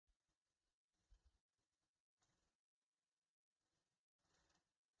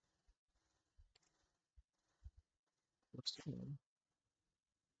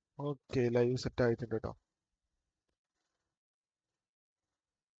Okay, live set ആയിട്ടുണ്ട് കേട്ടോ.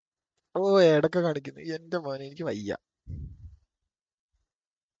 ഓ, ഇടയ്ക്ക് കാണിക്കുന്നു എന്റെ മോനെ, എനിക്ക് വയ്യ.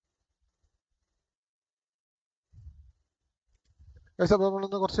 പക്ഷെ അപ്പൊ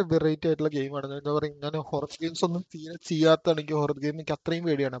നമ്മളൊന്ന് കുറച്ച് വെറൈറ്റി ആയിട്ടുള്ള ഗെയിമാണ്. എന്താ പറയുക, ഞാൻ ഹൊറർ ഗെയിംസ് ഒന്നും തീരെ ചെയ്യാത്തതാണ്. എനിക്ക് ഹൊറർ ഗെയിം എനിക്ക് അത്രയും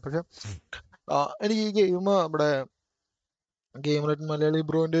പേടിയാണ്. പക്ഷെ എനിക്ക് ഈ ഗെയിം നമ്മുടെ ഗെയിം മലയാളി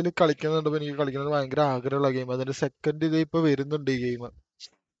ബ്രോന്റെ കളിക്കുന്നുണ്ട്. എനിക്ക് കളിക്കുന്നത് ഭയങ്കര ആഗ്രഹമുള്ള ഗെയിം. അതിന്റെ സെക്കൻഡ് ഇത് ഇപ്പൊ വരുന്നുണ്ട് ഈ ഗെയിം.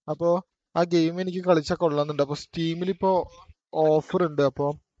 അപ്പോ ആ ഗെയിം എനിക്ക് കളിച്ചാൽ കൊള്ളാന്നുണ്ട്. അപ്പൊ സ്റ്റീമിൽ ഇപ്പോ ഓഫർ ഉണ്ട്. അപ്പൊ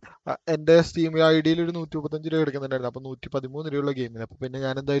എന്റെ സ്റ്റീം ഐ ഡിയിൽ ഒരു 135 രൂപ എടുക്കുന്നുണ്ടായിരുന്നു. അപ്പൊ 113 രൂപയുള്ള ഗെയിമിന്. അപ്പൊ പിന്നെ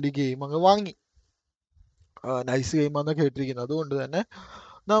ഞാൻ എന്തായാലും ഈ ഗെയിം അങ്ങ് വാങ്ങി. നൈസ് ഗെയിമാന്ന് കേട്ടിരിക്കുന്നത്. അതുകൊണ്ട് തന്നെ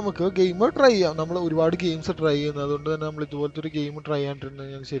നമുക്ക് ഗെയിം ട്രൈ ചെയ്യാം. നമ്മൾ ഒരുപാട് ഗെയിംസ് ട്രൈ ചെയ്യുന്നത്. അതുകൊണ്ട് തന്നെ നമ്മൾ ഇതുപോലത്തെ ഒരു ഗെയിം ട്രൈ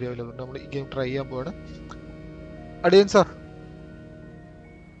ചെയ്യാണ്ടിരുന്നാൽ ശരിയാവില്ല. അതുകൊണ്ട് നമ്മൾ ഈ ഗെയിം ട്രൈ ചെയ്യാൻ പോവാണ്. അടിയൻ സാർ,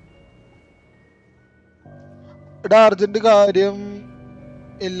 ഇവിടെ അർജന്റ് കാര്യം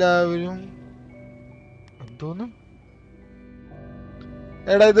എല്ലാവരും എന്തോന്ന്.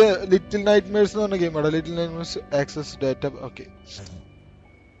 എടാ ഇത് ലിറ്റിൽ നൈറ്റ്മേഴ്സ് എന്ന് പറഞ്ഞ ഗെയിം ആടാ. Little നൈറ്റ്മേഴ്സ് access data. ഓക്കെ,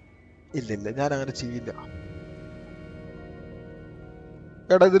 ഇല്ല ഞാൻ അങ്ങനെ ചെയ്യില്ല.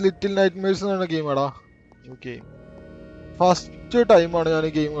 എടാ ഇത് ലിറ്റിൽ നൈറ്റ്മേഴ്സ് എന്ന് പറഞ്ഞ ഗെയിം ആടാ. ഓക്കെ, ഫസ്റ്റ് ടൈമാണ് ഞാൻ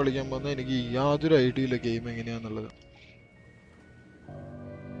ഈ ഗെയിം കളിക്കാൻ പോകുന്നത്. എനിക്ക് യാതൊരു ഐഡിയ ഇല്ല ഗെയിം എങ്ങനെയാന്നുള്ളത്.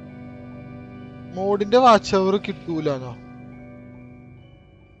 മോഡിന്റെ വാച്ച് അവർ കിട്ടൂലെന്നോ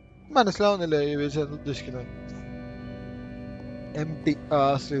മനസ്സിലാവുന്നില്ല ഉദ്ദേശിക്കുന്നത്. M T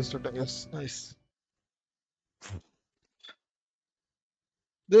nice.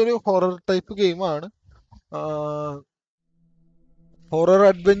 ഇതൊരു ഹൊറർ ടൈപ്പ് ഗെയിമാണ്. ഹൊറർ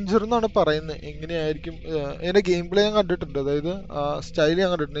അഡ്വഞ്ചർ എന്നാണ് പറയുന്നത്. എങ്ങനെയായിരിക്കും അതിന്റെ ഗെയിം പ്ലേ ഞാൻ കണ്ടിട്ടുണ്ട്. അതായത് സ്റ്റൈൽ ഞാൻ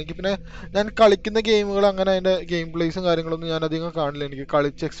കണ്ടിട്ടുണ്ട്. എനിക്ക് പിന്നെ ഞാൻ കളിക്കുന്ന ഗെയിമുകൾ അങ്ങനെ അതിന്റെ ഗെയിം പ്ലേസും കാര്യങ്ങളൊന്നും ഞാൻ അധികം കാണില്ല. എനിക്ക്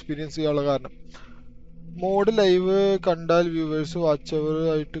കളിച്ച് എക്സ്പീരിയൻസ് ചെയ്യാനുള്ള കാരണം. മോഡ് ലൈവ് കണ്ടാൽ വ്യൂവേഴ്സ് വാച്ച് അവർ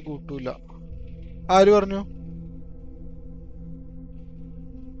ആയിട്ട് കൂട്ടൂല. ആര് പറഞ്ഞു?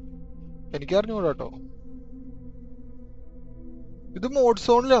 എനിക്ക് അറിഞ്ഞൂടാ കേട്ടോ. ഇത് മോഡ്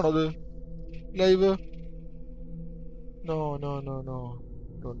സോണിലാണോ ഇത് live? No no no no,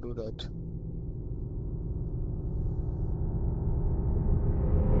 don't do that.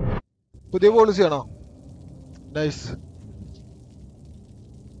 പുതിയ പോളിസി ആണോ? നൈസ്.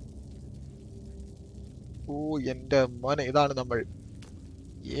 ഓ എന്റെ മോനെ, ഇതാണ് നമ്മൾ.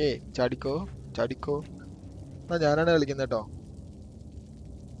 ഏ ചാടിക്കോ ചാടിക്കോ. എന്നാ ഞാനാണ് കളിക്കുന്നത് കേട്ടോ.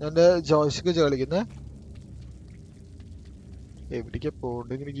 ഞാൻ ജോയ്സ്റ്റിക്ക് കളിക്കുന്നത്. എവിടേക്കാ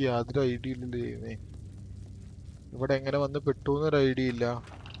പോകണ്ടെന്ന് എനിക്ക് യാതൊരു ഐഡിയ ഇല്ലല്ലേ. ഇവിടെ എങ്ങനെ വന്ന് പെട്ടു എന്നൊരു ഐഡിയ ഇല്ല.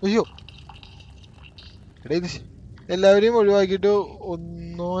 അയ്യോ, എടേ ഇത് എല്ലാവരെയും ഒഴിവാക്കിയിട്ട്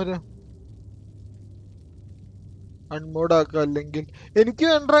അൺമോഡ് ആക്കുക. അല്ലെങ്കിൽ എനിക്ക്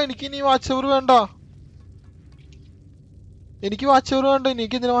വേണ്ട, എനിക്ക് ഇനി വാച്ച് അവർ വേണ്ട. എനിക്ക് വാച്ച് അവർ വേണ്ട.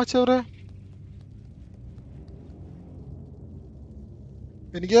 എനിക്ക് എന്തിനാ വാച്ച് അവർ?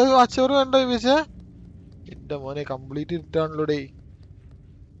 എനിക്ക് വാച്ച് അവർ വേണ്ട ചോദിച്ചേ. എന്റെ മോനെ, കംപ്ലീറ്റ് ഇരുട്ടാണല്ലോ ഡേ.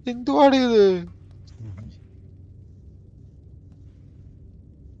 എന്തുവാടി ഇത്?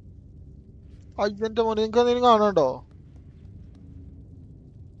 അയ്യന്റെ മോനെ, നിങ്ങൾക്ക് എന്തെങ്കിലും കാണാണ്ടോ?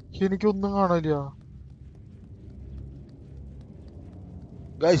 എനിക്കൊന്നും കാണാനില്ല.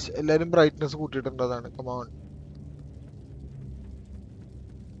 ഗൈസ്, എല്ലാരും ബ്രൈറ്റ്നസ് കൂട്ടിയിട്ടുണ്ട്. അതാണ് കമോൺ.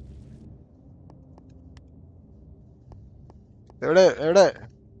 എവിടെ എവിടെ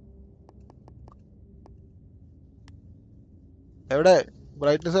എവിടെ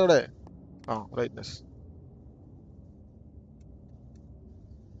ബ്രൈറ്റ്നസ് എവിടെ? ബ്രൈറ്റ്നസ്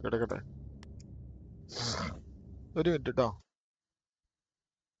കിടക്കട്ടെ. ഒരു മിനിറ്റ് കേട്ടോ.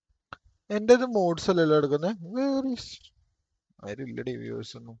 എന്റെ ഇത് മോഡ്സ് അല്ലല്ലോ എടുക്കുന്നത്. ആരും ഇല്ലടി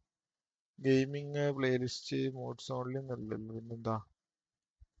വ്യൂവേഴ്സ് ഒന്നും. Gaming playlist modes only എന്നല്ലല്ലോ. പിന്നെന്താ?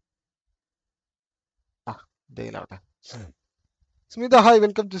 എന്തെങ്കിലാവട്ടെ. Smitha hi,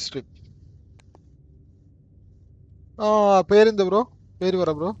 welcome to stream. പേരെന്താ ബ്രോ? പേര്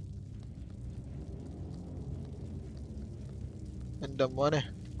പറ ബ്രോ. എന്റെ മോനെ,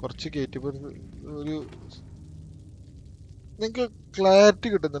 കുറച്ച് കയറ്റി ഒരു നിങ്ങക്ക് ക്ലാരിറ്റി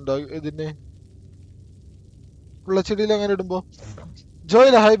കിട്ടുന്നുണ്ടോ ഇതിന്? ഉള്ളച്ചെടിയിൽ അങ്ങനെ ഇടുമ്പോ.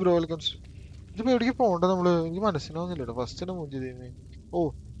 ജോയില ഹായ് ബ്രോ, വെൽക്കം. ഇതിപ്പോ എവിടേക്ക് പോകണ്ട നമ്മള്? എനിക്ക് മനസ്സിലാവുന്നില്ല. ഫസ്റ്റ് തന്നെ മൂഞ്ചി ചെയ്യുന്നേ. ഓ,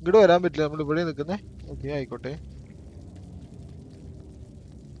 ഇങ്ങോട്ട് വരാൻ പറ്റില്ല, നമ്മൾ ഇവിടെ നിൽക്കുന്നേ. ഓക്കെ, ആയിക്കോട്ടെ.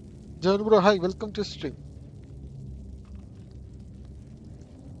 Join bro hi, welcome to stream.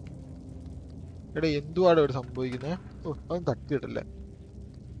 എടാ എന്തുവാണ് ഇവിടെ സംഭവിക്കുന്നത്? ഓ, അവൻ തട്ടിയിട്ടല്ലേ.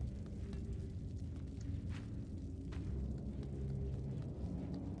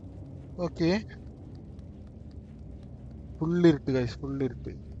 Okay, ഫുള്ളിരുട്ട് guys,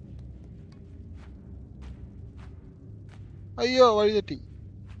 ഫുള്ളിരുട്ട്. അയ്യോ വഴി തെറ്റി.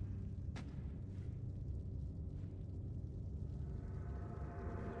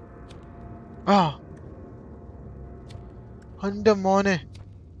 ആ എന്റെ മോനെ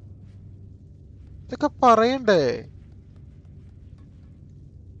ഇതൊക്കെ പറയണ്ടേ?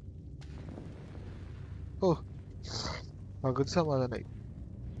 ഓ പകുതി സമാധാനായി.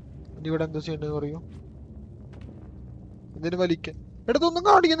 ഇനി ഇവിടെ എന്താ ചെയ്യണ്ടെന്ന് പറയൂ. എന്തിനു വലിക്കാൻ? എടുത്തൊന്നും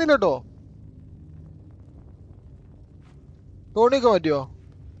കാണിക്കുന്നില്ല കേട്ടോ. തോണിയൊക്കെ പറ്റിയോ?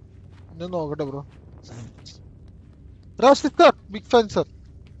 ഞാൻ നോക്കട്ടെ ബ്രോ. Big fan sir.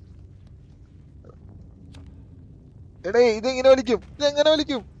 എടേ ഇതെങ്ങനെ വലിക്കും? ഇതെങ്ങനെ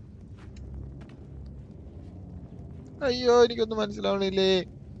വലിക്കും? അയ്യോ എനിക്കൊന്നും മനസ്സിലാവണില്ലേ.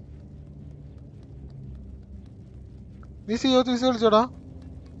 നീ CO3 കളിച്ചോടാ?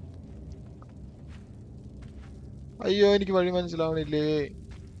 അയ്യോ എനിക്ക് വഴി മനസ്സിലാവണില്ലേ.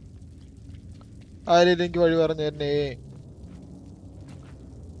 ആരെങ്കിലും എനിക്ക് വഴി പറഞ്ഞു തരണേ.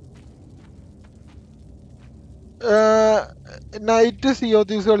 നൈറ്റ്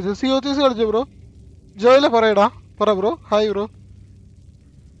CO3 കളിച്ചു. CO3 കളിച്ചോ ബ്രോ? ജോയിലെ പറയടാ. പറ ബ്രോ. Hi bro.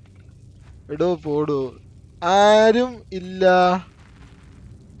 എടോ പോടോ. ആരും ഇല്ല.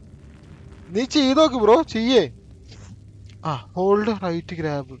 നീ ചെയ്തോക്ക് ബ്രോ. ചെയ്യേ. ആ ഹോൾഡ് റൈറ്റ്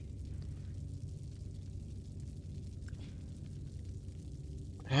ഗ്രാബ്.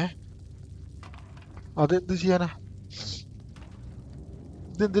 അതെന്ത് ചെയ്യാനാ?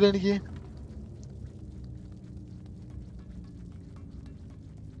 ഇതെന്തിനാ എനിക്ക്?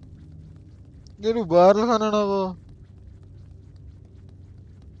 ഇതൊരു ഉപകാരമുള്ള സാധനമാണാവോ?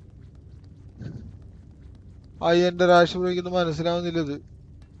 എന്റെ രാഷ്ട്രീയം എനിക്കൊന്നും മനസ്സിലാവുന്നില്ല ഇത്.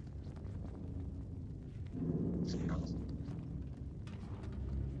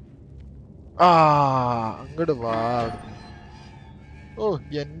 അങ്ങോട്ട് വാ. ഓ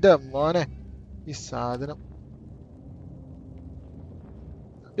എന്റെ മോനെ ഈ സാധനം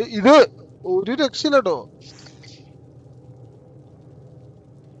ഇത് ഒരു രക്ഷയില്ലട്ടോ.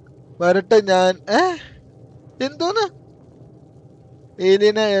 വരട്ടെ ഞാൻ. എന്തോന്ന്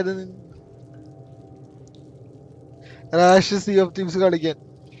ഏലിയനായത്? റാഷ് സീ ഓഫ് തീംസ് കളിക്കാൻ.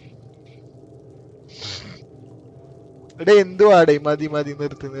 എടേ എന്തുവാടേ? മതി മതി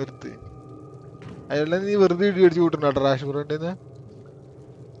നിർത്ത് നിർത്ത്. അയാളെ നീ വെറുതെ ഇടി അടിച്ചു കൂട്ടണോ റാഷ് ബ്രോന്റെ?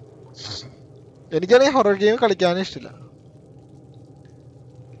 എനിക്കാണെങ്കിൽ ഹൊറർ ഗെയിം കളിക്കാനും ഇഷ്ടമില്ല.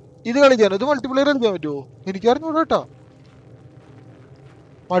 ഇത് കളിക്കാനോ? ഇത് മൾട്ടിപ്ലെയർ കളിക്കാൻ പറ്റുമോ? എനിക്കറിഞ്ഞൂടാ കേട്ടോ.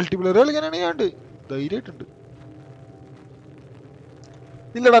 മൾട്ടിപ്ലെയർ കളിക്കാനാണെങ്കിൽ ഞാൻ ധൈര്യമായിട്ടുണ്ട്.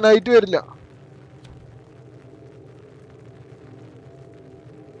 ഇല്ലടാ നൈറ്റ് വരില്ല.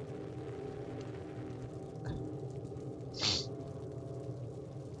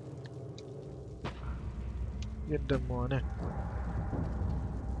 എന്റെ മോനെ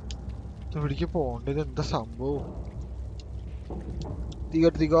ഇവിടേക്ക് പോണ്ടത് എന്താ സംഭവം?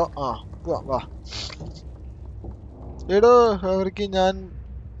 തികോ. വാ. എടോ അവർക്ക് ഞാൻ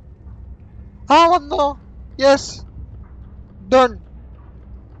വന്നോ? Yes done.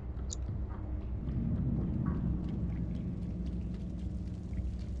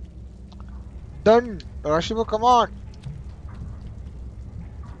 റാഷിബോ കമോൺ.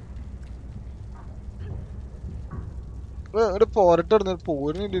 ഒരു പോരട്ടിടുന്ന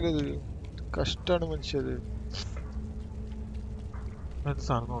പോരുന്നില്ലത്. കഷ്ടാണ് മനുഷ്യത്. എന്ത്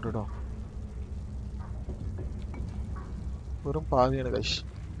സാധനം നോട്ടോ. വെറും പാവിയാണ് കൈഷ്.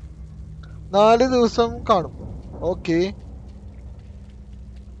 4 ദിവസം കാണും. ഓക്കെ.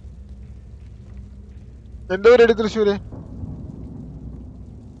 എന്റെ പേര് തൃശ്ശൂര്.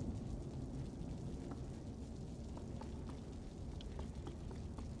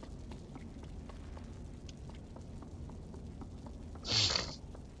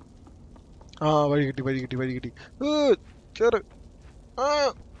 വഴി കിട്ടി. കേറ്.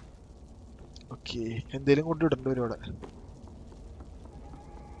 ഓക്കെ എന്തേലും കൊണ്ടിടണ്ട വരും അവിടെ.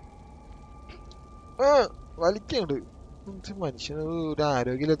 വലിക്കണ്ട് മനുഷ്യന് ഒരു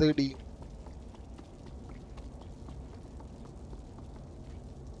ആരോഗ്യമില്ലാത്ത കിട്ടി.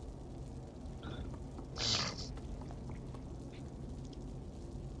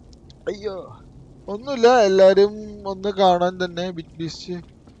 അയ്യോ ഒന്നുമില്ല. എല്ലാരും ഒന്ന് കാണാൻ തന്നെ. Big beast.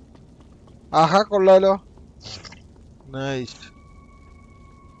 കൊള്ളാലോ. നൈസ്.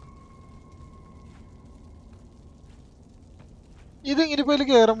 ഇതെങ്ങനെ പോയാലും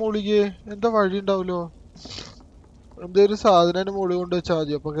കേറാൻ മോളിക്ക് എന്താ വഴി ഉണ്ടാവല്ലോ? എന്തേലും സാധനം മോളി കൊണ്ട് വെച്ചാൽ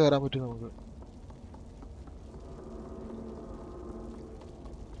മതി. അപ്പൊ കേറാൻ പറ്റും നമുക്ക്.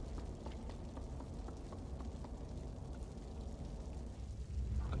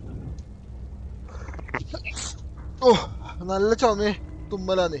 നല്ല ചുമ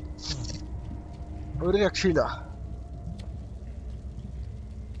തുമ്മലാന്നേ. ഒരു രക്ഷയില്ല.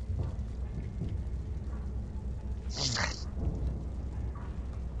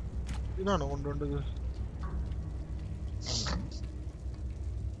 ഇതാണോ കൊണ്ടുകൊണ്ടത്?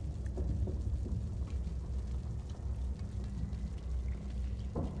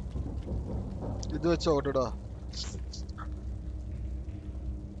 ഇത് വെച്ച് ഓടിടാ.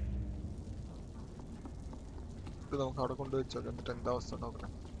 ഇത് നമുക്ക് അവിടെ കൊണ്ടുവച്ചോ, എന്നിട്ട് എന്താ അവസ്ഥ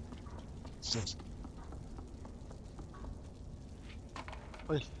നോക്കണം.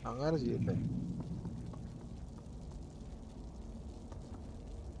 അങ്ങനെ ചെയ്യല്ലേ.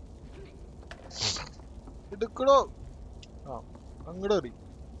 എടുക്കണോ? ആ അങ്ങോട്ട് കറി.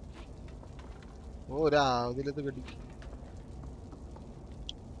 ഓ രാവിലെ കടി.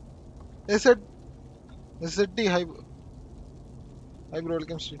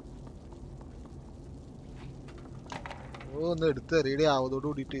 ഓ ഒന്ന് എടുത്ത് എറിയടി ആവതോട്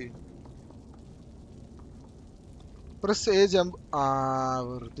കൂടിട്ട്. Press A jump. ആ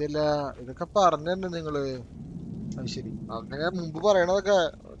വെറുതെ അല്ല ഇതൊക്കെ പറഞ്ഞിട്ടുണ്ട് നിങ്ങള്. അത് ശരി, അങ്ങനെ മുമ്പ് പറയണതൊക്കെ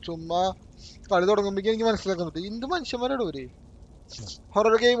ചുമ്മാ കളി തുടങ്ങുമ്പോഴേക്കും എനിക്ക് മനസ്സിലാക്കാൻ പറ്റും. എന്ത് മനുഷ്യന്മാരാണ് ഇവര്.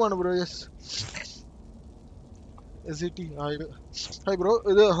 ഹൊറർ ഗെയിമാണ് ബ്രോ. ഹായ് ബ്രോ,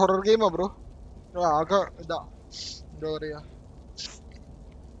 ഇത് ഹൊറർ ഗെയിമാ ബ്രോ. ആകെ ഇതാ എന്താ പറയാ,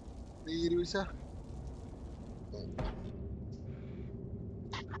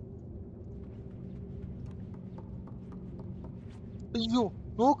 അയ്യോ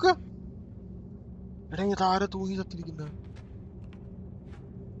നോക്ക്. എടാ ഇതാര തൂങ്ങി ചത്തിരിക്കുന്ന.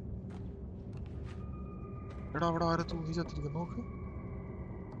 എടാ അവിടെ ആര തൂങ്ങി ചത്തിരിക്കുന്ന നോക്ക്.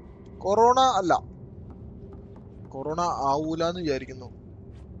 കൊറോണ അല്ല, കൊറോണ ആവൂലെന്ന് വിചാരിക്കുന്നു.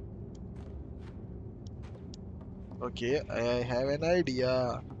 Okay, I have an idea.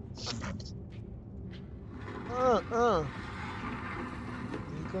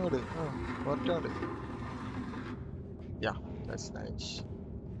 നീക്കങ്ങട് ഒറ്റങ്ങട്. Yeah that's nice.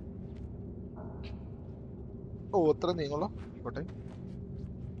 ഓ അത്ര നീങ്ങുള്ളൂ. ആയിക്കോട്ടെ.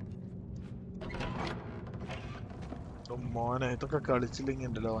 മോനെ ഇതൊക്കെ കളിച്ചില്ലെങ്കിൽ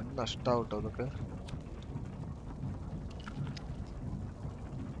ഉണ്ടല്ലോ വൻ നഷ്ടാവട്ടോ ഇതൊക്കെ.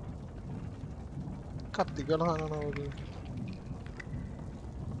 കത്തിക്കണ സാധനമാണോ അത്?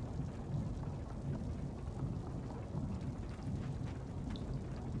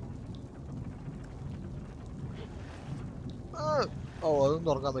 ഓ അതും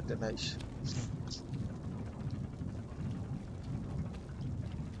തുറക്കാൻ പറ്റും. നൈസ്.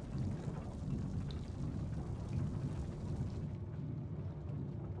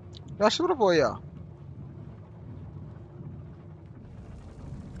 രാഷ്ട്രപുരം പോയാ?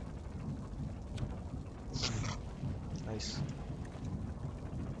 നൈസ്.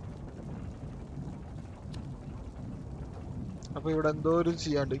 അപ്പൊ ഇവിടെ എന്തോ ഒരു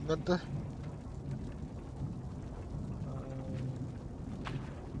ചെയ്യാണ്ട് ഇങ്ങനത്തെ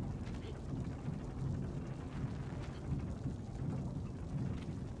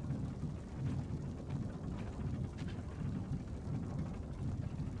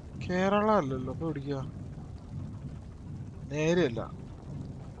കേരള അല്ലല്ലോ. അപ്പൊ എവിടിക്കാ? നേരെയല്ല,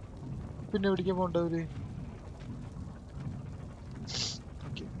 പിന്നെ എവിടേക്കാ പോണ്ടവര്?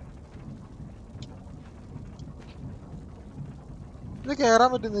 ഇത് കേറാൻ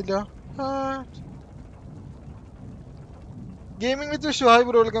പറ്റുന്നില്ല. Gaming with Vishu. Hi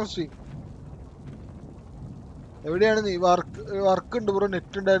bro, welcome stream. എവിടെയാണ് നീ? വർക്ക് ഉണ്ട് ബ്രോ,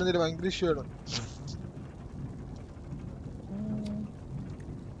 നെറ്റ് ഉണ്ടായിരുന്നില്ല, ഭയങ്കര ഇഷ്യൂ ആണ്.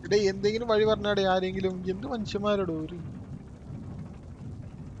 ഇടേ എന്തെങ്കിലും വഴി പറഞ്ഞാടേ ആരെങ്കിലും. എന്ത് മനുഷ്യന്മാരോടോ ഒരു.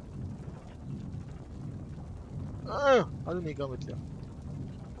 അത് നീക്കാൻ പറ്റില്ല.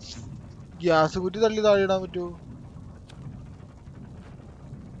 ഗ്യാസ് കുറ്റി തള്ളി താഴെ ഇടാൻ പറ്റുമോ?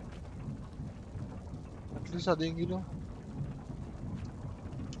 അറ്റ്ലീസ്റ്റ് അതെങ്കിലും.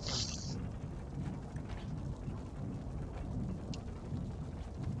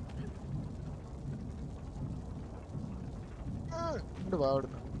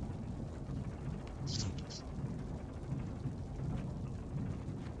 പാടുന്ന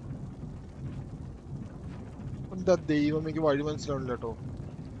എന്താ ദൈവം, എനിക്ക് വഴി മനസ്സിലാവില്ല കേട്ടോ.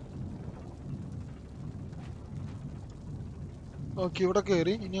 ഓക്കെ, ഇവിടെ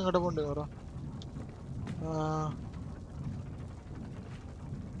കേറി. ഇനി അങ്ങോട്ട് പോണ്ടേ? പറ.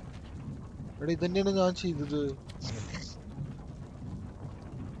 എടാ ഇതന്നെയാണ് ഞാൻ ചെയ്തത്.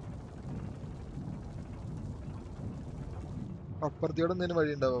 അപ്പുറത്തിയോടെ എന്തെങ്കിലും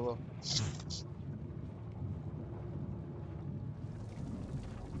വഴി ഉണ്ടാവോ?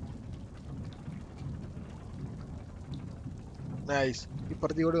 നൈസ്.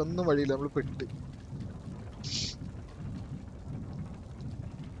 ഇപ്പുറത്തിയോടെ ഒന്നും വഴിയില്ല, നമ്മൾ പെട്ട്.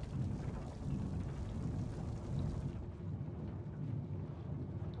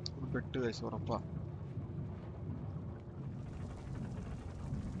 പെട്ട് കഴിച്ചു ഉറപ്പാ.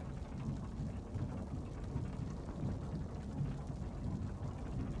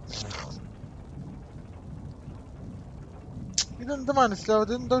 ഇതെന്താ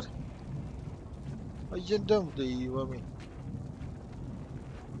മനസ്സിലാവാതെ എന്താ? അയ്യന്റെ ദൈവമേ,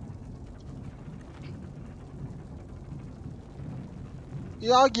 ഈ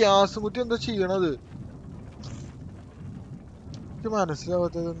ആ ഗ്യാസ് കുറ്റി എന്താ ചെയ്യണത്? എനിക്ക്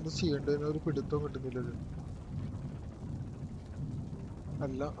മനസ്സിലാവാത്തത് എന്താ ചെയ്യണ്ടെന്ന് ഒരു പിടുത്തവും കിട്ടുന്നില്ലത്.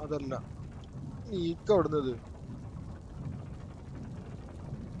 അല്ല അതല്ല, നീക്ക അവിടുന്നത്.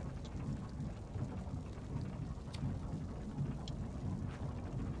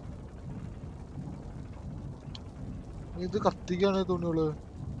 ഇത് കത്തിക്കാണ് തുണികള്,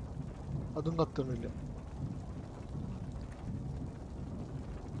 അതും കത്തണില്ല.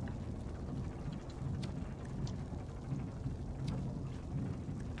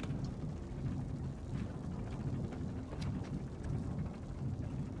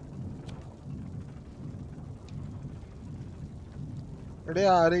 എടേ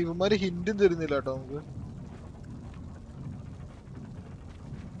ആരെ ഇവന്മാര് ഹിന്റും തരുന്നില്ല കേട്ടോ നമുക്ക്.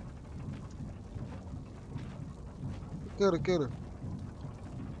 കേറ് കേറ്.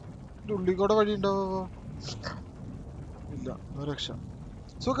 ഉള്ളിൽ കൂടെ വഴി ഉണ്ടാവോ? ഇല്ല, രക്ഷ.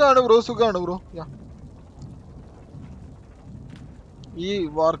 സുഖാണ് ബ്രോ, സുഖാണ് ബ്രോ. ഈ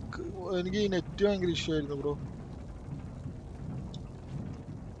വർക്ക് എനിക്ക് ഈ നെറ്റ് ഭയങ്കര ഇഷ്യൂ ആയിരുന്നു ബ്രോ.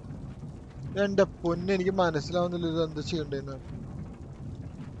 എന്റെ പൊന്ന്, എനിക്ക് മനസ്സിലാവുന്നില്ല ഇത് എന്താ ചെയ്യണ്ടേന്ന്.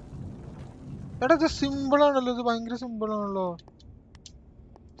 എടാ ഇത് സിമ്പിൾ ആണല്ലോ, ഇത് ഭയങ്കര സിമ്പിൾ ആണല്ലോ.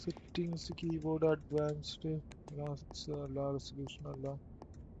 സെറ്റിംഗ്സ്, കീബോർഡ്, അഡ്വാൻസ്ഡ്, എല്ലാ റെസൊല്യൂഷൻ അല്ല,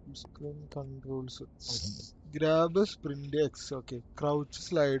 screen controls, grab, sprint, X, okay, crouch,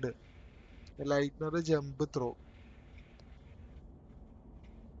 slide, ലൈറ്റ്നർ, jump, throw,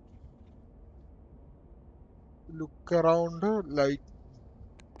 look around, light.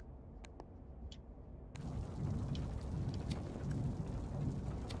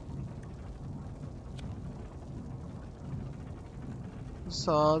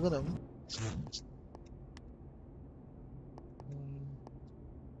 സാധനം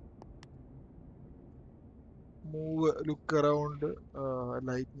move, look around,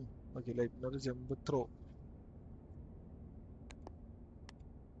 light, okay, ലൈറ്റ്നർ, jump, throw.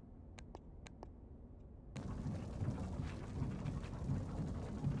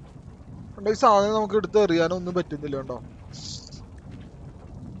 ഈ സാധനം നമുക്ക് എടുത്ത് എറിയാനൊന്നും പറ്റുന്നില്ല കേട്ടോ,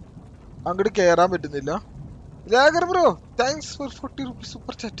 അങ്ങോട്ട് കേറാൻ പറ്റുന്നില്ല. Lager bro, thanks for 40 rupees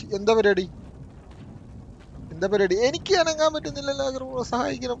super chat. എന്താ പരിപാടി, എന്താ പരിപാടി? എനിക്ക് അനങ്ങാൻ പറ്റുന്നില്ല ലാഗർ ബ്രോ,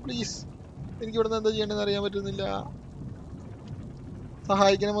 സഹായിക്കണം പ്ലീസ്. എനിക്ക് ഇവിടുന്ന് എന്താ ചെയ്യണമെന്ന് അറിയാൻ പറ്റുന്നില്ല.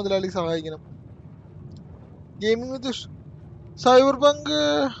 സഹായിക്കണം മുതലാളി, സഹായിക്കണം. ഗെയിമിംഗ് വിത്ത് സൈബർ പങ്ക്,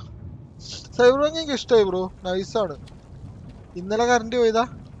 സൈബർ പങ്ക് എനിക്ക് ഇഷ്ടമായി ബ്രോ, നൈസാണ്. ഇന്നലെ കറണ്ട് പോയതാ.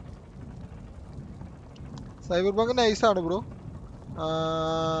 സൈബർ പങ്ക് നൈസാണ് ബ്രോ.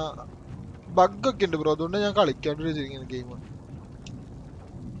 ബഗ്ഗൊക്കെ ഉണ്ട് ബ്രോ, അതുകൊണ്ട് ഞാൻ കളിക്കാണ്ട് വെച്ചിരിക്കുന്ന ഗെയിം.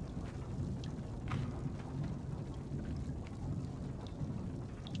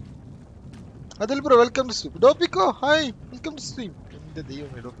 അതിൽ bro welcome to stream. ഡോപ്പിക്കോ hi, welcome to stream. എന്റെ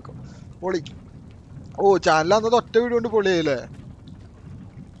ദൈവമേ ഡോപ്പിക്കോ പൊളി. ഓ ചാനൽ അന്നത് ഒറ്റ വീഡിയോ കൊണ്ട് പൊളിയായില്ലേ,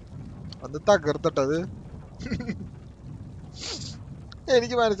 അന്ന് തകർത്തട്ടത്.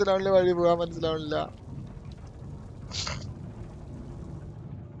 എനിക്ക് മനസ്സിലാവണില്ല, വഴി പോകാൻ മനസ്സിലാവണില്ല.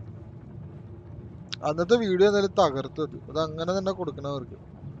 അന്നത്തെ വീഡിയോ എന്തായാലും തകർത്തത്, അത് അങ്ങനെ തന്നെ കൊടുക്കണവർക്ക്,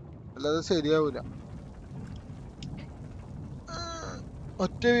 അല്ലാതെ ശരിയാവൂല.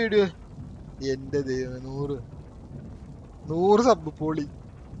 ഒറ്റ വീഡിയോ, എന്റെ ദൈവമേ, 100 സബ് പൊളി.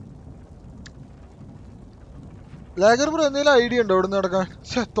 ലാഗർ ബ്രോ എന്തെങ്കിലും ഐഡിയ ഉണ്ടോ ഇവിടെ നടക്കാൻ?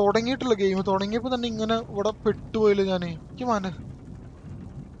 തുടങ്ങിയിട്ടുള്ള ഗെയിം തുടങ്ങിയപ്പോ തന്നെ ഇങ്ങനെ ഇവിടെ പെട്ടുപോയില്ല ഞാന്. എനിക്ക്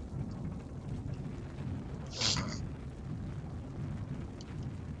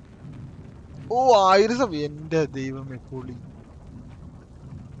ഓ 1000 സബ്, എന്റെ ദൈവമേ പൊളി.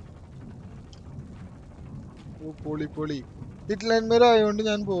 ഓ പൊളി പൊളി. ഹിറ്റ്ലൈൻമേർ ആയതുകൊണ്ട്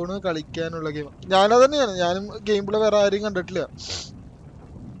ഞാൻ പോണ് കളിക്കാനുള്ള ഗെയിം. ഞാനത് തന്നെയാണ്, ഞാനും ഗെയിം പ്ലേ വേറെ ആരെയും കണ്ടിട്ടില്ല.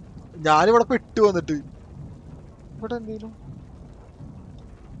 ഞാനിവിടെ പെട്ടു വന്നിട്ട് ഇവിടെ എന്തേലും.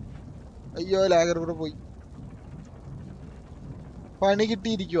 അയ്യോ ലാഗർ ഇവിടെ പോയി, പണി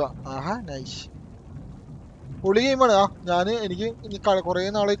കിട്ടിയിരിക്കുക. ആഹാ നൈസ്, പൊളി ഗെയിമാണ്. എനിക്ക് കുറെ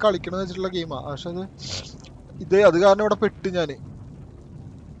നാളെ കളിക്കണം വെച്ചിട്ടുള്ള ഗെയിമാ, പക്ഷെ അത് കാരണം ഇവിടെ പെട്ട് ഞാന്.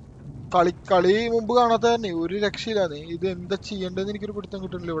 കളി മുമ്പ് കാണാത്ത തന്നെ ഒരു രക്ഷയില്ലാന്ന്. ഇത് എന്താ ചെയ്യണ്ടെന്ന് എനിക്കൊരു പിടുത്തം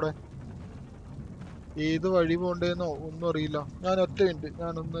കിട്ടുന്നില്ല ഇവിടെ. ഏത് വഴി പോണ്ടേന്നോ ഒന്നും അറിയില്ല. ഞാൻ ഒറ്റ മിനിറ്റ്,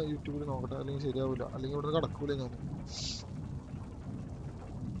 ഞാനൊന്ന് യൂട്യൂബിൽ നോക്കട്ടെ, അല്ലെങ്കിൽ ശരിയാവൂല, അല്ലെങ്കിൽ ഇവിടെ കടക്കൂല ഞാൻ.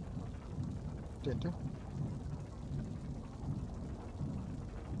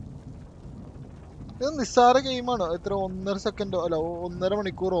 ഇത് നിസ്സാര ഗെയിമാണ്. എത്ര 1.5 സെക്കൻഡോ അല്ല 1.5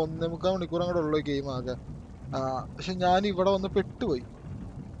 മണിക്കൂറോ 1.25 മണിക്കൂറോ അങ്ങോട്ട് ഉള്ള ഗെയിം ആകെ. പക്ഷെ ഞാൻ ഇവിടെ വന്ന് പെട്ടുപോയി.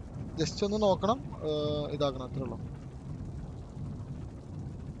 ജസ്റ്റ് ഒന്ന് നോക്കണം, ഇതാക്കണം, അത്രേ ഉള്ളൂ.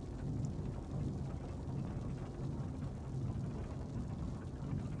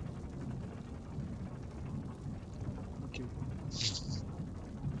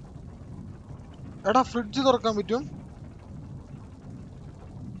 എടാ ഫ്രിഡ്ജ് തുറക്കാൻ പറ്റും.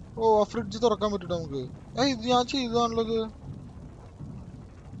 ഓ ആ ഫ്രിഡ്ജ് തുറക്കാൻ പറ്റും നമുക്ക്. ഇത് ഞാൻ ചെയ്തതാണല്ലോ.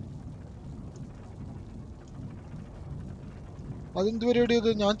 അതെന്ത് പരിപാടി അത്?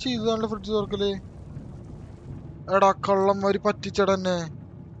 ഞാൻ ചെയ്തതാണല്ലോ ഫ്രിഡ്ജ് തുറക്കല്. എടാ കള്ളന്മാര് പറ്റിച്ചടന്നെ,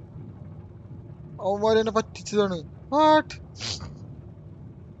 അവന്മാര് എന്നെ പറ്റിച്ചതാണ്. വാട്ട്?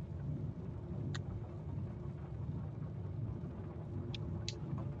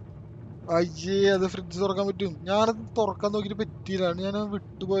 അയ്യേ, അത് ഫ്രിഡ്ജ് തുറക്കാൻ പറ്റും. ഞാനത് തുറക്കാൻ നോക്കിട്ട് പറ്റിയില്ല, ഞാൻ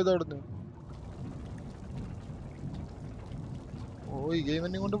വിട്ടുപോയത് അവിടുന്ന്. ഓ ഈ ഗെയിം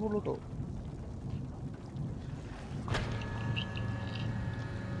എന്നെ കൊണ്ട് പോളൂട്ടോ.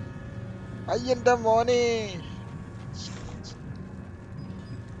 അയ്യന്റെ മോനെ,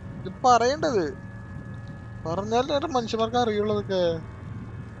 ഇത് പറയേണ്ടത് പറഞ്ഞാലേ മനുഷ്യന്മാർക്ക് അറിയുള്ളതൊക്കെ.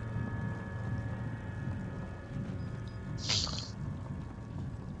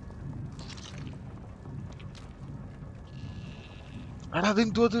 എടാ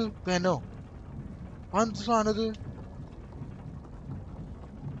അതെന്തോ അത്? പെനോ? എന്ത് സാധനത്?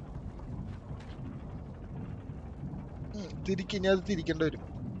 തിരിക്ക്, ഇനി അത് തിരിക്കേണ്ടി വരും.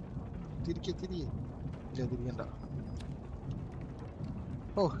 തിരിക്കണ്ട.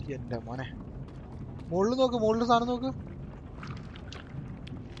 ഓ എന്റെ മോനെ, മുകളിൽ നോക്ക്, മുകളിൽ സാധനം നോക്ക്.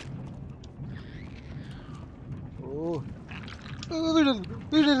 ഓ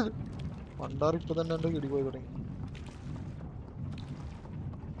വീഴരുത്. പണ്ടാറ് ഇപ്പൊ തന്നെ എന്റെ കിടി പോയി തുടങ്ങി.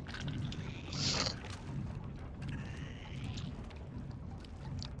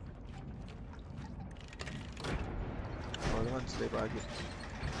 മനസ്സിലായി ഭാഗ്യം.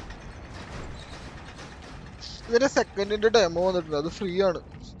 ഇതിന്റെ സെക്കൻഡിന്റെ ഡെമോ വന്നിട്ടുണ്ട്, അത് ഫ്രീ ആണ്,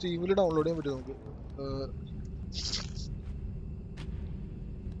 സ്റ്റീമിൽ ഡൗൺലോഡ് ചെയ്യാൻ പറ്റും നമുക്ക്.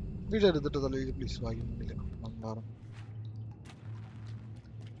 വീഡിയോ എടുത്തിട്ട് തലയിൽ പ്ലീസ്, ഭാഗ്യം മുന്നില്ല.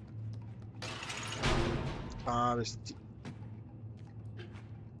 വെസ്റ്റ്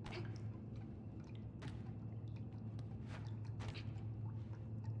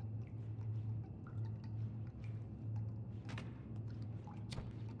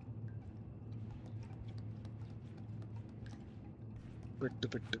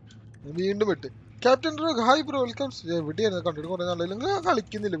പെട്ട് വീണ്ടും പെട്ട്. Captain hi bro, welcome. എവിടെയായിരുന്നു കണ്ടിട്ട് കുറെ നാളെ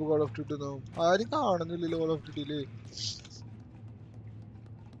കളിക്കുന്നില്ല ഇപ്പൊ കോൾ ഓഫ് ഡ്യൂട്ടി ഒന്നും, ആരും കാണുന്നില്ലല്ലോ കോൾ ഓഫ് ഡ്യൂട്ടിയില്.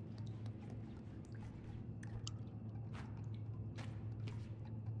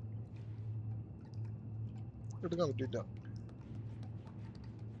 എടുക്കാൻ പറ്റില്ല.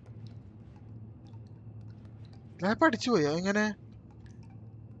 ഞാൻ പഠിച്ചു പോയാ എങ്ങനെ?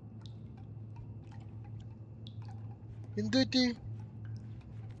 എന്ത് പറ്റി?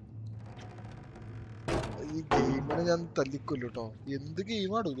 ഈ ഗെയിമിനെ ഞാൻ തല്ലിക്കൊല്ലു കേട്ടോ. എന്ത്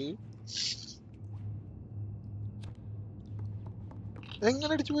ഗെയിമാണോ ഇത്?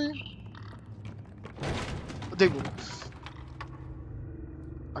 എങ്ങനെ അടിച്ചു പോയി?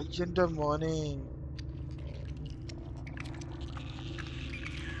 അയ്യന്റെ മോനെ.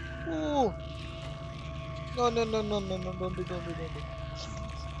 ഓ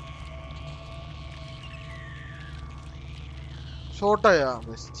ഷോർട്ടായാ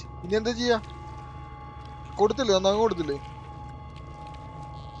ബെസ്റ്റ്. ഇനി എന്താ ചെയ്യാ? കൊടുത്തില്ലേ? ഒന്നാം കൊടുത്തില്ലേ?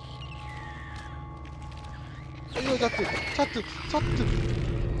 അയ്യോ ചത്ത്. ചത്ത്.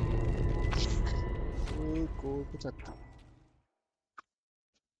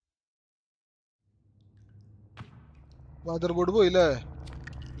 മദർ ബോർഡ് പോയില്ലേ?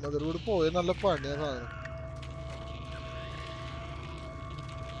 മദർ ബോർഡ് പോയ നല്ല പണിയാ സാധനം.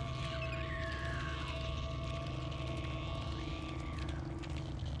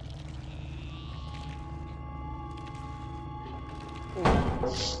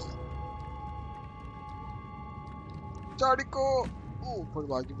 ചാടിക്കോ. ഓ ഇപ്പോൾ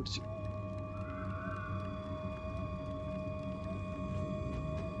ബാക്കി പിടിച്ചു.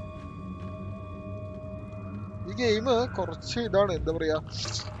 ഈ ഗെയിം കുറച്ച് ഇതാണ്, എന്താ പറയാ,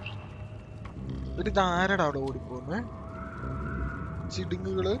 ഒരു ധാരട അവിടെ ഓടിപ്പോന്നെ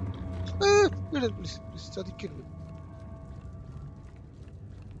ചിടുങ്ങുകള്. ചതിക്കരുത്.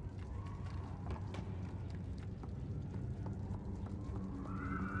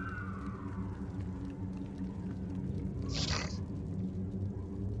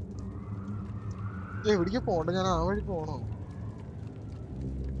 എവിടേക്ക് പോണ്ട? ഞാൻ ആ വഴി പോണോ?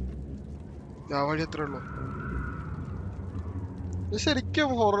 ആ വഴി എത്ര ഉള്ളു? ശരിക്കും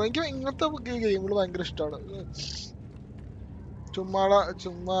ഹൊറർ എനിക്ക് ഇങ്ങനത്തെ ഗെയിമുകൾ ഭയങ്കര ഇഷ്ടമാണ്. ചുമ്മാ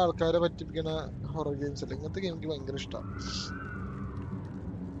ആൾക്കാരെ പറ്റിപ്പിക്കുന്ന ഹൊറർ ഗെയിംസ് അല്ലേ, ഇങ്ങനത്തെ ഗെയിം എനിക്ക് ഭയങ്കര ഇഷ്ടമാണ്.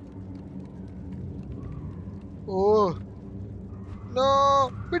 ഓ നോ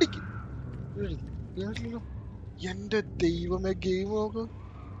പിടിക്ക്. എന്റെ ദൈവമേ, ഗെയിം നോക്ക്.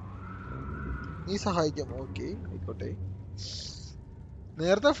 നീ സഹായിക്കാം. ഓക്കെ ആയിക്കോട്ടെ.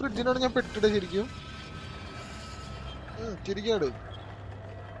 നേരത്തെ ഫ്രിഡ്ജിനോട് ഞാൻ പെട്ടിട്ട് ശരിക്കും തിരികാട്.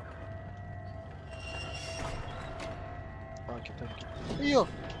 അയ്യോ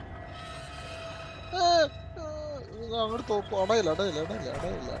അങ്ങോട്ട് തോക്കും. അടയല്ലേ.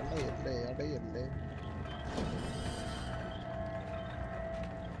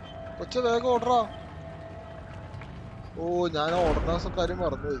 കൊച്ച വേഗം ഓർഡറാ. ഓ ഞാൻ ഓർഡറിന കാര്യം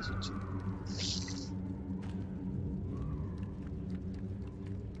മറന്നുപോയി. സ്വിച്ച്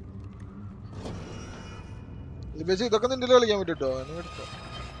ഇതൊക്കെ നിന്റെ കളിക്കാൻ പറ്റൂട്ടോ. എടുത്തോ.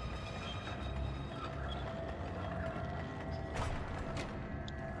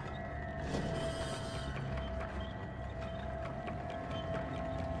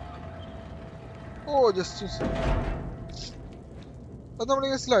 ഓ ജസ്റ്റ് അത്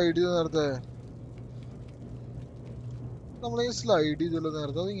നമ്മളിങ്ങനെ സ്ലൈഡ് ചെയ്ത് നേരത്തെ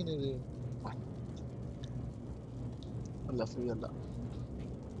നേരത്തെ അതിങ്ങനെ അല്ല ഫ്രീ അല്ല.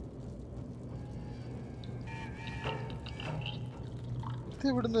 ഇത്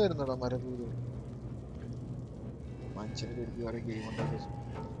എവിടുന്ന് വരുന്നടാ മരപൂര്? മനുഷ്യനെ പേടിക്ക് വേറെ ഗെയിം ഉണ്ടാക്കി.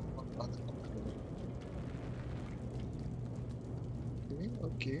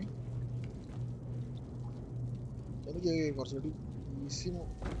 ഓക്കെ എനിക്ക് കുറച്ചുകൂടി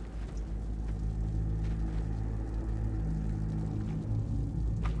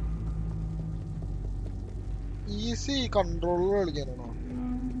ഈസി കൺട്രോളർ കളിക്കാനാണോ?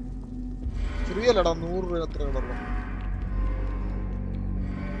 ഫ്രീ അല്ലടാ, 100 രൂപ എത്ര കളറോ?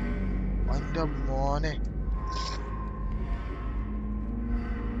 എന്റെ മോനെ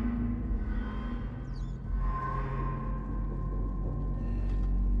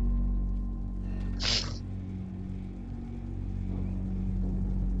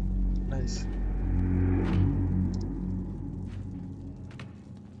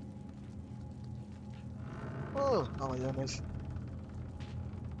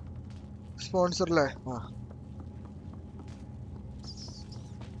സ്പോൺസർ അല്ലേ?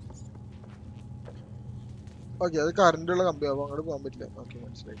 ഓക്കെ, അത് കറണ്ടുള്ള കമ്പിയാവും, അങ്ങോട്ട് പോകാൻ പറ്റില്ല. ഓക്കെ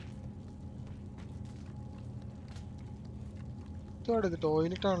മനസ്സിലായി.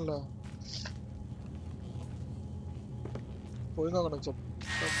 ടോയ്ലറ്റ് ആണല്ലോ, പോയി നോക്കണം.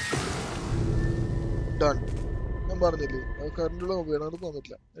 ഡൺ. ഞാൻ പറഞ്ഞില്ലേ അത് കറണ്ടുള്ള കമ്പിയാണ്, അങ്ങോട്ട് പോകാൻ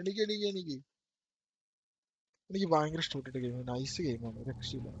പറ്റില്ല. എനിക്ക് ഭയങ്കര ഇഷ്ടപ്പെട്ടിട്ട് ഗെയിം. നൈസ് ഗെയിമാണ്,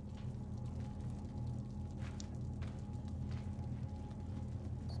 രക്ഷയില്ല.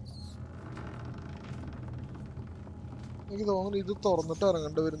 എനിക്ക് തോന്നുന്നു ഇത് തുറന്നിട്ട്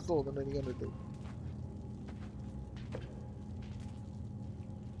ഇറങ്ങേണ്ടി വരും തോന്നുന്നുണ്ട് എനിക്ക് കണ്ടിട്ട്.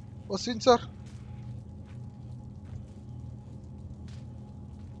 വസീൻ സാർ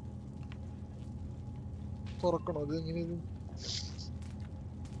തുറക്കണോ? ഇത് എങ്ങനെയത്?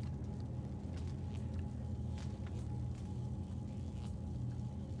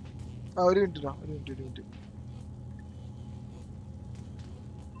 ഒരു മിനിറ്റ്.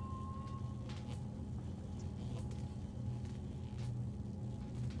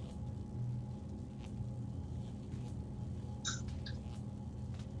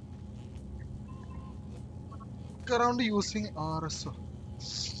 around using RS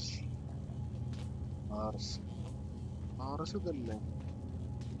ഇതല്ലേ?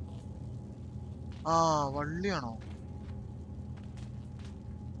 വള്ളിയാണോ?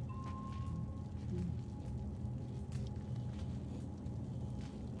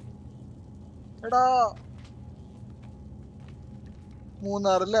 എടാ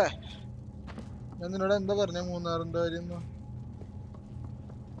മൂന്നാറല്ലേ? ഞാൻ നിന്നോട് എന്താ പറഞ്ഞ മൂന്നാറിന്റെ കാര്യം?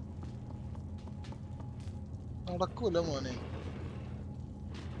 നടക്കൂല മോനെ.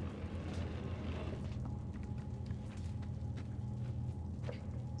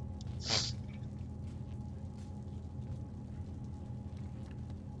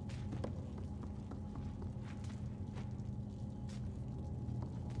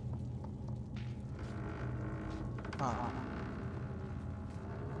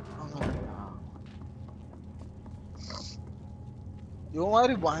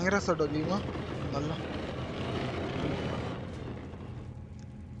 യോമാര് ഭയങ്കര രസട്ടോ ഗെയിം. നല്ല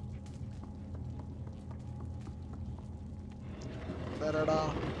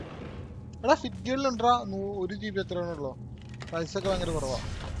എടാ ഫിറ്റ്ഗിലുണ്ടാ 1 GB എത്രയാണുള്ളൂ? പ്രൈസൊക്കെ ഭയങ്കര കുറവാ.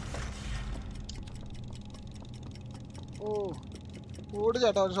 ഓ ഓട്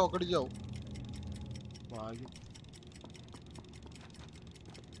ചേട്ടാ, ഒരു ഷോക്ക് അടിച്ചാവും. ഭാഗ്യം.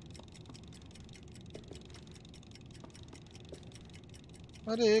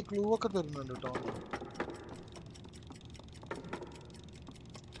 അരെ ക്ലൂ ഒക്കെ തരുന്നുണ്ട് കേട്ടോ.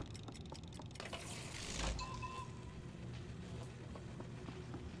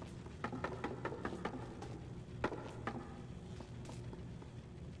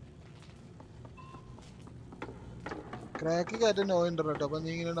 ക്രാക്ക് കയറ്റാൻ നോ ഇന്റർനെറ്റ്. അപ്പൊ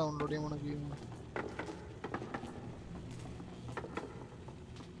നീ ഇങ്ങനെ ഡൗൺലോഡ് ചെയ്യാൻ പോണ ഗെയിം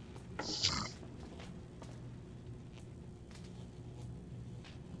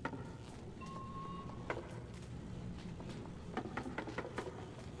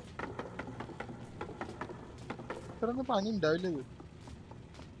ഇത്രയൊന്നും പണി ഉണ്ടാവില്ല ഇത്.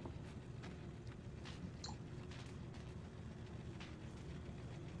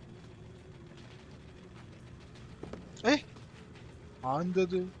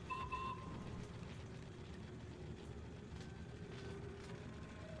 എന്തത്?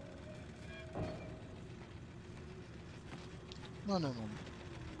 No, no, no.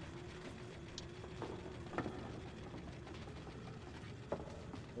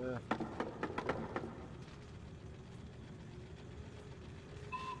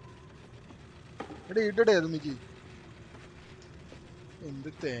 എടാ ഇടടേ അത് മിക്കി. എന്ത്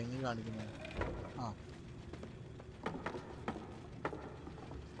തേങ്ങ കാണിക്കുന്നേ? ആ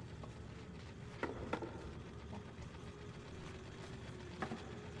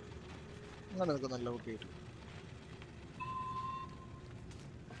അങ്ങനെ നിനക്ക് നല്ല കുട്ടിയായിട്ട്.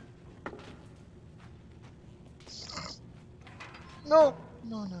 No,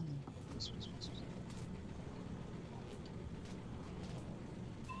 no, no, no. Yes, yes, yes, yes.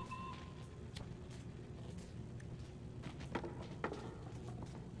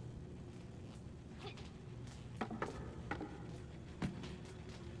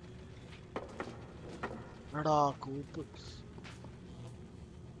 എടാ കൂപ്പ്.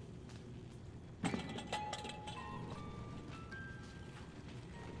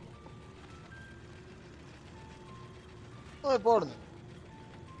 പോടുന്നു.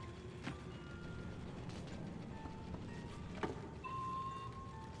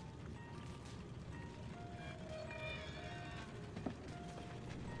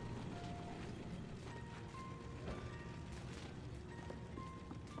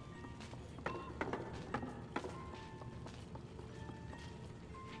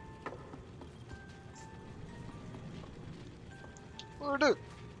 വിട്.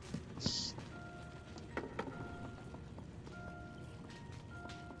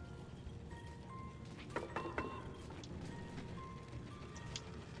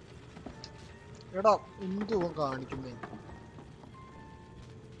 എടാ എന്ത് കാണിക്കുന്നേ?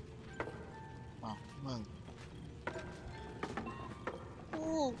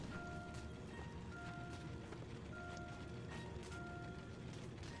 ഓ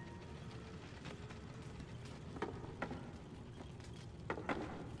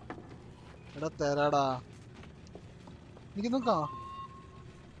എടാ തരാടാ. എനിക്കൊന്നും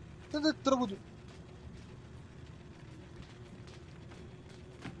ഇത് ഇത്ര ബുദ്ധി.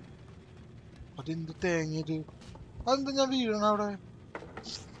 അതെന്ത് തേങ്ങയത്? അതെന്താ ഞാൻ വീഴണ അവിടെ?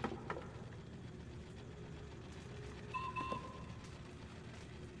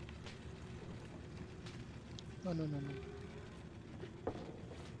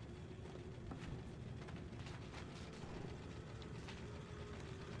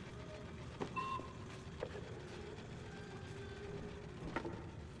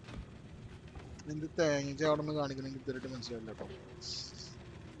 എന്ത് തേങ്ങ അവിടെ നിന്ന് കാണിക്കണമെങ്കിൽ ഇതുവരെയായിട്ട് മനസ്സിലായില്ല കേട്ടോ.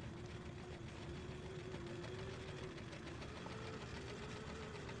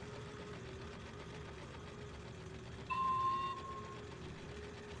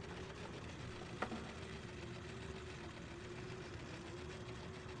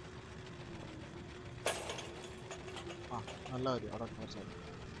 നല്ല കാര്യം അവിടെ കുറച്ചാൽ.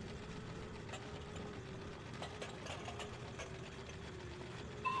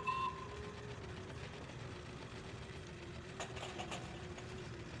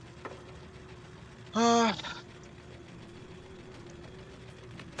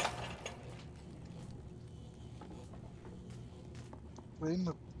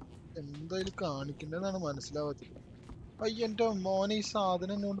 എന്തായാലും കാണിക്കേണ്ടതാണ് മനസ്സിലാവാത്തില്ല. അയ്യ എന്റെ മോനെ ഈ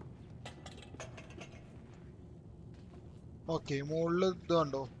സാധനം എന്നോട്. ഓക്കെ മുകളിൽ ഇത്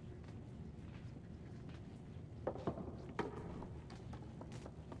കണ്ടോ?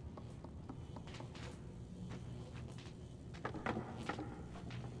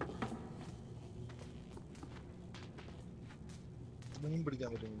 മീൻ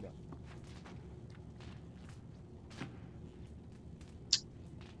പിടിക്കാൻ പറ്റുന്നില്ല.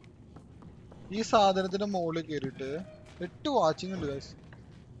 ഈ സാധനത്തിന്റെ മുകളിൽ കയറിയിട്ട് 8 വാച്ചിങ് ഉണ്ട് ഗൈസ്.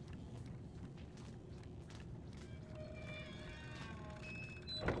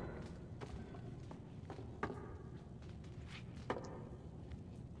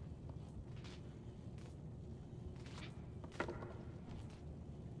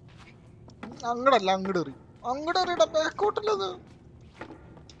 അങ്ങടല്ല, അങ്ങട് എറിയട, ബാക്കോട്ടല്ലത്.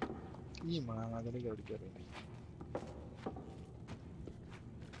 ഈ മാതിലേക്ക് എവിടേക്ക്.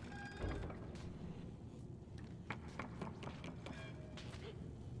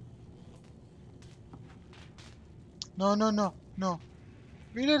 No no no no,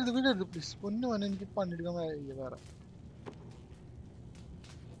 വീഴരുത് please. പൊന്നു മോനെ, എനിക്ക് പണിയെടുക്കാൻ വയ്യ വേറെ.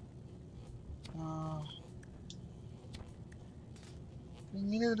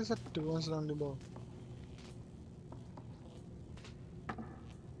 ഇങ്ങനെ ഒരു സെറ്റ് മനസ്സിലാണ്ടല്ലോ.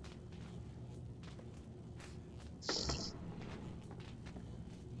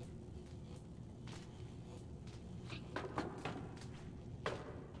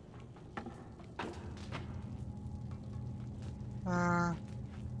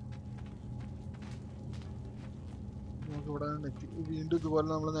 നമുക്ക് ഇവിടെ എത്തി. വീണ്ടും ഇതുപോലെ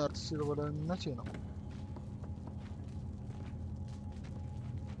നമ്മൾ നേരത്തെ ചെയ്ത പോലെ തന്നെ ചെയ്യണം.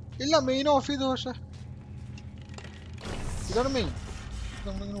 ഇല്ല, മെയിൻ ഓഫ് ചെയ്തു. പക്ഷെ ഇതാണ് മെയിൻ.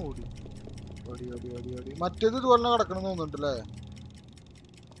 നമ്മളിങ്ങനെ ഓടി ഓടി ഓടി ഓടി ഓടി. മറ്റേത് ഇതുപോലെ കിടക്കണം തോന്നുന്നുണ്ടല്ലേ.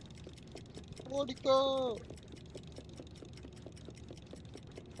 ഓടിക്കോ.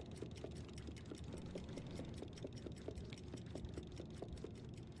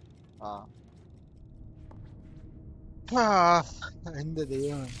 എന്റെ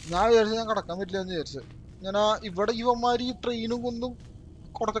ദൈവം, ഞാൻ വിചാരിച്ചു ഞാൻ കടക്കാൻ പറ്റില്ല എന്ന് വിചാരിച്ചു. ഞാൻ ഇവിടെ ഇവന്മാര് ഈ ട്രെയിനും കൊണ്ടും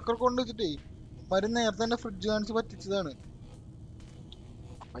കൊടച്ചക്കർ കൊണ്ട് വെച്ചിട്ടേ ഇവന്മാര് നേരത്തെ തന്നെ ഫ്രിഡ്ജ് കാണിച്ച് പറ്റിച്ചതാണ്.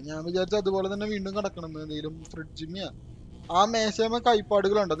 അപ്പൊ ഞാൻ വിചാരിച്ചു അതുപോലെ തന്നെ വീണ്ടും കിടക്കണം. എന്തെങ്കിലും ഫ്രിഡ്ജിന് ആ മേശമ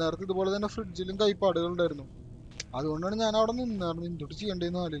കൈപ്പാടുകളുണ്ടോ, നേരത്തെ ഇതുപോലെ തന്നെ ഫ്രിഡ്ജിലും കൈപ്പാടുകൾ ഉണ്ടായിരുന്നു. അതുകൊണ്ടാണ് ഞാൻ അവിടെ നിന്നായിരുന്നു എന്തൊട്ട്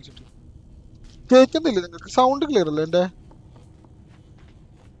ചെയ്യണ്ടേന്ന് ആലോചിച്ചിട്ട്. കേൾക്കുന്നില്ല നിങ്ങൾക്ക്? സൗണ്ട് ക്ലിയർ അല്ലേ എന്റെ?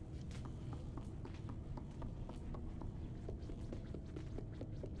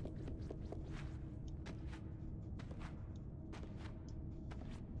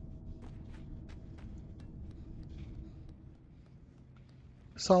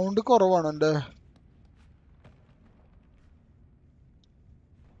 സൗണ്ട് കുറവാണ് എന്റെ.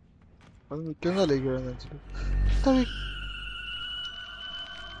 അത് നിൽക്കുന്നല്ലേ.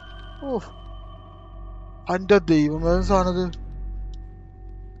 ഓ എന്റെ ദൈവം, ഏത് സാധനത്?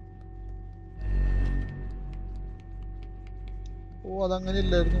 ഓ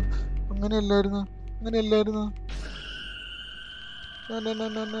അതങ്ങനെയല്ലായിരുന്നു, അങ്ങനെയല്ലായിരുന്നു, അങ്ങനെയല്ലായിരുന്നു.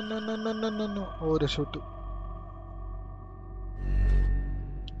 ഓ രക്ഷപ്പെട്ടു.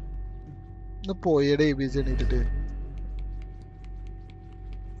 ഇന്ന് പോയടെ ABS എണീറ്റിട്ട്.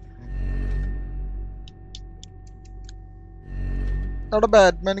 അവിടെ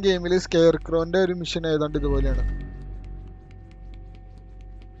ബാറ്റ്മാൻ ഗെയിമില് സ്കെയർ ക്രോന്റെ ഒരു മിഷൻ ഏതാണ്ട് ഇതുപോലെയാണ്.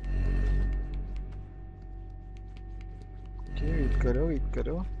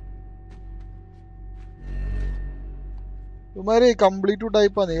 ഇവന്മാരെ കംപ്ലീറ്റ്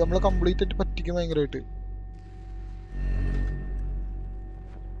ടൈപ്പാണ്. നമ്മളെ കംപ്ലീറ്റ് ആയിട്ട് പറ്റിക്കും ഭയങ്കരമായിട്ട്.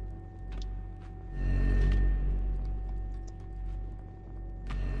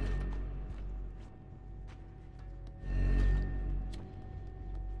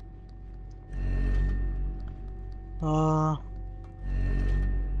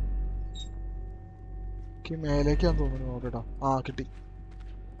 മേലേക്കാന്ന് തോന്നുന്നു. നോക്കട്ടാ. കിട്ടി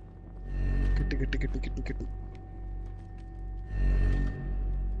കിട്ടി കിട്ടി കിട്ടി കിട്ടി കിട്ടി.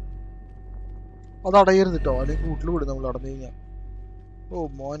 അത് അടയരുത് കേട്ടോ, അല്ലെങ്കിൽ കൂട്ടിൽ വിടും നമ്മൾ അടഞ്ഞു കഴിഞ്ഞാൽ. ഓ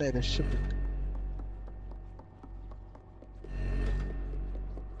മോനെ രക്ഷപ്പെട്ടു.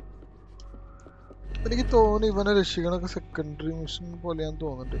 എനിക്ക് തോന്നുന്നു ഇവനെ രക്ഷിക്കണൊക്കെ സെക്കൻഡറി മിഷൻ പോലെയാന്ന്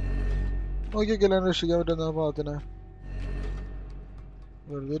തോന്നുന്നുണ്ട്. നോക്കിയൊക്കെ രക്ഷിക്കാൻ പറ്റുന്ന പാകത്തിന്.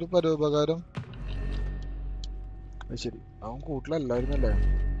 വെറുതെ ഒരു പരോപകാരം. ശരി, അവൻ കൂട്ടിലല്ലായിരുന്നല്ലേ.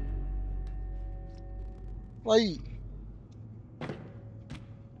 വൈ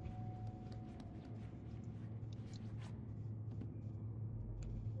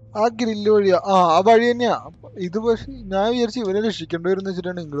ആ ഗ്രില്ല് വഴിയാ. ആ വഴി തന്നെയാ ഇത്. പക്ഷെ ഞാൻ വിചാരിച്ചു ഇവരെ രക്ഷിക്കേണ്ടി വരും എന്ന്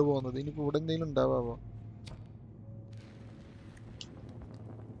വെച്ചിട്ടാണ് ഇങ്ങോട്ട് പോകുന്നത്. ഇനിയിപ്പോ ഇവിടെ എന്തെങ്കിലും ഉണ്ടാവാമോ?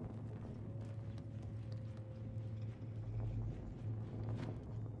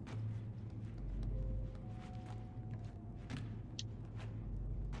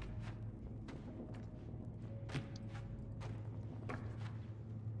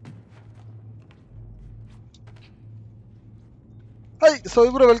 Hi, Soy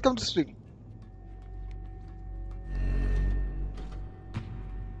bro, welcome to stream.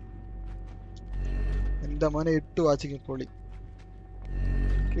 എന്താ മോനെ 8 വാച്ചിങ് പൊളി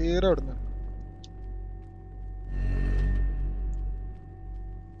കേറ അവിടുന്ന്.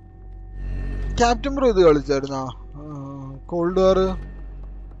 ക്യാപ്റ്റൻ ബ്രോ ഇത് കളിച്ചായിരുന്നാ? കോൾഡ് വാർ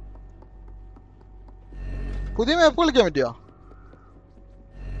പുതിയ മാപ്പ് കളിക്കാൻ പറ്റിയോ?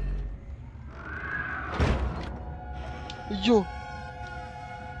 അയ്യോ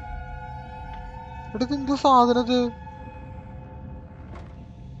ഇവിടെ എന്തോ സാധനത്.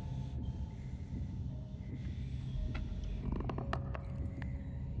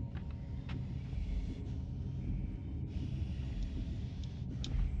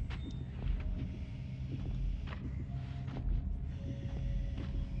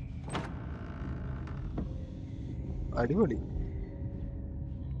 അടിപൊളി,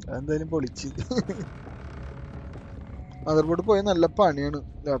 എന്തായാലും പൊളിച്ച്. മദർബോർഡ് പോയ നല്ല പണിയാണ്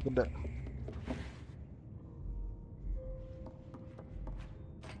ലാപ്പിന്റെ.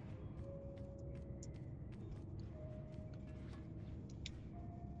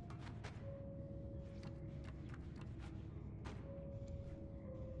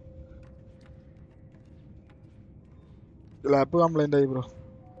 ലാപ്പ് കംപ്ലൈന്റ് ആയി ബ്രോ.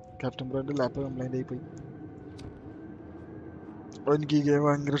 ക്യാപ്റ്റൻ ബ്രോന്റെ ലാപ്പ് കംപ്ലൈന്റ് ആയി പോയി. എനിക്ക് ഈ ഗെയിം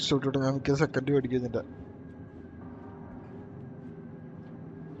ഭയങ്കര ഇഷ്ടപ്പെട്ടു. ഞാൻ മിക്ക സെക്കൻഡ് മേടിക്കുന്നില്ല.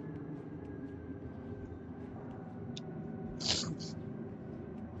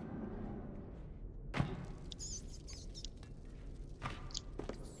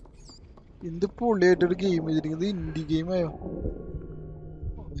 എന്ത് പൊള്ളിയായിട്ടൊരു ഗെയിം ചെയ്തിരിക്കുന്നത്. ഇന്ത്യ ഗെയിമായോ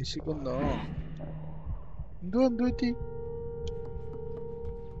വിശിക്കുന്നോ? എന്ത് പറ്റി?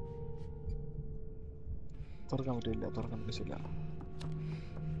 തുറക്കാൻ പറ്റില്ല, തുറക്കാൻ പറ്റില്ല.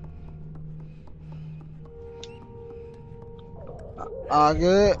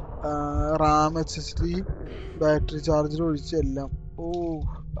 ആകെ റാം, HSD, ബാറ്ററി ചാർജർ ഒഴിച്ച് എല്ലാം. ഓ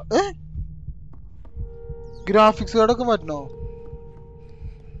ഗ്രാഫിക്സ് കാർഡൊക്കെ മാറ്റണോ?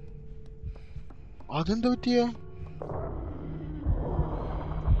 അതെന്താ പറ്റിയേ?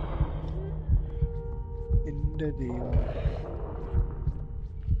 എന്റെ ദൈവം.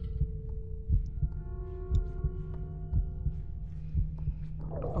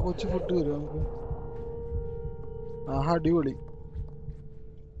 കൊച്ചു ഫുഡ് വരും നമുക്ക്. ആഹാ അടിപൊളി.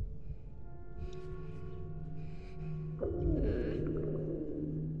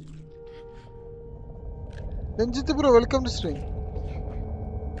 Ranjith bro welcome to stream.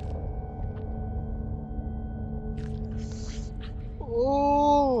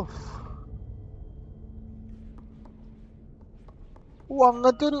 ഓ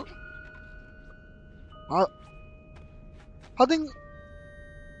അങ്ങനത്തെ ഒരു അത്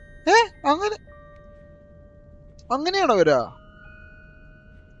അങ്ങനെ അങ്ങനെയാണോ വരാ?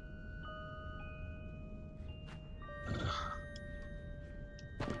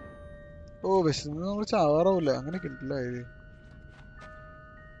 ഓ വിശന്ന് നമ്മൾ ചാവാറാവൂല. അങ്ങനെയൊക്കെ ഉണ്ടല്ലേ ഇത്.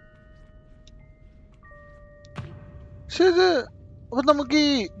 പക്ഷെ ഇത് അപ്പൊ നമുക്ക്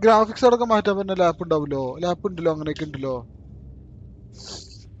ഈ ഗ്രാഫിക്സ് അടക്കം മാറ്റാൻ പറ്റുന്ന ലാപ്പ് ഉണ്ടാവുമല്ലോ? ലാപ്പ് ഉണ്ടല്ലോ, അങ്ങനെയൊക്കെ ഉണ്ടല്ലോ.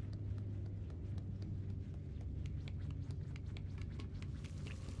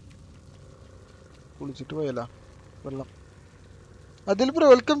 കുളിച്ചിട്ട് പോയല്ല വെള്ളം. അതിൽ ബ്രോ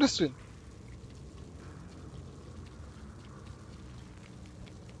വെൽക്കം ടു സ്ട്രീം.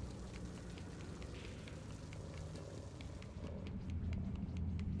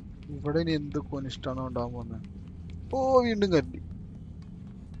 ഇവിടെ ഇനി എന്ത് കൊനിഷ്ടാണോ ഉണ്ടാവാൻ പോകുന്നത്? ഓ വീണ്ടും കരണ്ടി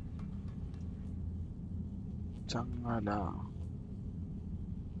ചങ്ങല.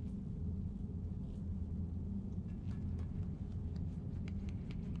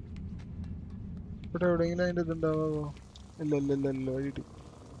 ഇവിടെ എവിടെയെങ്കിലും അതിന്റെ ഇതുണ്ടാവോ? ഇല്ല വഴിയിട്ട്.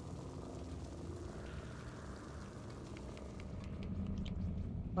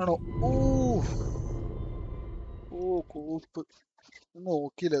 ആണോ? ഓ ഓ കോപ്പ്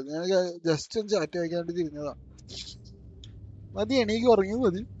നോക്കിയില്ല ഞാൻ. ജസ്റ്റ് ഒന്ന് ചാറ്റ് വായിക്കാണ്ട് തിരിഞ്ഞതാ. മതി, എണീക്ക് ഉറങ്ങി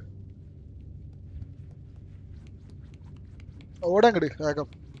മതി. ഓടങ്ങട് വേഗം.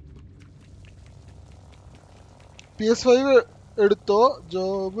 PS5 എടുത്തോ?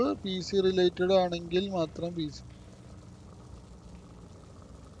 ജോബ് PC റിലേറ്റഡ് ആണെങ്കിൽ മാത്രം PC.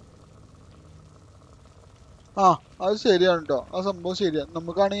 ആ അത് ശരിയാണ് കേട്ടോ. ആ സംഭവം ശരിയാണ്.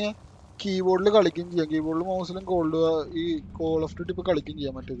 നമുക്കാണെങ്കിൽ കീബോർഡിൽ കളിക്കുകയും ചെയ്യാം. കീബോർഡിലും മൗസിലും ഈ കോൾ ഓഫ് ഡ്യൂട്ടി ഇപ്പൊ കളിക്കുകയും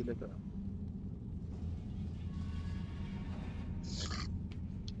ചെയ്യാം മറ്റേതിലൊക്കെ.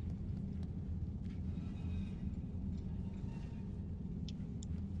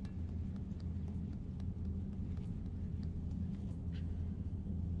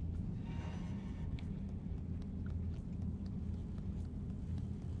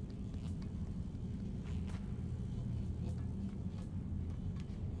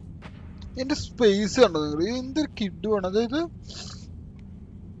 എന്റെ സ്പേസ് കണ്ടോ നിങ്ങൾ? എന്തൊരു കിഡ് വേണം. അതായത്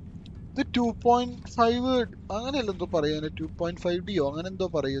ഇത് 2.5 അങ്ങനെയല്ല എന്തോ പറയാ, 2.5D അങ്ങനെ എന്തോ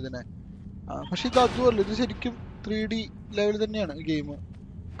പറയൂ ഇതിനെ. പക്ഷെ ഇത് അതുമല്ല, ഇത് ശരിക്കും 3D ലെവൽ തന്നെയാണ് ഗെയിം.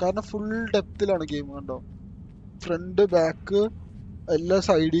 കാരണം ഫുൾ ഡെപ്തിലാണ് ഗെയിം. കണ്ടോ, ഫ്രണ്ട് ബാക്ക് എല്ലാ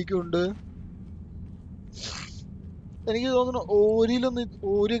സൈഡിലേക്കും ഉണ്ട്. എനിക്ക് തോന്നുന്നു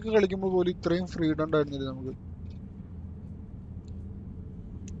ഓരിയൊക്കെ കളിക്കുമ്പോൾ പോലും ഇത്രയും ഫ്രീഡം ഉണ്ടായിരുന്നില്ല നമുക്ക്.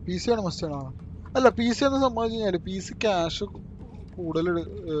 പി സി ആണ് മസ്റ്റ് ആണോ? അല്ല, പി സി എന്ന് സംബന്ധിച്ച് കഴിഞ്ഞാൽ പി സി ക്യാഷ് കൂടുതൽ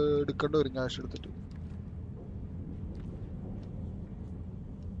എടുക്കേണ്ടി വരും, ക്യാഷ് എടുത്തിട്ട്.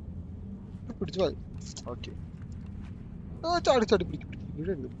 പിടിച്ചു പോയി. ഓക്കെ, ചാടി ചാടി പിടിക്കും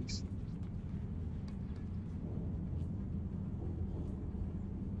പ്ലീസ്.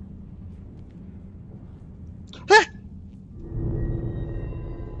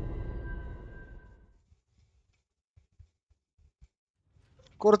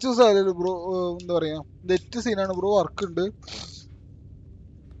 കുറച്ച് ദിവസമായാലും ബ്രോ, എന്താ പറയാ, നെറ്റ് സീനാണ് ബ്രോ, വർക്ക് ഉണ്ട്.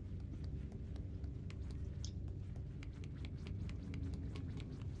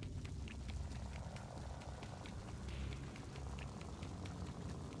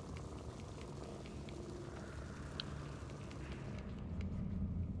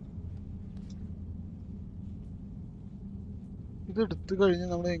 ഇത് എടുത്തു കഴിഞ്ഞ്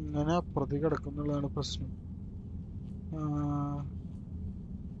നമ്മൾ എങ്ങനെ അപ്പുറത്തേക്ക് കിടക്കുന്നുള്ളതാണ് പ്രശ്നം.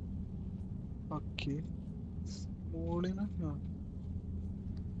 ഓക്കെ, മോളിന്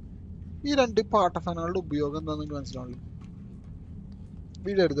ഈ രണ്ട് പാട്ടഫാനുകളുടെ ഉപയോഗം എന്താണെന്ന് എനിക്ക് മനസ്സിലാവില്ല.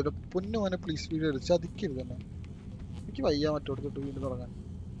 വീഡിയോ എടുത്തിട്ട് പൊന്നു മോനെ പ്ലീസ്, വീഡിയോ എടുത്ത് ചതിക്കരുത് തന്നെ. എനിക്ക് വയ്യ മറ്റോടത്തോട്ട് വീണ്ടും തുടങ്ങാൻ.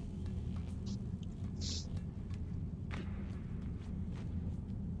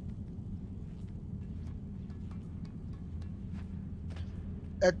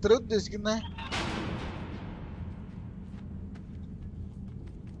 എത്ര ഉദ്ദേശിക്കുന്നേ?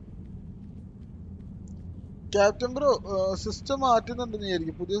 ക്യാപ്റ്റൻ ബ്രോ, സിസ്റ്റം മാറ്റുന്നുണ്ടെന്ന്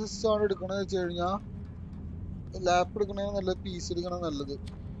വിചാരിക്കും. പുതിയ സിസ്റ്റം ആണ് എടുക്കണമെന്ന് വെച്ച് കഴിഞ്ഞാൽ ലാപ്പ് എടുക്കണേ നല്ലത്, പി സി എടുക്കണേ നല്ലത്.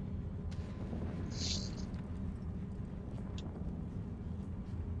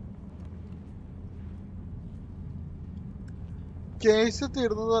 കേസ്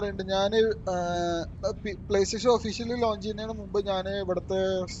തീർന്നെന്ന് പറയുന്നുണ്ട്. ഞാൻ പ്ലേ സ്റ്റേഷൻ ഒഫീഷ്യലി ലോഞ്ച് ചെയ്യുന്നതിന് മുമ്പ് ഞാൻ ഇവിടുത്തെ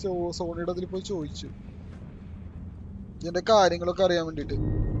സോണിയുടെ അതിൽ പോയി ചോദിച്ചു ഇതിന്റെ കാര്യങ്ങളൊക്കെ അറിയാൻ വേണ്ടിട്ട്.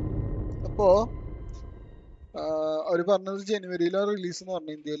 അപ്പോ അവര് പറഞ്ഞത് ജനുവരിയിലാണ് റിലീസ് എന്ന്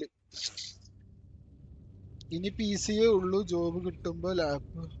പറഞ്ഞു ഇന്ത്യയില്. ഇനി പി സിയേ ഉള്ളൂ, ജോബ് കിട്ടുമ്പോ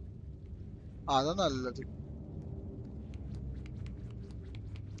ലാപ്പ്. അതാ നല്ലത്.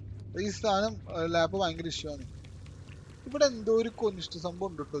 ഈ സാധനം ലാപ്പ് ഭയങ്കര ഇഷ്യൂ ആണ്. ഇവിടെ എന്തോ ഒരു കൊനിഷ്ഠ സംഭവം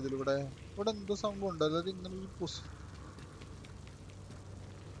ഉണ്ട് കേട്ടോ ഇതിലൂടെ. ഇവിടെ എന്തോ സംഭവം ഉണ്ട്, അതായത് ഇങ്ങനെ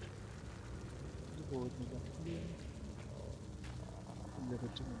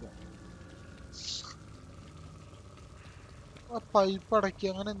പറ്റുന്നില്ല. ആ പൈപ്പ് അടക്കി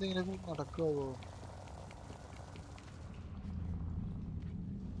അങ്ങനെ എന്തെങ്കിലും നടക്കാവോ?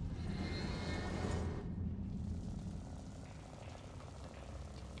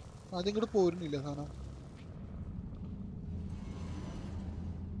 അതിങ്ങോട്ട് പോരുന്നില്ല സാധനം.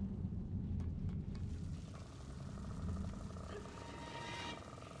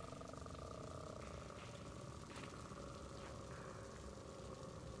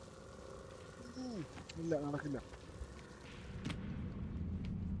 ഇല്ല, നടക്കില്ല.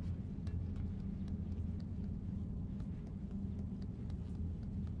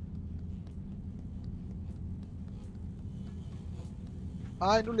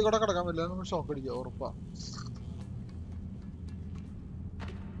 അതിന്റെ ഉള്ളിൽ കൂടെ കിടക്കാൻ പറ്റില്ല, നമ്മൾ ഷോക്ക് അടിക്കുക ഉറപ്പാ.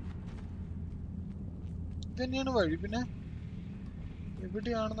 ഇതന്നെയാണ് വഴി. പിന്നെ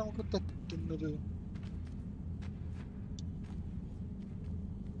എവിടെയാണ് നമുക്ക് തെറ്റുന്നത്?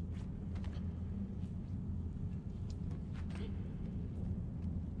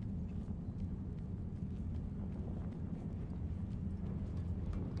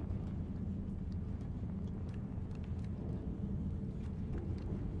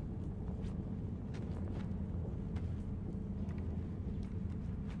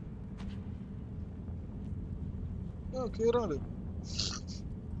 കേറാണ്.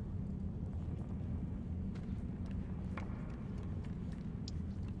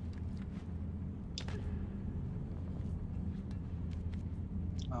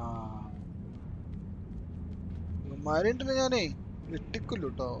 മാരിട്ടുണ്ട്. ഞാനേ വെട്ടിക്കൊല്ലു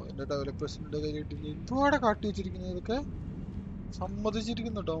കേട്ടോ എന്റെ ഡെവലപ്പേഴ്സിന്റെ കയ്യിലിട്ട്. എന്തുവാടെ കാട്ടി വെച്ചിരിക്കുന്നത്? ഇതൊക്കെ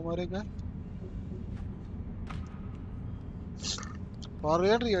സമ്മതിച്ചിരിക്കുന്നു കേട്ടോ അവന്മാരെയൊക്കെ.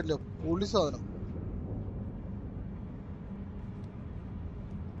 പറയാണ്ടിരിക്കല്ലോ, പൊളി സാധനം.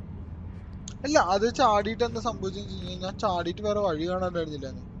 അല്ല, അത് ചാടിയിട്ട് എന്താ സംഭവിച്ചെന്ന് വെച്ച് കഴിഞ്ഞാൽ, ഞാൻ ചാടിയിട്ട് വേറെ വഴി കാണാണ്ടായിരുന്നില്ല.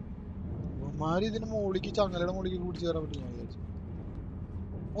 ഇവന്മാര് ഇതിന് മോളിക്ക് ചങ്ങലയുടെ മോളിക്ക് പിടിച്ച് കയറാൻ പറ്റില്ല ഞാൻ വിചാരിച്ചു.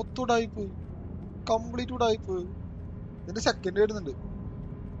 മൊത്തം ഉടായിപ്പ്, കംപ്ലീറ്റ് ഉടായിപ്പ്. ഇതിന്റെ സെക്കൻഡ് വരുന്നുണ്ട്.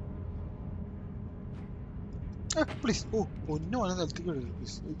 പ്ലീസ്. ഓ പൊന്നു വേണം നിലത്തേക്ക് കഴുകി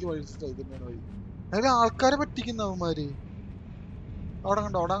പ്ലീസ്. എനിക്ക് വഴി തന്നെയാണ് വഴി. അതായത് ആൾക്കാരെ പറ്റിക്കുന്ന അവന്മാര്. അവിടെ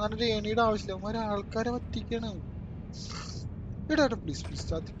കണ്ടോ, അവിടെ അങ്ങനെ ഒരു ഏണിയുടെ ആവശ്യമില്ല. അവന്മാര് ആൾക്കാരെ പറ്റിക്കാണ്. ഇടാ പ്ലീസ് പ്ലീസ്,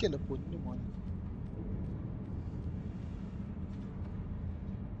 ചതിക്കല്ല പൊന്നു മോനെ.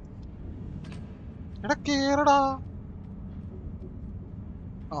 എടാ കേറടാ.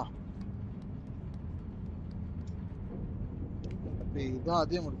 ആ ഇത്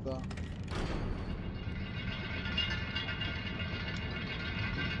ആദ്യം എടുക്ക.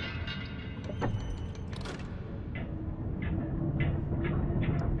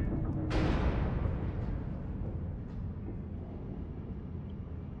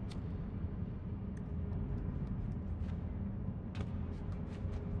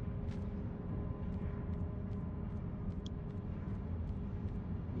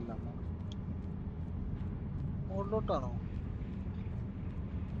 മുകളിലോട്ടാണോ?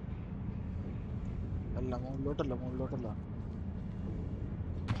 അല്ല മുകളിലോട്ടല്ല, മുകളിലോട്ടല്ല.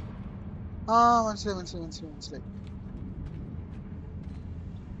 ആ മനസ്സിലായി മനസ്സിലായി മനസ്സിലായി മനസ്സിലായി.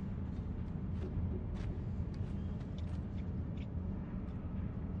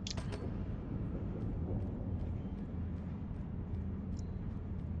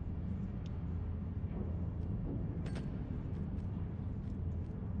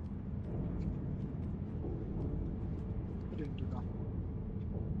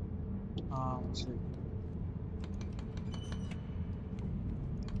 ആ മനസ്സിലായി.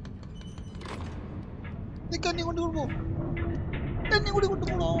 എന്നെ കൊണ്ട് കൊണ്ടുപോ, എന്നെ കൂടി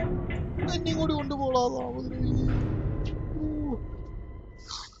കൊണ്ടുപോണോ, എന്നെ കൂടി കൊണ്ടുപോളാ.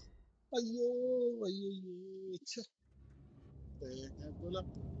 അയ്യോ അയ്യോ തേങ്ങ.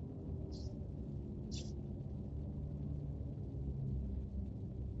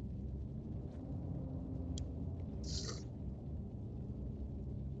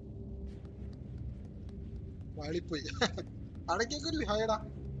 വാളിപ്പോയി. അടയ്ക്കൊക്കെ ഹായടാ.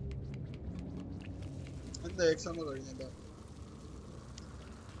 എന്താ എക്സാം കഴിഞ്ഞല്ലോ?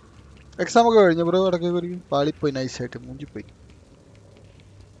 എക്സാം ഒക്കെ കഴിഞ്ഞ ബ്രോ. അടയ്ക്കൊക്കെ പാളിപ്പോയി, നൈസായിട്ട് മൂഞ്ചിപ്പോയി.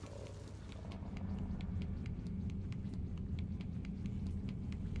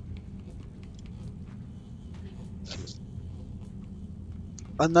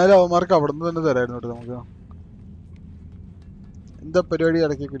 എന്നാലും അവന്മാർക്ക് അവിടെ നിന്ന് തന്നെ തരായിരുന്നു കേട്ടോ നമുക്ക്. എന്താ പരിപാടി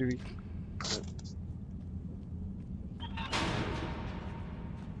അടയ്ക്കുരുവി?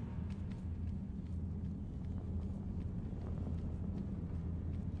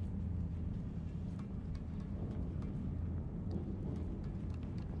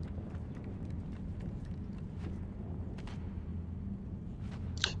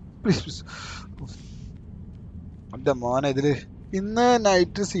 എന്റെ മോനെ ഇതില് ഇന്ന്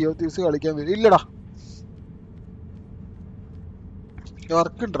നൈറ്റ് സി ഓഫ് തീവ്സ് കളിക്കാൻ വരും. ഇല്ലടാ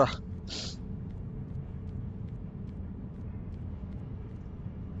വർക്ക് ഉണ്ടടാ.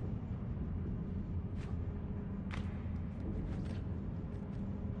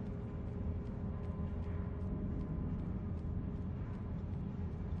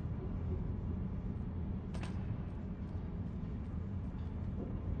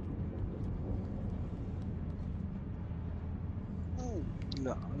 ഇല്ല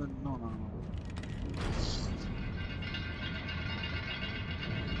അതെന്നോണോ?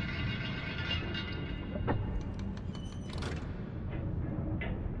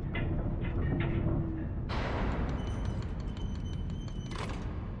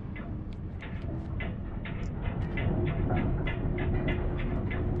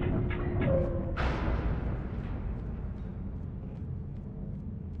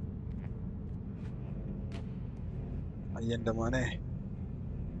 അയ്യന്റെ മോനെ.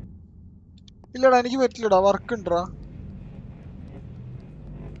 ഇല്ലടാ എനിക്ക് പറ്റില്ലടാ, വർക്ക് ഉണ്ടടാ.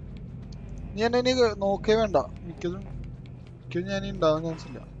 നീ എന്നെ ഇനി നോക്കേ വേണ്ട. മിക്കതും ഞാൻ ഉണ്ടാവാൻ ചാൻസ്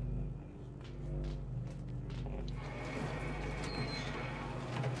ഇല്ല.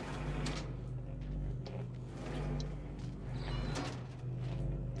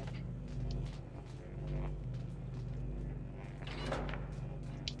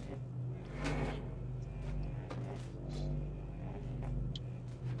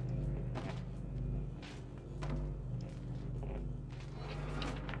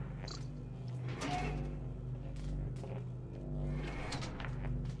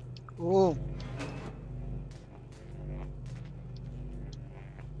 ഓ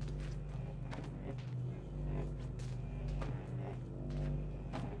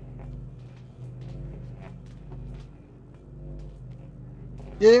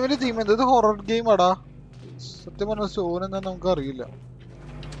ഗെയിമിന്റെ തീം എന്താ? ഇത് ഹൊറർ ഗെയിം ആടാ. സത്യം പറഞ്ഞ സ്റ്റോറി എന്താ നമുക്ക് അറിയില്ല.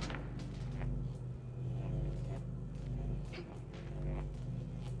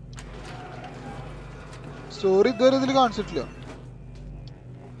 സ്റ്റോറി ഇതുവരെ ഇതിൽ കാണിച്ചിട്ടില്ല.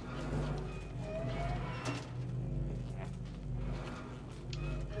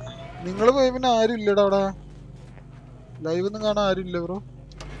 നിങ്ങൾ പോയി പിന്നെ ആരും ഇല്ലടാ അവിടെ. ലൈവ് ഒന്നും കാണാൻ ആരും ഇല്ല ബ്രോ.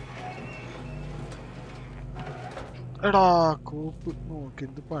 എടാ കോപ്പ് നോക്കി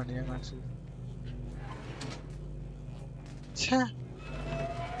എന്ത് പണിയാ കാണിച്ചത്. ഛേ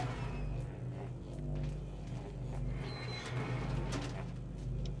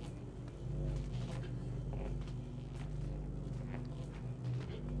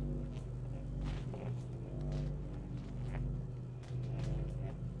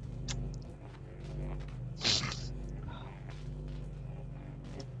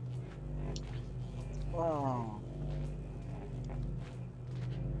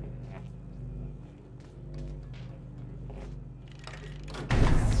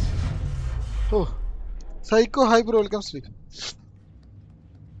ഓ psycho hi bro welcome Shri.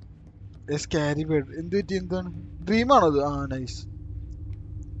 Scary bird എന്ത് പറ്റി? എന്താണ് ഡ്രീമാണോ അത്? ആ നൈസ്.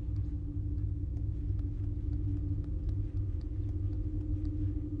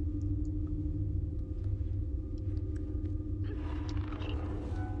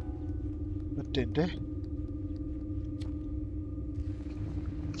 മറ്റേ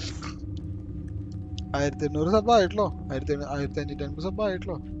 1800 സബ് ആയിട്ടല്ലോ. 1550 സബ്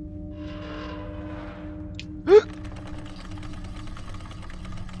ആയിട്ടല്ലോ.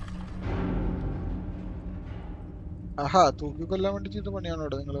 ആഹാ തൂക്കി കൊല്ലാൻ വേണ്ടി ചെയ്ത പണിയാണോ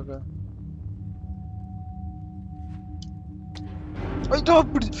ഇവിടെ നിങ്ങളൊക്കെ?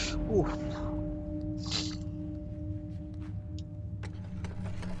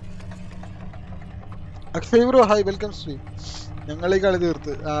 Akshay bro hi welcome Shri. ഞങ്ങൾ ഈ കളി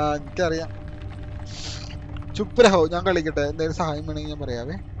തീർത്ത്. എനിക്കറിയാം. ചുപ്പ് രഹോ, ഞാൻ കളിക്കട്ടെ. എന്തെങ്കിലും സഹായം വേണമെങ്കിൽ ഞാൻ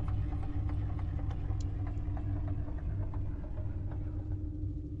പറയാവേ.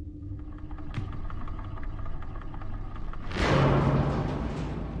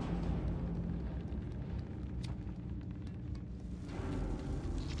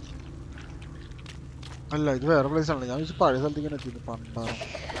 അല്ല ഇത് വേറെ പ്ലേസ് ആണല്ലോ. ഞാൻ വിളിച്ച് പഴയ സ്ഥലത്തേക്ക് തന്നെ എത്തിയിരുന്നു. പണ്ടാറം.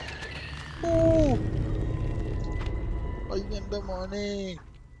 എന്റെ മോനെ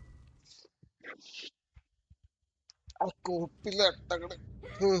ആ കോപ്പിലെ അട്ടകള്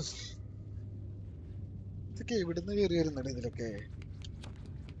ഇതൊക്കെ എവിടുന്ന് കയറി വരുന്നുണ്ട് ഇതിലൊക്കെ?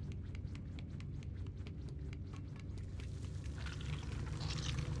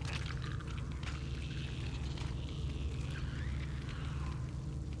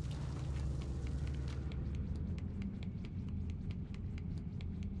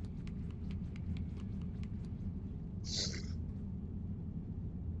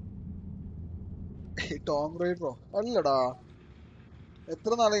 ടോം റൈഡറോ? അല്ലടാ,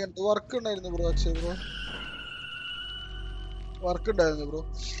 എത്ര നാളെ വർക്ക് ഉണ്ടായിരുന്നു ബ്രോ? അക്ഷയ് ബ്രോ വർക്ക് ഉണ്ടായിരുന്നു ബ്രോ.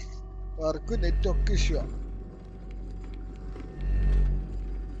 വർക്ക് നെറ്റ് ഒക്കെ ഇഷ്യൂ ആണ്.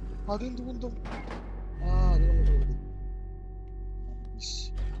 അതെന്ത് ബന്ധം?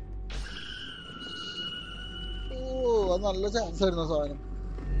 അത് നല്ല ചാൻസ് ആയിരുന്നു ആ സാധനം.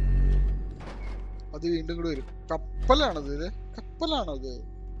 അത് വീണ്ടും കൂടെ വരും. കപ്പലാണത്? കപ്പലാണത്?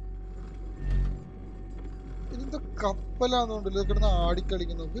 ഇതെന്താ കപ്പലാന്നോണ്ടല്ലോ കിടന്ന്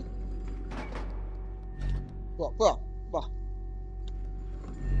ആടിക്കളിക്കുന്നോക്ക്. വാ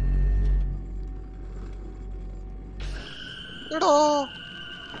എടോ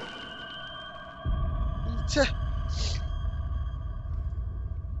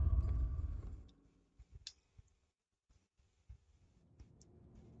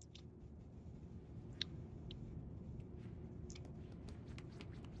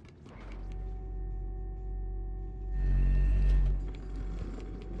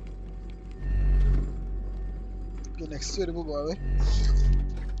നെക്സ്റ്റ് വരുമ്പോ പോവാവേ.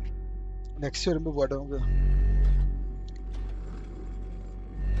 നെക്സ്റ്റ് വരുമ്പോ പോട്ടെ നമുക്ക്.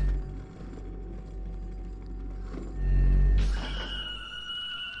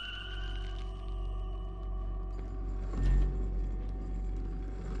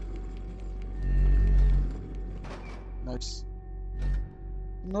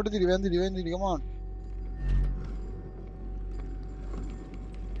 ഇങ്ങോട്ട് തിരികമാ.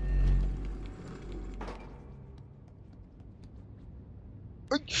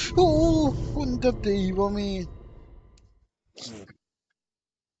 എന്റെ ദൈവമേ,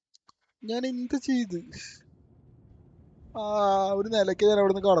 ഞാൻ എന്ത് ചെയ്ത്? ഒരു നിലയ്ക്ക് ഞാൻ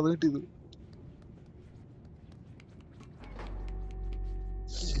അവിടെ നിന്ന് കടന്നു കിട്ടിയത്.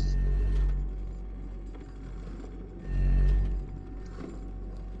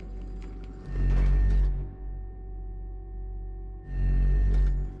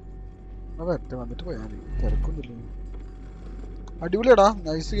 വരട്ടെ വന്നിട്ട് പോയാൽ മതി, തിരക്കൊന്നുമില്ല. അടിപൊളിയാടാ,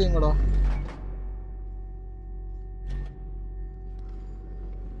 നൈസ് ഗെയിമാടാ.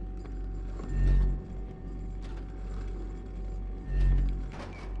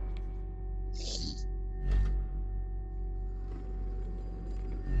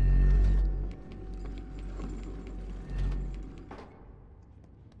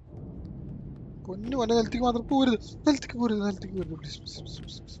 പൊന്നു വല്ല നിലത്തേക്ക് മാത്രം പോരുത്, നിലത്തേക്ക് പോരുത്, നിലത്തേക്ക് പോരുത് പ്ലീസ് പ്ലീസ്.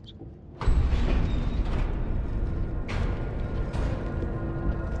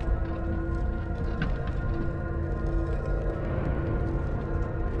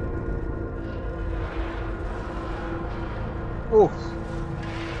 ഓ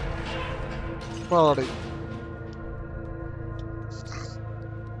പാടെ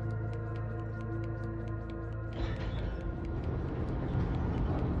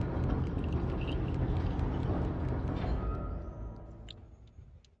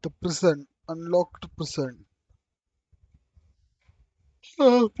The prison, unlocked prison.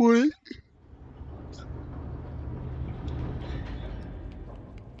 പോയി.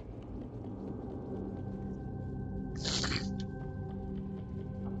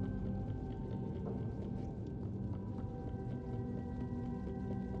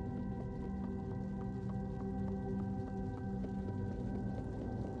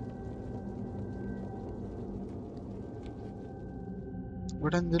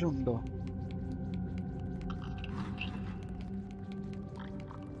 ഇവിടെ എന്തെങ്കിലും ഉണ്ടോ?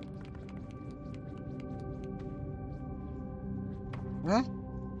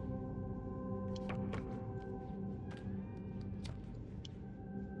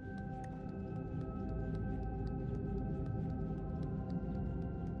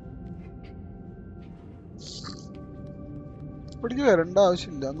 ഇവിടേക്ക് വരേണ്ട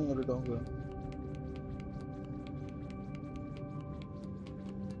ആവശ്യമില്ല എന്ന് പറഞ്ഞിട്ടോ നമുക്ക്.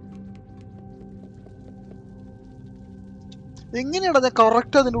 എങ്ങനെയാടാ ഞാൻ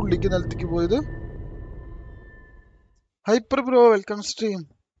കറക്റ്റ് അതിന്റെ ഉള്ളിലേക്ക് നിലത്തേക്ക് പോയത്? Hyper bro welcome stream.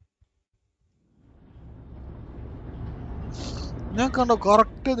 ഞാൻ കണ്ടോ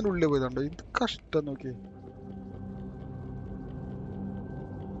കറക്റ്റ് അതിന്റെ ഉള്ളിൽ പോയതുണ്ടോ? ഇത് കഷ്ടം നോക്കി.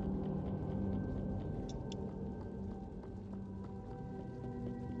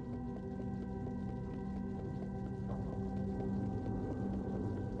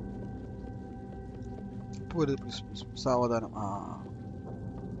 സാവധാനം. ആ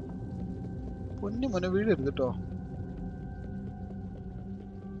പൊന്നു മോനെ വീഴരുത് കേട്ടോ.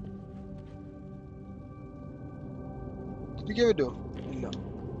 തിരിക്കാൻ പറ്റുമോ? ഇല്ല.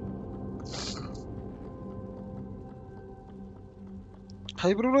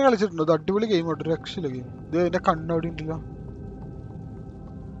 ഹൈബ്രിഡ് കളിച്ചിട്ടുണ്ടോ? ഇത് അടിപൊളി ഗെയിം ആട്ടോ, രക്ഷയില്ല ഗെയിം. ഇത് എന്റെ കണ്ണവിടെ ഉണ്ടല്ലോ.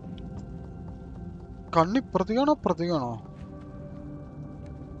 കണ്ണ് ഇപ്പുറത്തേക്കാണോ അപ്പുറത്തേക്കാണോ?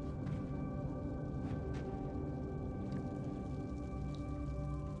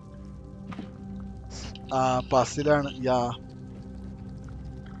 ആ പസിലാണ്. യാ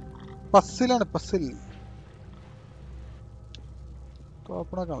പസിലാണ്, പസിൽ.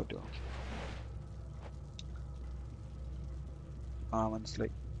 ഓപ്പൺ ആക്കാൻ പറ്റുമോ? ആ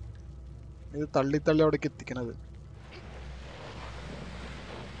മനസ്സിലായി. ഇത് തള്ളി തള്ളി അവിടേക്ക് എത്തിക്കണത്.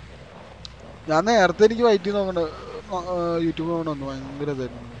 ഞാൻ നേരത്തെ എനിക്ക് വൈറ്റ് നോക്കണ്ട, യൂട്യൂബ് നോക്കണമെന്ന് ഭയങ്കര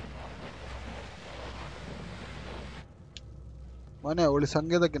ഇതായിരുന്നു. മോനെ ഒളി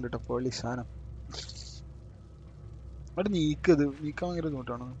സങ്കേതൊക്കെ ഉണ്ട് കേട്ടോ. ഒളി സാധനം അവിടെ നീക്കത് നീക്കാൻ ഭയങ്കര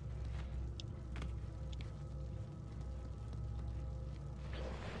ബുദ്ധിമുട്ടാണ്.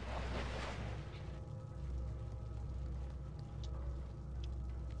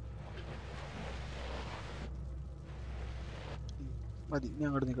 മതി, ഞാൻ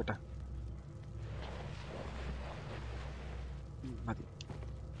അങ്ങോട്ട് നീക്കട്ടെ. മതി.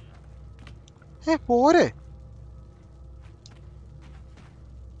 പോരെ.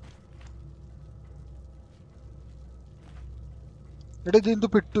 എടാ ഇത് എന്തോ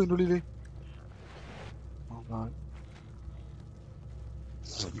പെട്ടു ഇതിൻ്റെ ഉള്ളില്.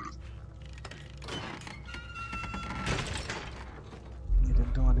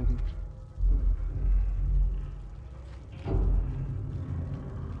 ഇതെന്താ മതി.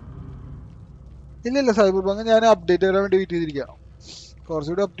 ഇല്ല സൈബർ ബാങ്ക് ഞാൻ അപ്ഡേറ്റ് വരാൻ വേണ്ടി വെയിറ്റ് ചെയ്തിരിക്കാം.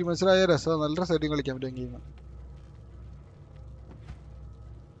 കുറച്ചുകൂടി ഒപ്റ്റിമൈസ്ഡ് ആയ രസം, നല്ല രസമായിട്ട് കളിക്കാൻ പറ്റും ഗെയിം.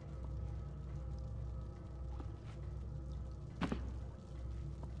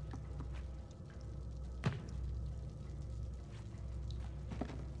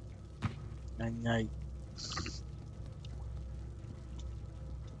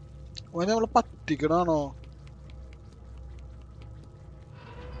 ഓനെ നമ്മളെ പറ്റിക്കണാണോ?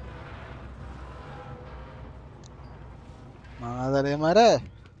 മാതരമാരെ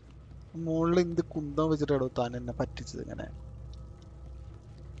മുകളിൽ എന്ത് കുന്തം വെച്ചിട്ടാണോ താൻ എന്നെ പറ്റിച്ചത് ഇങ്ങനെ?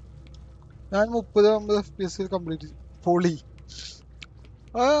 ഞാൻ 30-50 FPS കംപ്ലീറ്റ് പൊളി.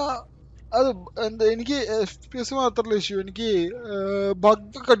 ആ, അത് എന്താ എനിക്ക് FPS മാത്രമല്ല ഇഷ്യൂ, എനിക്ക്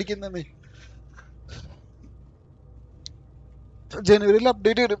ബഗ് കടിക്കുന്നേ. ജനുവരിയിൽ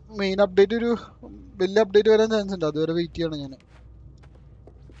അപ്ഡേറ്റ് വരും, മെയിൻ അപ്ഡേറ്റ്, ഒരു വലിയ അപ്ഡേറ്റ് വരാൻ ചാൻസ് ഉണ്ട്, അതുവരെ വെയിറ്റ് ചെയ്യണം ഞാൻ.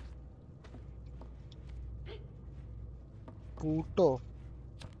 പൂട്ടോ?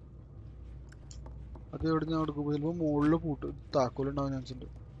 അത് എവിടെ ഞാൻ കൊടുക്കും? ചിലപ്പോൾ മുകളിൽ പൂട്ട് താക്കോലുണ്ടാവാൻ ചാൻസ് ഉണ്ട്.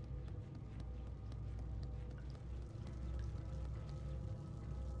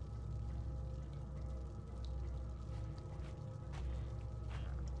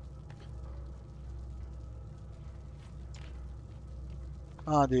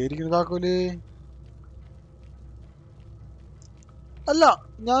 ആ അതായിരിക്കും താക്കോല്. അല്ല,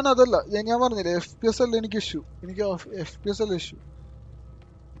 ഞാൻ അതല്ല, ഞാൻ പറഞ്ഞില്ലേ FPS അല്ല എനിക്ക് ഇഷ്യൂ. എനിക്ക് FPS അല്ല ഇഷ്യൂ,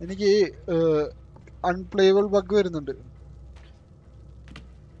 എനിക്ക് അൺപ്ലേയബിൾ ബഗ് വരുന്നുണ്ട്.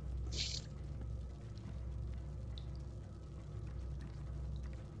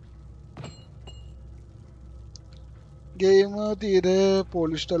 ഗെയിം തീരെ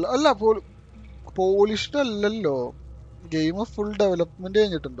പോളിഷ്ഡ് അല്ല. അല്ല, പോളിഷ്ഡ് അല്ലല്ലോ. ഗെയിം ഫുൾ ഡെവലപ്മെന്റ്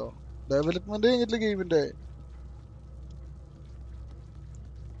കഴിഞ്ഞിട്ടുണ്ടോ? ഡെവലപ്മെന്റ് കഴിഞ്ഞിട്ടില്ല ഗെയിമിന്റെ.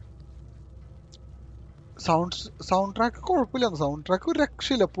 സൗണ്ട് ട്രാക്ക് കുഴപ്പമില്ല, സൗണ്ട് ട്രാക്ക് ഒരു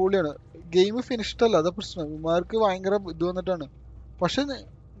രക്ഷയില്ല, പൊളിയാണ്. ഗെയിം ഫിനിഷ്ഡ് അല്ല, അതാ പ്രശ്നം. ഇവന്മാർക്ക് ഭയങ്കര ഇത് വന്നിട്ടാണ്. പക്ഷെ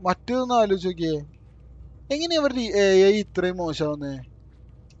മറ്റേതൊന്ന് ആലോചിച്ച് നോക്കിയേ, എങ്ങനെയാ അവരുടെ AI ഇത്രയും മോശമാവുന്നേ?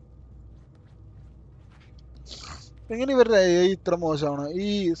 എങ്ങനെ ഇവരുടെ AI ഇത്ര മോശമാണ്? ഈ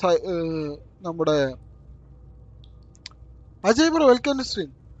നമ്മുടെ Ajay bro, welcome to stream.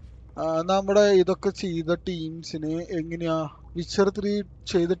 നമ്മുടെ ഇതൊക്കെ ചെയ്ത ടീംസിന് എങ്ങനെയാ വിച്ചർ 3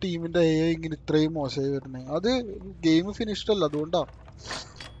 ചെയ്ത ടീമിന്റെ AI ഇങ്ങനെ ഇത്രയും മോശമായി വരുന്നത്? അത് ഗെയിം ഫിനിഷ്ഡ് അല്ല, അതുകൊണ്ടാ.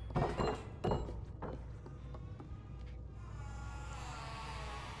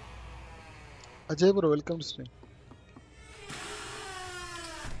 Ajay bro, welcome to stream.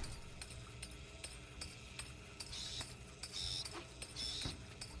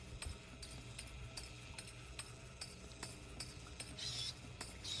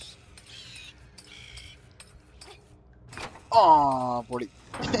 ആ പൊളി.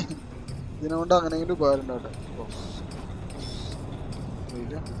 ഇതിനുകൊണ്ട് അങ്ങനെയെങ്കിലും ഉപകാരം ഉണ്ടാവട്ടെ.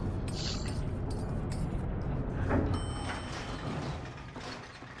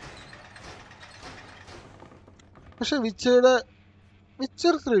 പക്ഷെ വിച്ചർ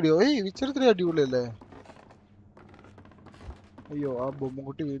 3ഡിയോ? വിച്ചർ 3 അടിപൊളിയല്ലേ? അയ്യോ, ആ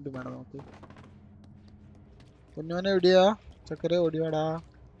ബൊമ്മക്കുട്ടി വീണ്ടും വേണം നമുക്ക്. പൊന്നോനെ എവിടെയാ? ചക്കര ഓടിയാടാ.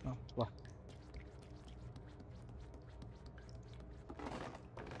 വാ,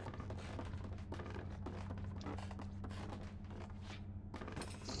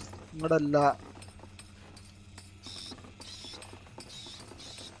 ഇങ്ങടല്ല.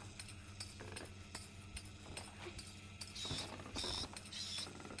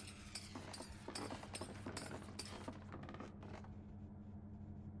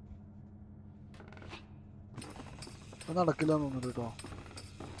 നടക്കില്ല തോന്നുന്നു കേട്ടോ.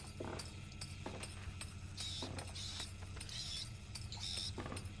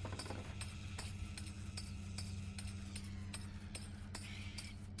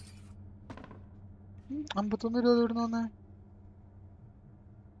 $51 ഇവിടുന്ന് വന്നേ.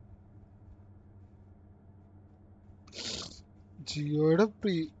 ജിയോയുടെ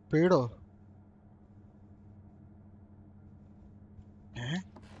പ്രീപെയ്ഡോ?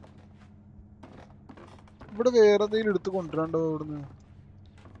 ഇവിടെ വേറെ എന്തെങ്കിലും എടുത്ത് കൊണ്ടുവരാണ്ടോ ഇവിടുന്ന്?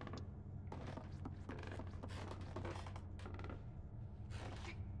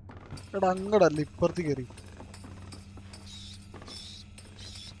 എടാ അങ്ങടല്ല, ഇപ്പുറത്ത് കയറി.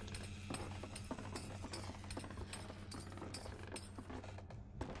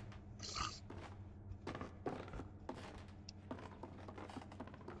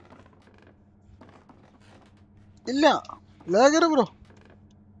 ഇല്ല, ലാഗർ ബ്രോ.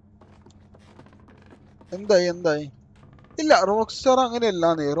 എന്തായി? ഇല്ല, റോക്ക് സ്റ്റാർ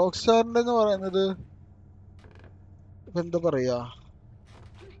അങ്ങനെയല്ലാന്നേ. റോക്ക് സ്റ്റാറിന്റെ എന്ന് പറയുന്നത് ഇപ്പൊ എന്താ പറയാ,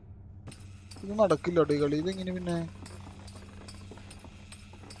 ഇത് നടക്കില്ല ഈ കളി. ഇതെങ്ങനെ പിന്നെ?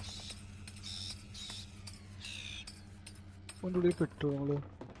 ഒന്നുകൂടി പെട്ടു നമ്മള്.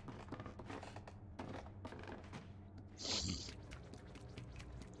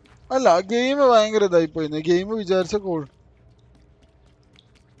 അല്ല, ഗെയിം ഭയങ്കര ഇതായിപ്പോയിന്ന്. ഗെയിം വിചാരിച്ച കോൾ.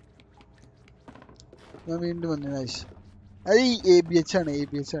 ഞാൻ വീണ്ടും വന്നു. നൈസ്. അത് ABH ആണ്.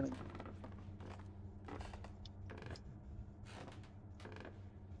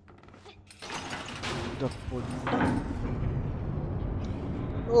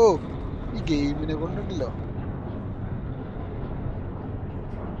 ഓ, ഗെയിമിനെ കൊണ്ടുണ്ടല്ലോ.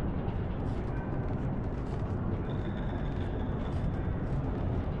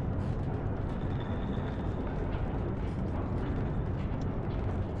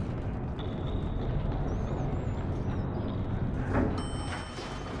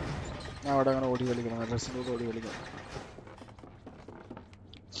 ഞാൻ അവിടെ അങ്ങനെ ഓടി കളിക്കണം, രസത്തോട് ഓടി കളിക്കണം.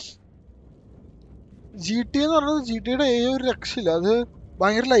 ജി ടി എന്ന് പറഞ്ഞത് ജി ടിയുടെ ഒരു രക്ഷയില്ല. അത്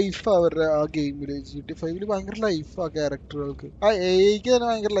ഭയങ്കര ലൈഫാ അവരുടെ ആ ഗെയിമില്. GT5 ഭയങ്കര ലൈഫാ ക്യാരക്ടറുകൾക്ക്. ആ എഐക്ക് തന്നെ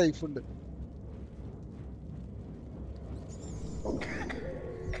ഭയങ്കര ലൈഫുണ്ട്.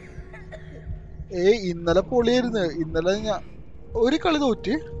 ഇന്നലെ പൊളിയായിരുന്നു. ഇന്നലെ ഞാൻ ഒരു കളി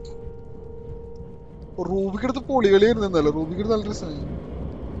തോറ്റ്. റൂബിക്കെടുത്ത് പൊളി കളിയായിരുന്നു ഇന്നലെ. റൂബിക്കെടുത്ത് നല്ല രസമായി.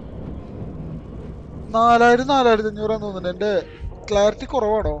 4500 തോന്നുന്നുണ്ട്. എന്റെ ക്ലാരിറ്റി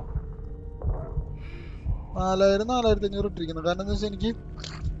കുറവാണോ? 4500 ഇട്ടിരിക്കുന്നു. കാരണം എന്താ വെച്ചാൽ എനിക്ക്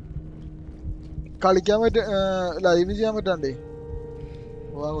കളിക്കാൻ ലൈവ് ചെയ്യാൻ പറ്റാണ്ടേ.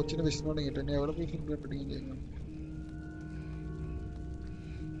 കൊച്ചിന് വിശന്ന് തുടങ്ങിയിട്ട് എന്നെ എവിടെ പോയി ഫുഡ് കണ്ടിരിക്കുന്നു.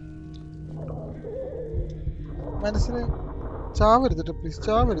 മനസ്സിന് ചാവരുത് പ്ലീസ്,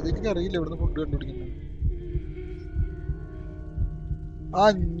 ചാവരുത്. എനിക്കറിയില്ല ഇവിടുന്ന് ഫുഡ് കണ്ടുപിടിക്കുന്നത്.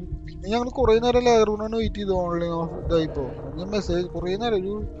 പിന്നെ ഞങ്ങൾ കുറെ നേരം ലെയറൂണാണ് വെയിറ്റ് ചെയ്ത്. ഓൺലൈൻ ഇതായിപ്പോ ഞാൻ മെസ്സേജ് കുറെ നേരം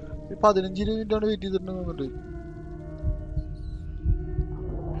ഒരു 15-20 മിനിറ്റാണ് വെയിറ്റ് ചെയ്തിട്ടുണ്ട്.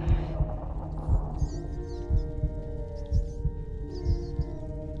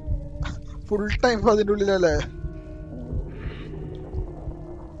 ഫുൾ ടൈം അതിൻ്റെ ഉള്ളിലല്ലേ.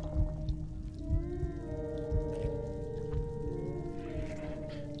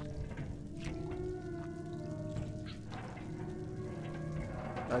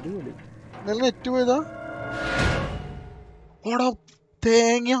 അടിപൊളി. ഇന്നലെ നെറ്റ് പോയതാ. ഓടാ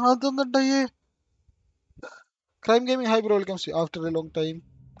തേങ്ങ അതൊന്നുണ്ടായേ. Crime gaming hi bro, welcome after A long time.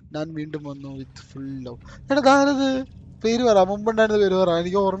 ഞാൻ വീണ്ടും വന്നു വിത്ത് ഫുൾ ലവ്. എടാ താനത് പേര് പറ, മുമ്പുണ്ടായിരുന്ന പേര് പറ.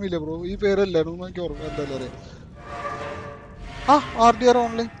 എനിക്ക് ഓർമ്മയില്ല ബ്രോ. ഈ പേരല്ലായിരുന്നു എനിക്ക് ഓർമ്മ. എന്തായാലും അറിയാം. RDR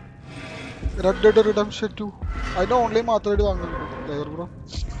online red dead redemption 2 അതിന്റെ ഓൺലൈൻ മാത്രമായിട്ട് വാങ്ങുന്നുണ്ട് ബ്രോ.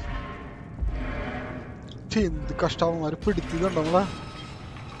 എന്ത് കഷ്ടമാര് പിടിച്ചതുണ്ടോ നമ്മളെ.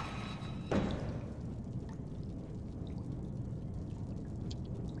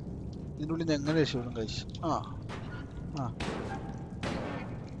 ഇതിനുള്ളിൽ നിന്ന് എങ്ങനെ രക്ഷപ്പെടും കഴിച്ച്?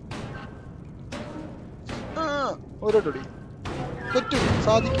 ഓരോട്ടോടി പറ്റും,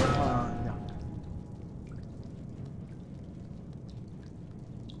 സാധിക്കും.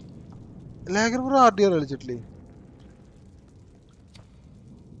 Lager bro RDR കളിച്ചിട്ടില്ലേ?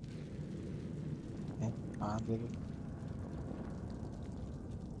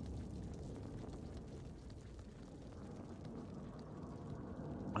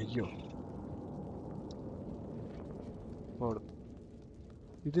 അയ്യോ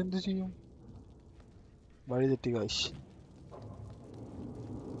ഇതെന്ത് ചെയ്യും? വഴി തെറ്റി കാശ്.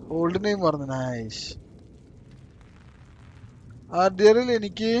 ഓൾഡ് നെയിം പറഞ്ഞു. നൈസ്. RDRൽ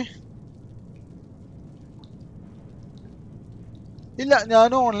എനിക്ക് ഇല്ല.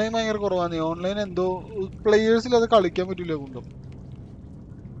 ഞാനും ഓൺലൈൻ ഭയങ്കര കുറവാണ്. ഓൺലൈൻ എന്തോ പ്ലേയേഴ്സിൽ അത് കളിക്കാൻ പറ്റൂല കൊണ്ടും.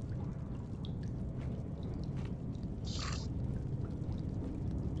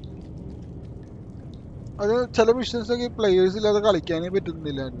 അത് ചില മിഷൻസ് ഒക്കെ പ്ലേയേഴ്സ് ഇല്ലാതെ കളിക്കാനേ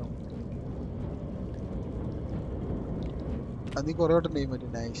പറ്റുന്നില്ലായിരുന്നു. അത് നീ കുറെ വട്ടം നെയ്മ്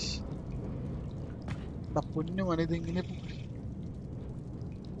പറ്റും. നൈസ്. പൊന്നു മണി ഇത് ഇങ്ങനെ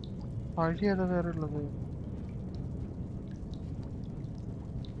വഴി ഏതാ വേറെ ഉള്ളത്?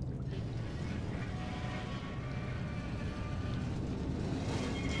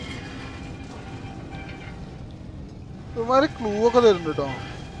 ഇവന്മാര് ക്ലൂ ഒക്കെ തരുന്നുണ്ട് കേട്ടോ.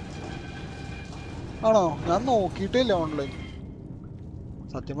 ആണോ? ഞാൻ നോക്കിയിട്ടില്ല ഓൺലൈൻ.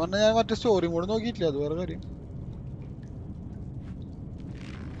 സത്യം പറഞ്ഞാൽ ഞാൻ മറ്റേ സ്റ്റോറി മോഡ് നോക്കിയിട്ടില്ല. അത് വേറെ കാര്യം.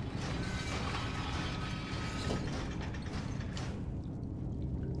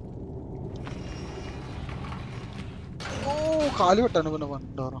 കാല് വെട്ടാണ് പിന്നെ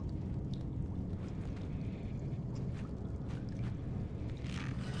പണ്ടാറ.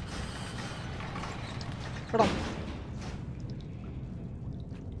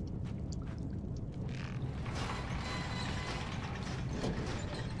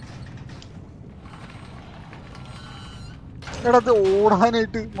 എടാ അത്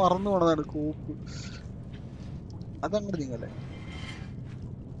ഓടാനായിട്ട് മറന്നു പോണതാണ് കോപ്പ്. അതങ്ങോട്ട് നീങ്ങല്ലേ.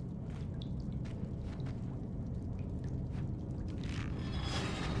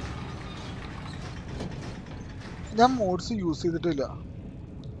 ഞാൻ മോഡ്സ് യൂസ് ചെയ്തിട്ടില്ല.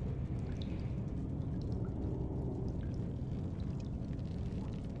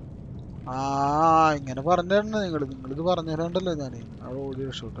 ഇങ്ങനെ പറഞ്ഞു തരണ നിങ്ങളിത് പറഞ്ഞു തരാണ്ടല്ലോ. ഞാൻ അവിടെ ഓടി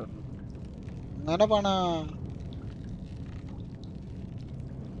രക്ഷപ്പെട്ടാണ്. അങ്ങനെ പണ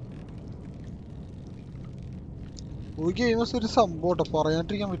ഒരു ഗെയിംസ് ഒരു സംഭവം കേട്ടോ,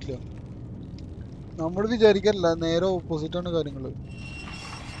 പറയാണ്ടിരിക്കാൻ പറ്റില്ല. നമ്മൾ വിചാരിക്കാറില്ല, നേരെ ഓപ്പോസിറ്റ് ആണ് കാര്യങ്ങള്.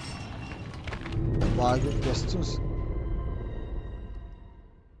 ഭാഗ്യം ജസ്റ്റ് മിസ്.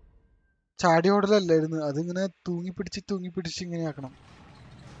 ചാടി ഓടലല്ലായിരുന്നു, അതിങ്ങനെ തൂങ്ങിപ്പിടിച്ച് ഇങ്ങനെ ആക്കണം.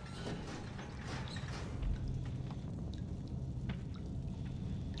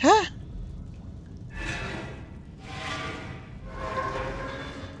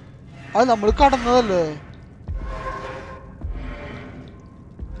 അത് നമ്മൾ കടന്നതല്ലേ?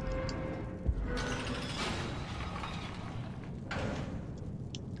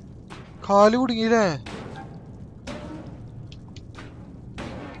 കാല് കുടുങ്ങിയില്ലേ?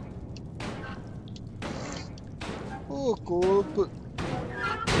 ഓ കോപ്പ്,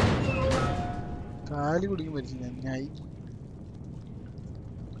 കാല് കുടുങ്ങി മരിച്ചു. ഞാനായി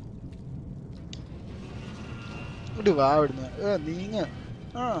ഇങ്ങോട്ട് വാ ഇവിടുന്ന്. നീങ്ങ.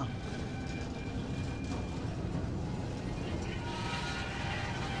 ആ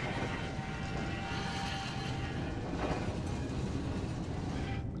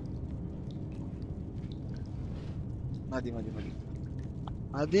മതി മതി മതി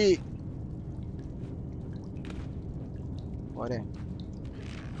മതി പോരെ.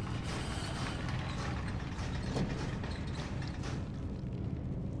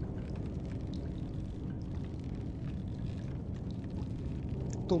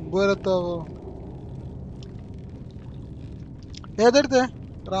 തുമ്പ് വരത്താവോ? ഏതെടുത്തേ?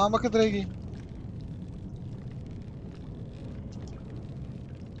 റാമൊക്കെ എത്രയാക്കി?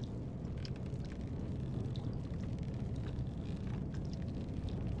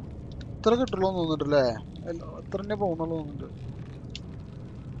 ഇത്ര കിട്ടുള്ളൂ തോന്നിട്ടല്ലേ? എത്ര തന്നെ പോകുന്നുള്ളൂ തോന്നുന്നുണ്ട്.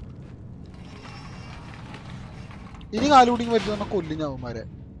 ഇനി കാലുകൂടിക്ക് പറ്റുന്ന പറഞ്ഞാൽ കൊല്ലും അവന്മാരെ.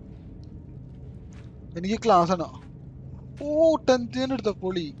 എനിക്ക് ക്ലാസ് ആണോ? ഓ 10th എടുത്ത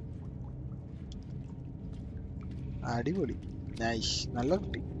പൊളി, അടിപൊളി, നൈസ്, നല്ല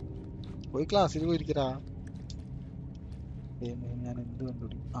കുട്ടി. പോയി ക്ലാസ്സിൽ പോയിരിക്കടാ. ഞാൻ എന്ത്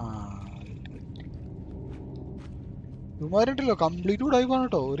കണ്ടുപിടി. ഇവന്മാരുണ്ടല്ലോ കംപ്ലീറ്റ് ഉടായിപ്പാണ്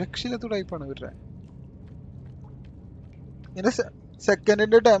കേട്ടോ, ഒരു രക്ഷയില്ലാത്ത ഉടായിപ്പാണ് ഇവരുടെ. ഇതിന്റെ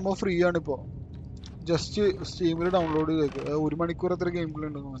സെക്കൻഡിന്റെ ഡെമോ ഫ്രീ ആണ് ഇപ്പോ. ജസ്റ്റ് സ്റ്റീമിൽ ഡൗൺലോഡ് ചെയ്തേക്ക്. 1 മണിക്കൂർ എത്ര ഗെയിം പ്ലേ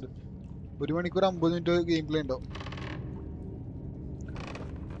ഉണ്ടെന്ന്. 1 മണിക്കൂർ 50 മിനിറ്റ് ഗെയിം പ്ലേ ഉണ്ടോ?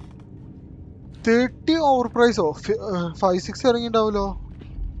 30 ഓവർ പ്രൈസോ? 5-6 ഇറങ്ങിണ്ടാവല്ലോ.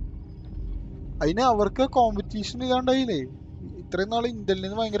 അതിന് അവർക്ക് കോമ്പറ്റീഷൻ ഇല്ലാണ്ടായില്ലേ? ഇത്രയും നാൾ ഇന്റലിൽ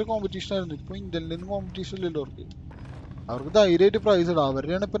നിന്ന് ഭയങ്കര കോമ്പറ്റീഷൻ ആയിരുന്നു. ഇപ്പൊ ഇന്റലിൽ നിന്ന് കോമ്പറ്റീഷൻ ഇല്ലല്ലോ അവർക്ക്. അവർക്ക് ധൈര്യമായിട്ട് പ്രൈസ് ഇടാം.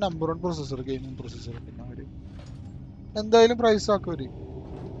 അവരുടെയാണ് ഇപ്പൊ നമ്പർ 1 പ്രൊസസർ, ഗെയിമിംഗ് പ്രൊസസർ. പിന്നെ അവര് എന്തായാലും പ്രൈസ് ആക്കും അവര്.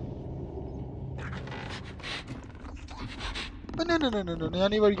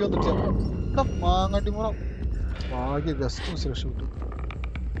 ഞാൻ ഈ വഴിക്ക് വന്നിട്ട് മാങ്ങാട്ടിമുറ ഭാഗ്യ ജസ്റ്റ് രക്ഷപ്പെട്ടു.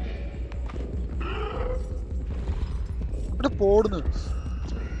 ഇവിടെ പോടുന്നു.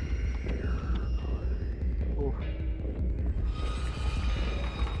 ഓ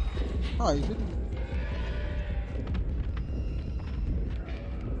ഇത്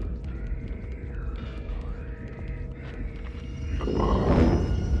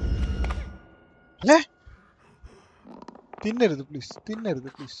തിന്നരുത് പ്ലീസ്, തിന്നരുത്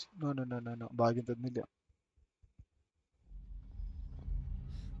please. No no no no no, ഭാഗ്യം തന്നില്ല.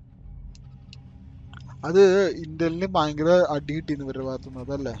 അത് ഇന്റലിന് ഭയങ്കര അടി കിട്ടിന്ന് ഇവരുടെ ഭാഗത്തുനിന്ന്,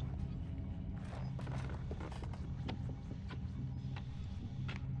 അതല്ലേ?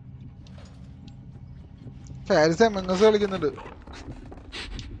 ഫാരിസ് എംഎസ് കളിക്കുന്നുണ്ട്.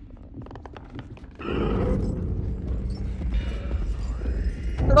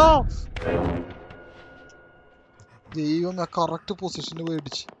 എടാ ദൈവം, കറക്റ്റ് പൊസിഷന്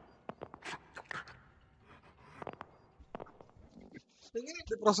മേടിച്ച്.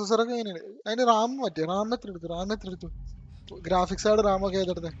 എങ്ങനെയുണ്ട് പ്രൊസസറൊക്കെ? എങ്ങനെയാണ് അതിന്? റാം എത്ര എടുത്തു? Graphics card റാമൊക്കെ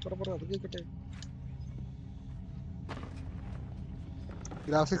ഏതെടുത്തേ? പറ അത് കേൾക്കട്ടെ.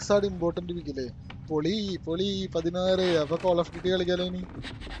 Graphics card important ഇരിക്കില്ലേ? പൊളി 16. അപ്പൊ കോൾ ഓഫ് ഡ്യൂട്ടി കളിക്കാലോ ഇനി.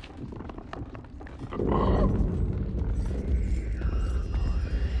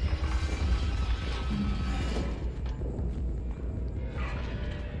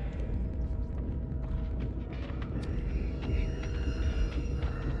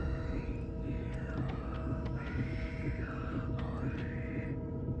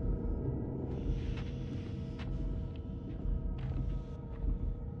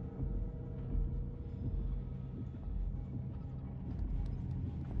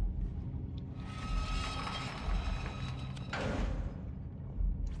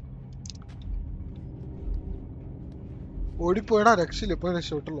 ഓടിപ്പോയടാ, രക്ഷയില്ല. ഇപ്പൊ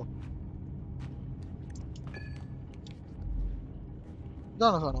രക്ഷപ്പെട്ടുള്ളൂ.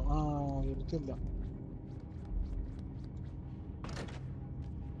 ഇതാണ് സാധനം. ആ വൃത്തിയില്ല.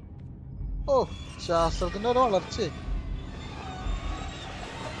 ഓ ശാസ്ത്രത്തിന്റെ ഒരു വളർച്ചയെ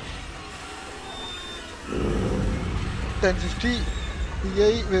 1050 Ti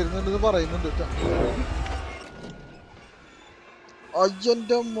വരുന്നുണ്ടെന്ന് പറയുന്നുണ്ട് ട്ടോ.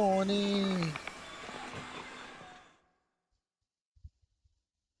 അയ്യന്റെ മോനെ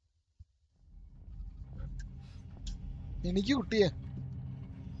എനിക്ക് കുട്ടിയെ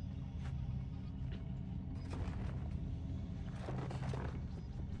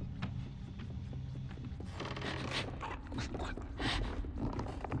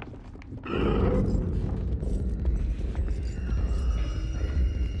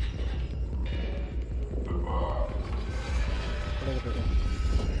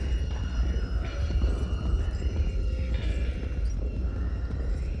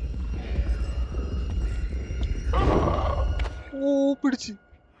ഓ പിടിച്ച്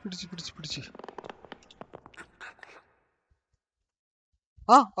പിടിച്ച് പിടിച്ച് പിടിച്ച്.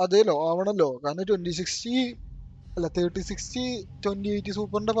 ആ അതേലോ ആവണല്ലോ. കാരണം 2060 അല്ല 3060 2080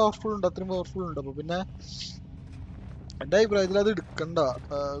 സൂപ്പറിന്റെ പവർഫുൾ ഉണ്ട്, അത്രയും പവർഫുൾ ഉണ്ട്. അപ്പൊ പിന്നെ എന്റെ അഭിപ്രായത്തിൽ അത് എടുക്കണ്ട.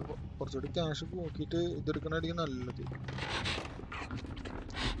 കുറച്ചുകൂടി ക്യാഷ് നോക്കിയിട്ട് ഇതെടുക്കണായിരിക്കും നല്ലത്.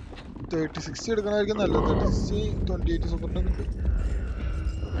 3060 എടുക്കണായിരിക്കും നല്ലത്. 3060 2080 സൂപ്പറിന്റെ ഉണ്ട്.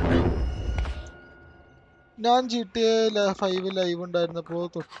 ഞാൻ GTA 5 ലൈവ് ഉണ്ടായിരുന്നപ്പോ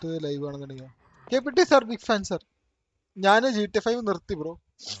തൊട്ട് ലൈവ് ആണെന്നുണ്ടെങ്കിൽ കേപ്പിട്ടി സാർ, ബിഗ് ഫാൻ സാർ. ഞാൻ GTA 5 നിർത്തി ബ്രോ.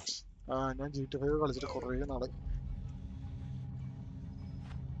 ഞാൻ GTA 5 കളിച്ചിട്ട് കുറേ നാളായി.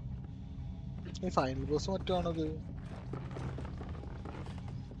 ഈ ഫൈനൽ ബോസ് മറ്റാണത്.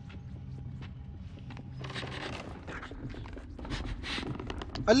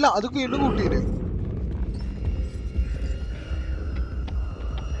 അല്ല അത് വീണ്ടും കൂട്ടിയില്ലേ?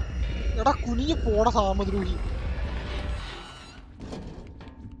 എടാ കുനിഞ്ഞു പോണ സാമദ്രോഹി.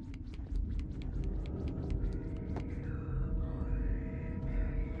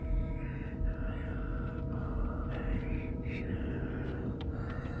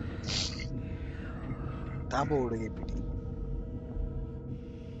 താൻ പോട് കേപ്പിട്ടി.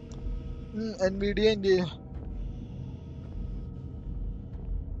 NVIDIA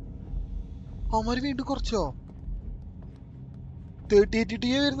അവന്മാര് വീണ്ടും കുറച്ചോ? 3080 Ti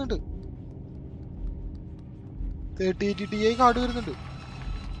വരുന്നുണ്ട്. 3080 Ti കാർഡ് വരുന്നുണ്ട്.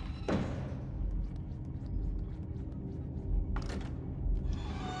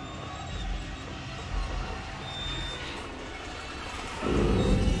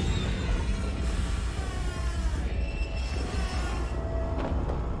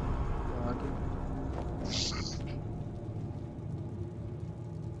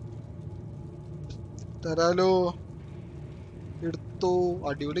 തരാലോ, എടുത്തോ.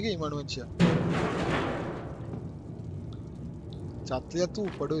 അടിപൊളി ഗെയിമാണ് മനുഷ്യ. ചത്ത്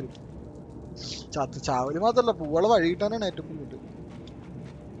ഉപ്പട് വരും. ചാവല് മാത്രല്ല, പൂവള വഴി കിട്ടാനാണ് ഏറ്റവും ബുദ്ധിമുട്ട്.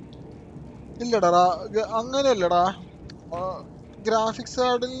 ഇല്ലടാ അങ്ങനെയല്ലടാ. ഗ്രാഫിക്സ്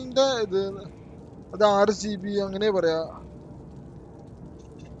കാർഡിന്റെ ഇത് അത് 6 GB അങ്ങനെ പറയാ.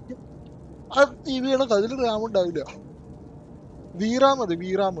 ആ TV ആണ്, അതിൽ റാം ഉണ്ടാവില്ല. VRAM അത്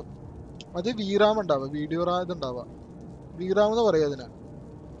VRAM. അത് VRAM ഉണ്ടാവുക, വീഡിയോ റാം ഇതുണ്ടാവുക. VRAM എന്ന് പറയാ അതിനെ.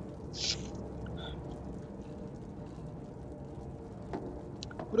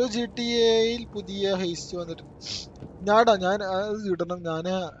 ഒരു GTA പുതിയ ഹെയ്സ്റ്റ് വന്നിട്ട് ഞാൻ അത് ഇടണം.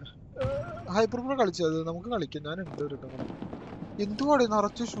 ഞാന് ഹൈപ്പർ പ്രോ കളിച്ചത് നമുക്ക് കളിക്കാം. ഞാൻ ഉണ്ട് ഇടണം. എന്തുവാടെ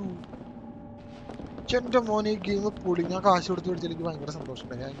നിറച്ചു ഷൂ. എന്റെ മോനെ ഗെയിം പൊളി. ഞാൻ കാശ് കൊടുത്ത് മേടിച്ചാൽ എനിക്ക് ഭയങ്കര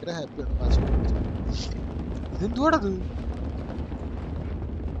സന്തോഷമുണ്ടായി. ഭയങ്കര ഹാപ്പിയാണ് കാശ് കൊടുത്ത്. ഇതെന്തുവാടത്?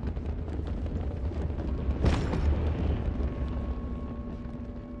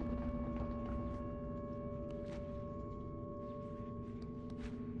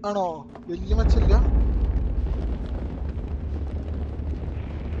 ആണോ? വലിയ മെച്ചമില്ല.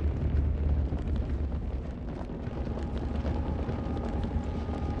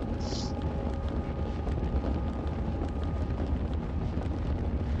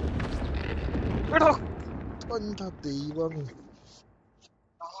 എന്താ ദൈവമേ,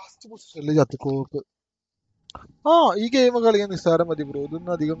 ലാസ്റ്റ് പൊസിഷനിൽ ചത്തിക്കോക്ക്. ഈ ഗെയിം കളിക്കാൻ നിസ്സാരം മതി ബ്രോ.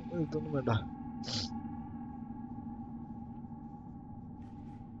 ഇതൊന്നും അധികം ഇതൊന്നും വേണ്ട.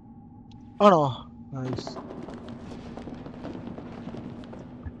 ആണോ? നൈസ്.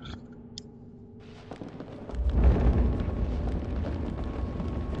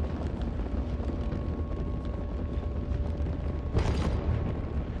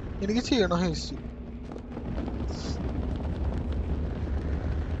 എനിക്ക് ചെയ്യണോ ഹേസ്റ്റ്?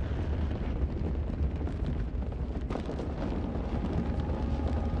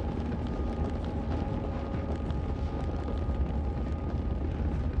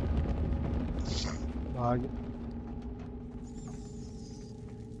 ഭാഗ്യം.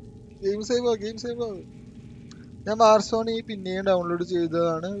 Game save game save. ഞാൻ വാർസോൺ പിന്നെയും ഡൗൺലോഡ്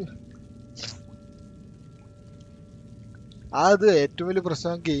ചെയ്തതാണ്. അത് ഏറ്റവും വലിയ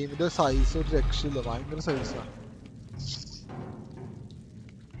പ്രശ്നം ഗെയിമിന്റെ സൈസ് ഒരു രക്ഷയില്ല, ഭയങ്കര സൈസാണ്.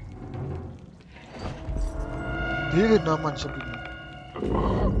 മനുഷ്യൻ പിന്നെ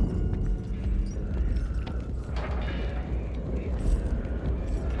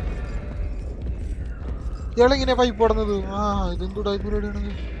ഇയാളെങ്ങനെയാ പൈപ്പ് ഓടുന്നത്? ഇതെന്തോ ടൈപ്പ്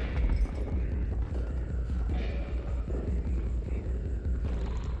പരിപാടിയാണത്.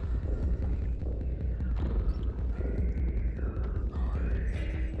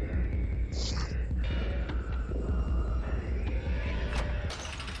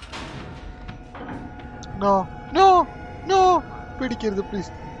 നോ നോ നോ, പിടിക്കരുത്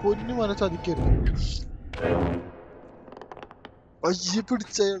പ്ലീസ്, പൊന്നു മന ചതിക്കരുത്. അയ്യേ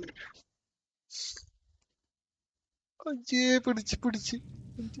പിടിച്ചയാള്, അയ്യേ പിടിച്ച്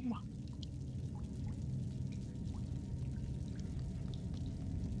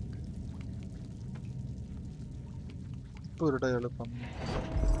പോരട്ടെ അയാള്.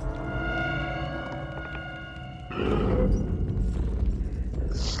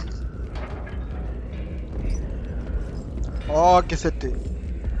 Okay set.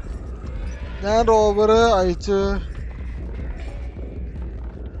 ഞാൻ റോവർ അയച്ച്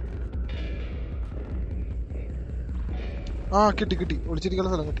കിട്ടി ഒളിച്ചിരിക്കുന്ന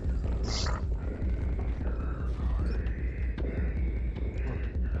സ്ഥലം കിട്ടി.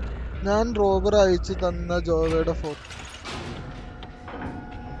 ഞാൻ റോവർ അയച്ചു തന്ന ജോവയുടെ ഫോട്ടോ.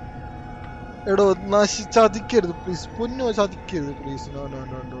 എടോ ചതിക്കരുത് പ്ലീസ്, പൊന്നു ചതിക്കരുത് please. No no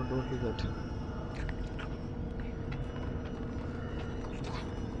no don't do that.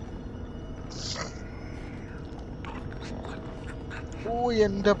 ഓ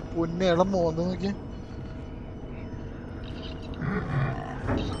എന്റെ പൊന്നെ, ഇളം മോന്ന് നോക്കിയേ.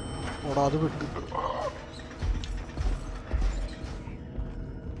 ഓടാ അത് വിട്ടു.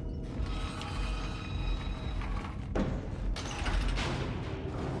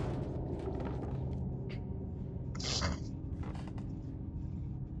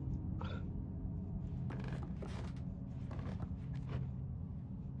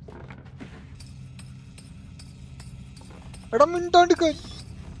 എടാ മിണ്ടാണ്ടിക്കാൻ.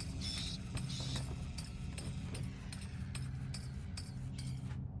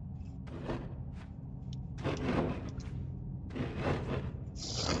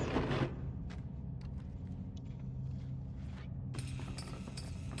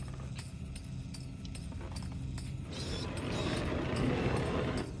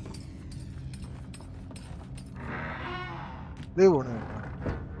 ദേ പോണേ.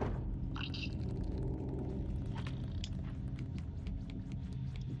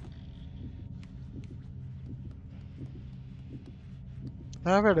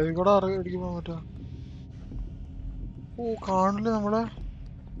 ഇവിടെ ഇടിക്ക് പോകാൻ പറ്റാ. ഓ കാണില്ല നമ്മളെ.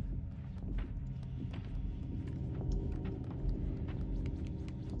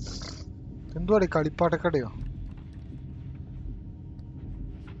 എന്തുവാടേ കളിപ്പാട്ടക്കടയോ?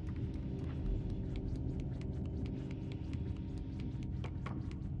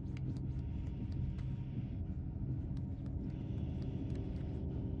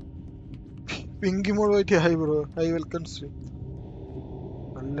 പിങ്കി മോൾ പോയിട്ട് hi bro, high welcome stream.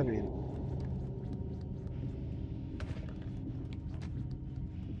 നല്ല പേര്.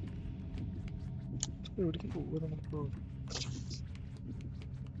 എവിടേക്ക് പോവാ നമുക്ക്?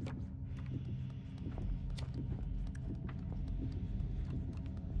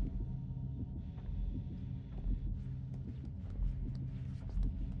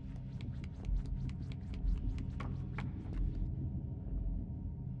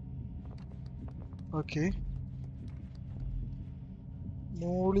 ഓക്കെ,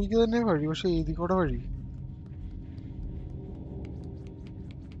 മോളിക്ക് തന്നെ വഴി, പക്ഷെ ഏതി കൂടെ വഴി?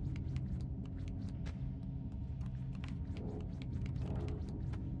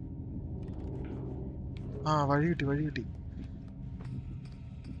 വഴി കിട്ടി.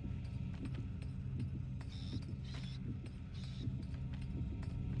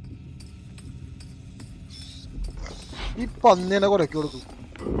 ഈ പന്നേനെ കൊലക്കി കൊടുക്കും.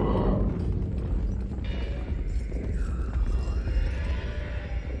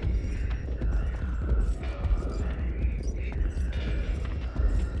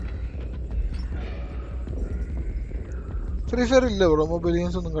 ഫ്രീ ഫയർ ഇല്ല ബ്രോ, മൊബൈൽ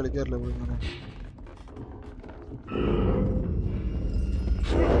ഗെയിംസ് ഒന്നും കളിക്കാറില്ല ബ്രോ. ഇങ്ങനെ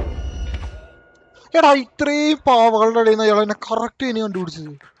എടാ ഇത്രയും പാവകളുടെ ഇടയിൽ നിന്ന് അയാൾ എന്നെ കറക്റ്റ് ഇനി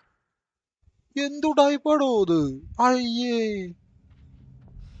കണ്ടുപിടിച്ചത്. എന്തുടായിപ്പാടോ അത്? അയ്യേ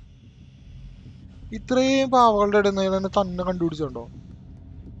ഇത്രയും പാവകളുടെ ഇടയിൽ നിന്ന് തന്നെ തന്നെ കണ്ടുപിടിച്ചോണ്ടോ?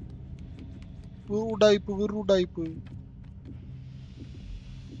 ഉടായിപ്പ്.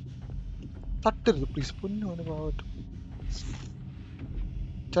 തട്ടരുത് പ്ലീസ്, പൊന്നു പാവട്ടെ.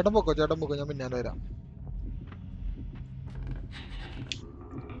 ചേട്ടൻ പൊക്കോ, ഞാൻ പിന്നാലെ വരാം.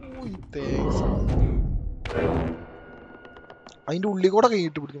 അതിന്റെ ഉള്ളിൽ കൂടെ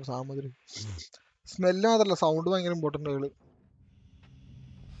കൈയിട്ട് പിടിക്കും സാമഗ്രി. സ്മെല്ല് മാത്രല്ല, സൗണ്ട് ഭയങ്കര ഇമ്പോർട്ടന്റ് ആള്.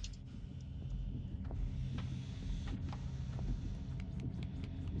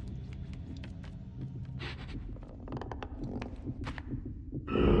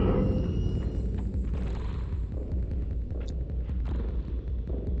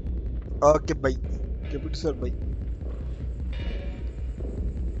 Okay bye, sir by.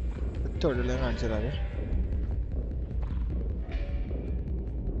 ഒറ്റ കാണിച്ചു തരാവേ.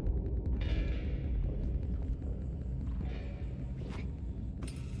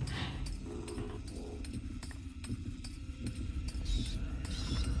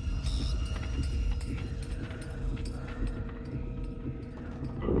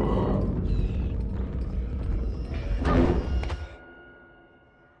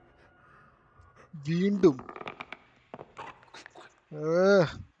 വീണ്ടും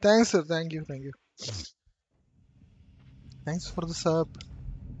thanks sir, thank you. Thanks for the sub.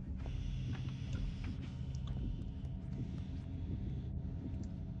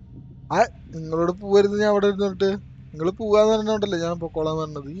 നിങ്ങളോട് പോവരുത്, ഞാൻ അവിടെ ഇരുന്നിട്ട് നിങ്ങൾ പോവാന്ന് പറഞ്ഞോണ്ടല്ലേ ഞാൻ പൊക്കോളാൻ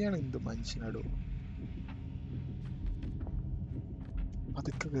പറഞ്ഞത്. ഈയാണ് എന്ത് മനുഷ്യനാടോ.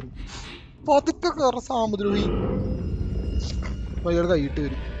 പതുക്കെ കയറ സാമുദ്രോഹി. അയാൾ കൈയിട്ട്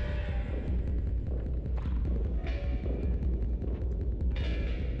വരും.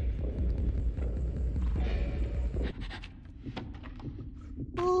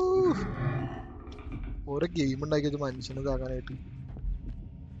 ഓരോ ഗെയിം ഉണ്ടാക്കിയത് മനുഷ്യന് ഇതാക്കാനായിട്ട്.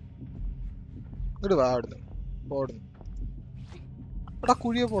 ഇങ്ങോട്ട് വാ അവിടുന്ന്, പോടുന്നു. എടാ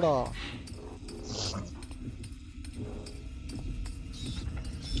കുഴിയെ പോടാ.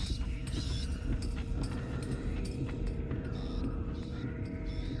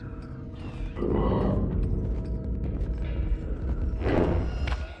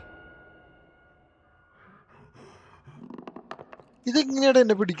 ഇതെങ്ങനെയാണ്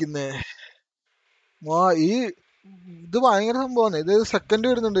എന്നെ പിടിക്കുന്നേ? ഇത് ഭയങ്കര സംഭവമാണ്. ഇത് സെക്കൻഡ്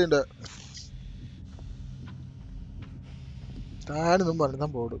വരുന്നുണ്ട് ഇതിന്റെ. താനൊന്നും പറഞ്ഞ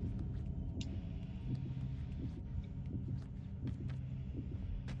ബോർഡ്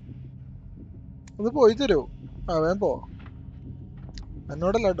ഒന്ന് പോയി തരുമോ? വേഗം പോ,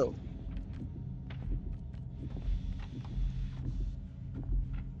 എന്നോടല്ല കേട്ടോ.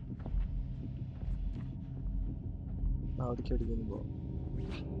 അടിക്കുന്നു പോ.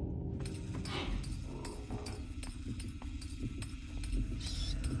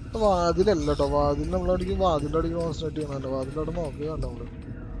 വാതിലല്ല കേട്ടോ, വാതിൽ നമ്മളടിക്കും. വാതിലിന്റെ അടിക്ക് കോൺസെൻട്രേറ്റ് ചെയ്യണല്ലോ. വാതിലിന്റെ അവിടെ നോക്കുകയല്ല നമ്മള്.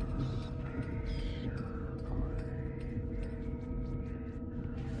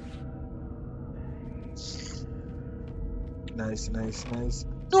 നൈസ്.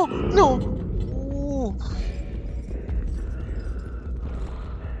 നോ.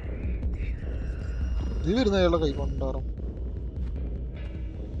 ഇത് വരുന്ന അയാളുടെ കൈ കൊണ്ടാറും.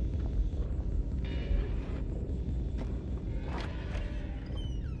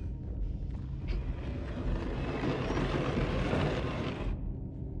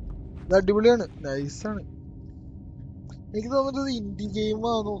 ഇത് അടിപൊളിയാണ്, നൈസാണ്. എനിക്ക് തോന്നുന്നത് ഇൻഡി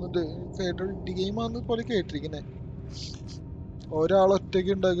ഗെയിമാന്ന് തോന്നുന്നുണ്ട്. ഇൻഡി ഗെയിമാന്ന് പോലെ കേട്ടിരിക്കുന്നേ. ഒരാൾ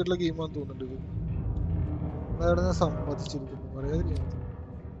ഒറ്റയ്ക്ക് ഉണ്ടാക്കിയിട്ടുള്ള ഗെയിമാന്ന് തോന്നുന്നുണ്ട് ഇത്. അതാണ് ഞാൻ സമ്മതിച്ചിരിക്കുന്നത്, പറയാതിരിക്കുന്നത്.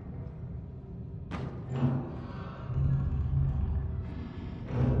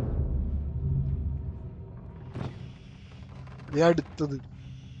 അടുത്തത്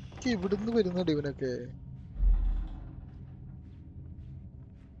ഇവിടുന്ന് വരുന്നുണ്ട് ഇവനൊക്കെ.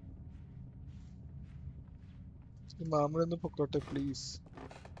 മാമനൊന്ന് പൊക്കോട്ടെ പ്ലീസ്.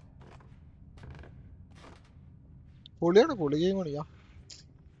 പൊളിയാണ്, പൊളി ഗെയിമാണ്.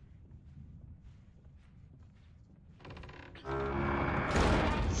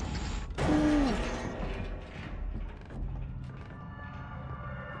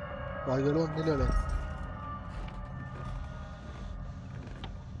 ഭാഗ്യങ്ങൾ വന്നില്ലല്ലേ.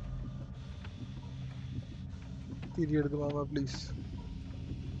 തിരിയെടുത്ത് മാമ പ്ലീസ്.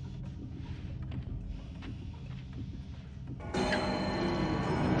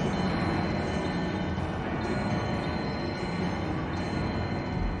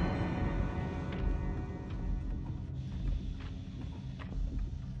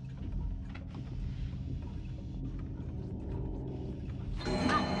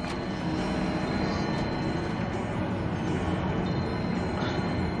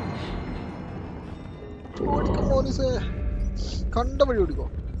 ഓടിക്കോ മോനിസേ, കണ്ട വഴി ഓടിക്കോ.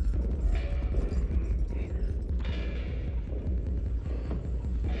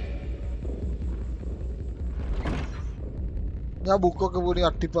 ഞാൻ ബുക്കൊക്കെ പോയി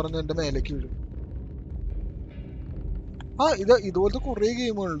അട്ടിപ്പറഞ്ഞ് എന്റെ മേലേക്ക് വീഴും. ആ ഇതുപോലത്തെ കുറെ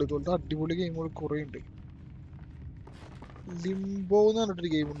ഗെയിമുകളുണ്ട്, ഇതുപോലത്തെ അടിപൊളി ഗെയിമുകൾ കുറെ ഉണ്ട്. ലിംബോ എന്ന്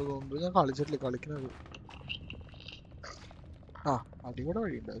പറഞ്ഞിട്ടൊരു ഗെയിം ഉണ്ട് തോന്നുന്നു, ഞാൻ കളിച്ചിട്ടില്ല, കളിക്കുന്നത്. ആ അടിപൊളി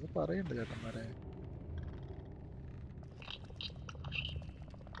വഴിയുണ്ട്, അത് പറയണ്ട ചേട്ടന്മാരെ.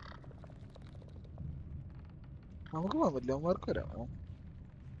 നമുക്ക് പോകാൻ പറ്റില്ല, അവന്മാർക്ക് വരാമോ?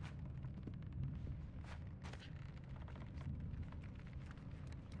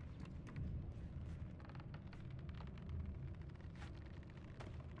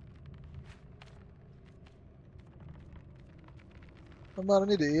 ഞാൻ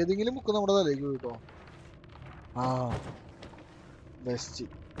പറഞ്ഞില്ലേ, ഏതെങ്കിലും ബുക്ക് നമ്മുടെ തലേക്ക് പോയിട്ടോ. ആ ബെസ്റ്റ്.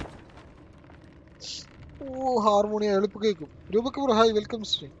 ഓ ഹാർമോണിയ എളുപ്പം കേൾക്കും. രൂപക്ക് ബ്രോ ഹായ്, വെൽക്കം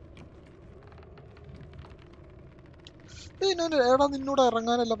സ്ട്രീം. എടാ നിന്നോട്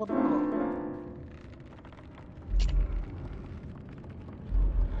ഇറങ്ങാനല്ല പറഞ്ഞു.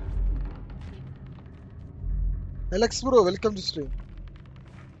 Alex bro welcome to stream.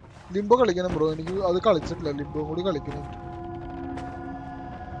 Limbaugh കളിക്കണം ബ്രോ, എനിക്ക് അത് കളിച്ചിട്ടില്ല, ലിംബോ കൂടി കളിക്കണം.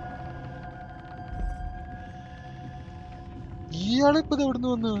 ഇയാളിപ്പോ ഇത് എവിടുന്ന്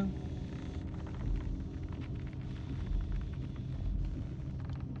വന്ന്?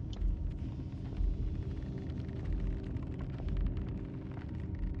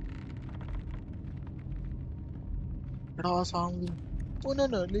 എടാ സാമി, ഓ നോ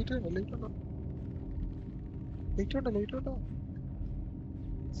നോ, ലേറ്റ് ഉണ്ടോ, ലേറ്റ് ഉണ്ടോ, ലേറ്റ് ഉണ്ടോ, ലേറ്റ് ഉണ്ടോ.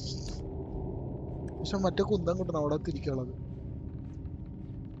 പക്ഷെ മറ്റേ കുന്തം കിട്ടണം അവിടെ തിരിക്കുള്ളത്.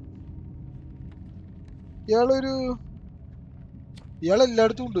 ഇയാളൊരു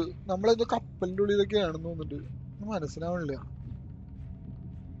ഇയാളെല്ലായിടത്തും ഉണ്ട്, നമ്മളെന്തോ കപ്പലിന്റെ ഉള്ളിലൊക്കെ ആണെന്ന് തോന്നുന്നുണ്ട്, മനസ്സിലാവണില്ല.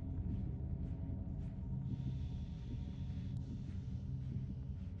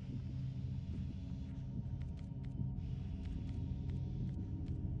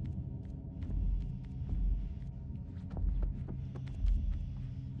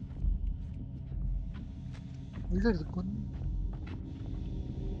 ഇല്ലരുത്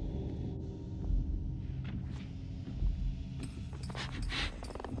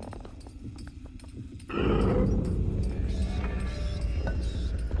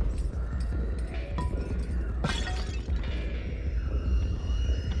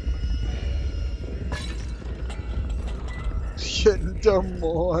എന്റെ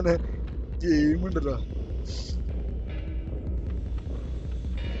മോനെ, ഗെയിം ഉണ്ടല്ലോ.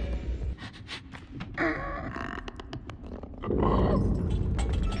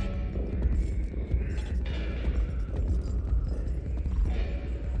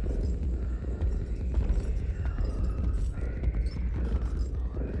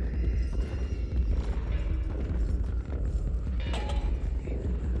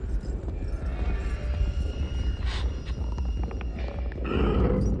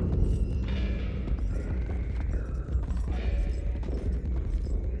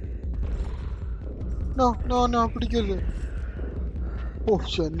 നോ നോ നോ, പിടിക്കരുത്. ഓ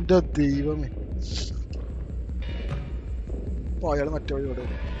എന്റെ ദൈവമേ. ഓ അയാൾ മറ്റേ വഴി ഇവിടെ.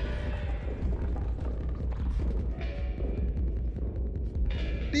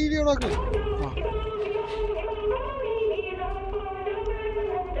 T V ഓണാക്ക്. ആ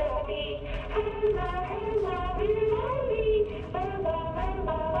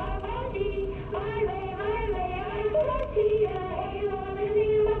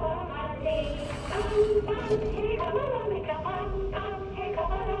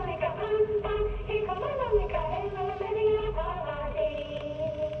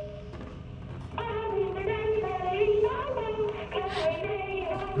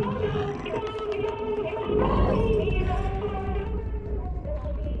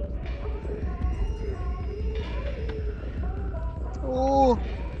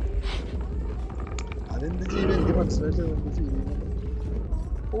അതെന്ത് ജീവി, എനിക്ക് മനസ്സിലായില്ല എന്ത് ജീവി.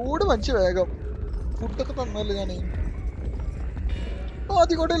 ഓട് മനുഷ്യ വേഗം, ഫുഡൊക്കെ തന്നല്ലേ ഞാൻ.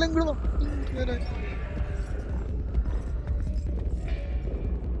 ആദ്യ കോട്ടയിലെങ്കിലും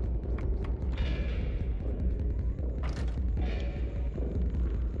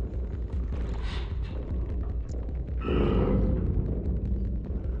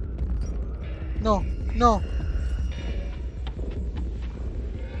നോ നോ.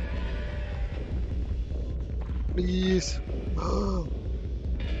 പ്ലീസ്,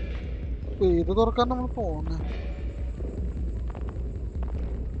 ഇത് തുറക്കാൻ നമ്മൾ പോന്നെ.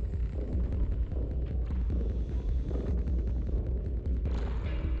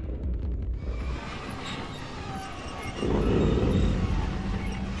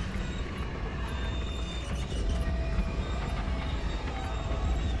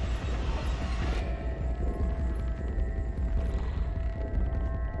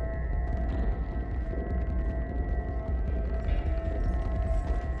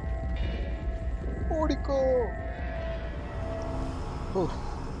 ഓടിക്കോ. ഓ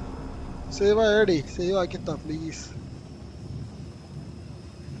സേവ് ആയടി, സേവ് ആക്കിത്താ പ്ലീസ്.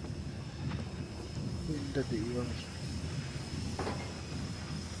 എന്റെ ദൈവമേ,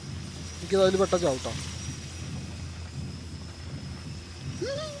 എനിക്കത് അതിൽ പെട്ട ചാവട്ടോ.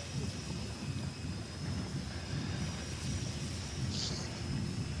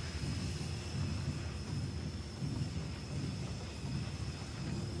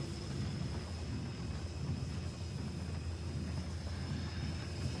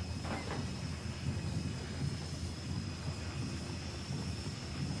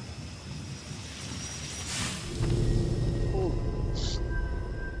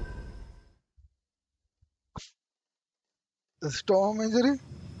 സ്റ്റോം മേജറ്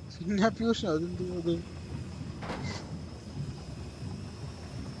സിഗ്നാപ്യൂഷൻ അതെന്തോ അത്.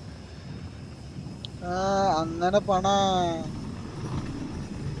 ആ അങ്ങനെ പണ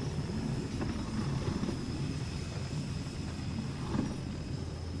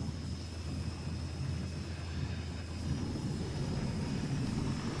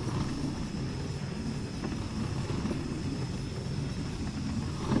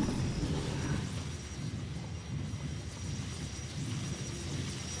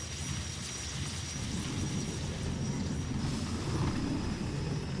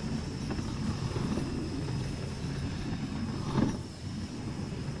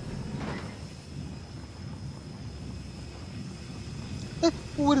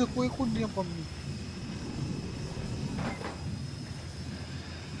പോരുത്, പോയി കൊണ്ട് ഞാൻ പന്നി.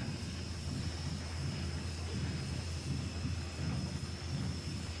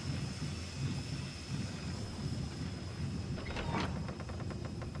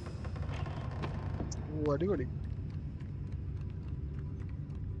 ഓ അടിപൊളി.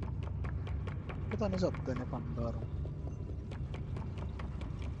 ഇപ്പൊ തന്നെ ശബ്ദന്നെ പണ്ടാറും.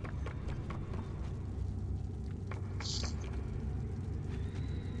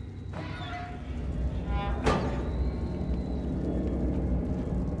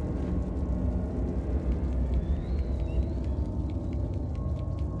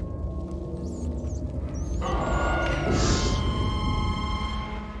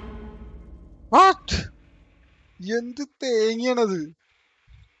 വാട്ട്, എന്ത് തേങ്ങയാണത്?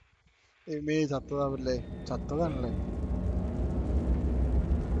 ചത്തതാവല്ലേ, ചത്തതാണല്ലേ.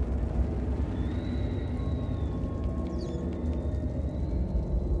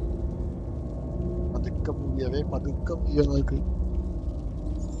 പതുക്കെ പൂയവേ, പതുക്കെ പൂയ നോക്ക്.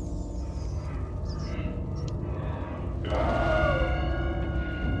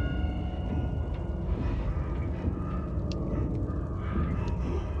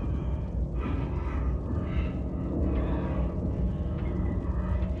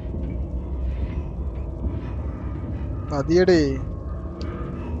 മതിയടേ.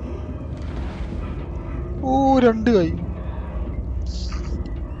 ഓ 2 കൈ.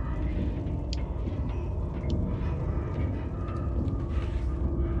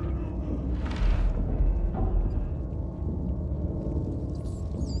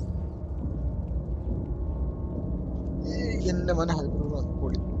 എന്റെ മന ഹൈപ്പർ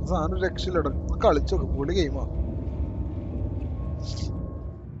പൊളി സാധനം, രക്ഷയിലട. കളിച്ചോക്ക്, പൊളി ഗെയിമാ.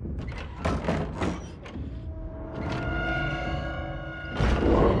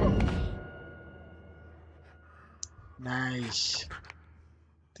 നൈസ്.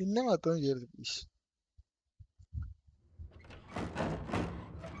 തിന്നെ മാത്രം ചെയ്യരുത് പ്ലീസ്.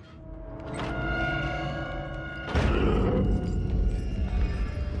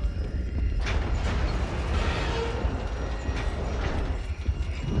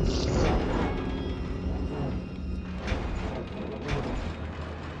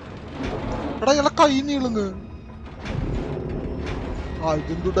 എടാ ഇയാളെ കൈ നീളുങ്ങ്. ആ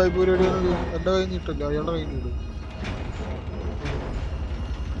ഇതെന്തു ടൈപ്പ് പരിപാടിയാണ്? എന്റെ കൈ നീട്ടില്ല, അയാളുടെ കൈ നീളും.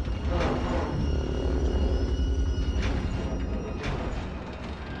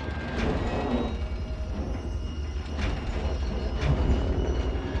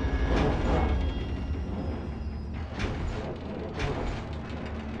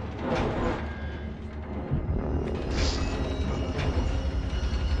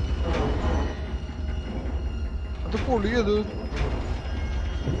 അത് പൊളിയത്.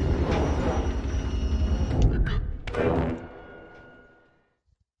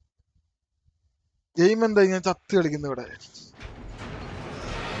 ഗെയിം എന്താ ഇങ്ങനെ ചത്ത് കളിക്കുന്ന ഇവിടെ?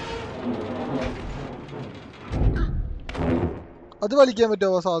 അത് വലിക്കാൻ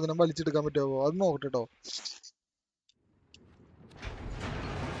പറ്റുമോ? സാധനം വലിച്ചെടുക്കാൻ പറ്റുമോ? അത് നോക്കട്ടെ കേട്ടോ.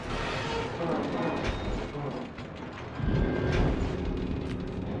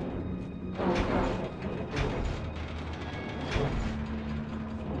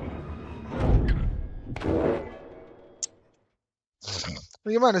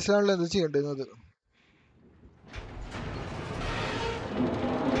 എനിക്ക് മനസ്സിലാണല്ലോ എന്ത് ചെയ്യേണ്ടത്.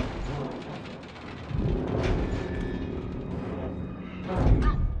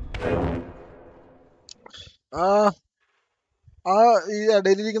 ആ ഈ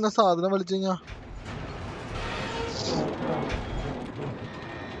ഇടയിലിരിക്കുന്ന സാധനം വലിച്ചു കഴിഞ്ഞാ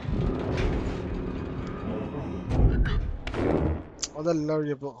അതല്ല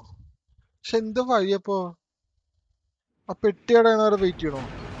വഴിയപ്പോ. പക്ഷെ എന്ത് വഴിയപ്പോ? ആ പെട്ടി അടയണ വരെ വെയിറ്റ് ചെയ്യണോ?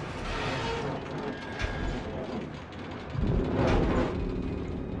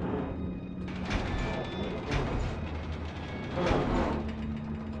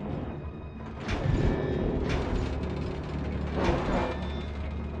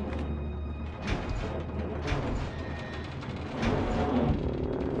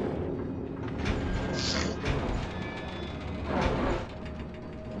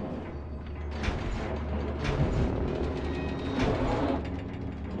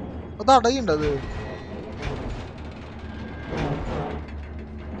 അത് അടയുണ്ടത്.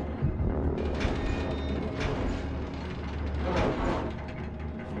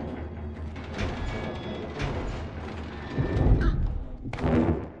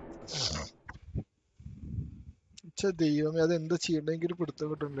 ദൈവമേ, അത് എന്താ ചെയ്യണ്ടെങ്കിൽ പിടുത്തം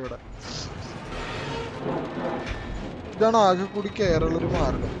കിട്ടുന്നുണ്ട് ഇവിടെ. ഇതാണ് ആകെ കൂടി കയറുള്ളൊരു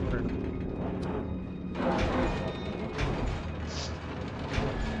മാർഗം.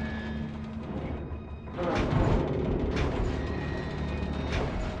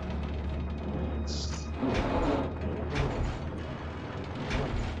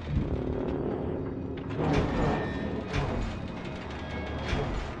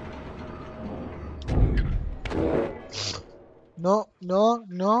 No, no,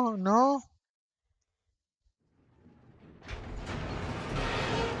 no, no.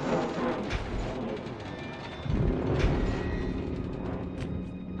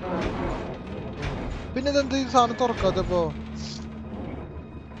 പിന്നെ ഇതെന്ത് ഈ സാധനം തുറക്കാത്തപ്പോ?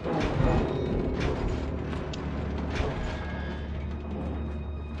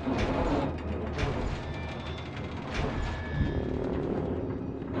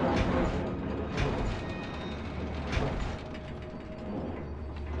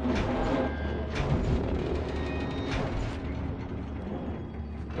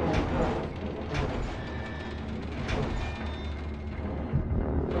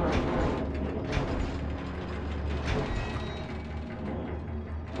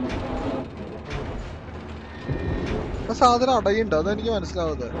 സാധനം അടയുണ്ട്, അതെനിക്ക്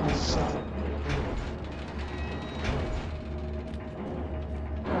മനസ്സിലാവാതെ.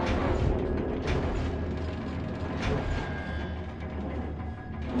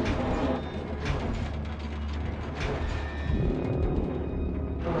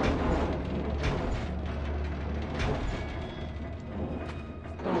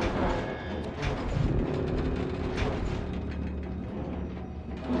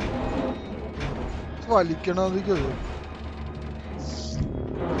 വലിക്കണത്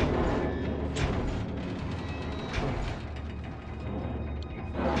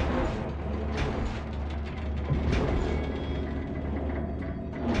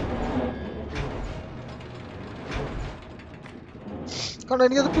കാരണം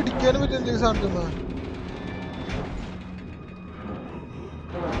എനിക്കത് പിടിക്കാനും പറ്റുന്നില്ല ഈ സാധനത്തിന്.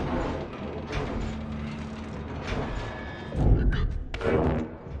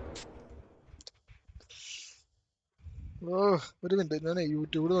 ഒരു മിനിറ്റ്, ഞാൻ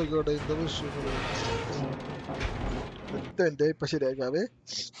യൂട്യൂബിൽ നോക്കിക്കോട്ടെ എന്താ വിഷയം. എന്റെ ഇപ്പൊ ശരിയാക്കാവേ.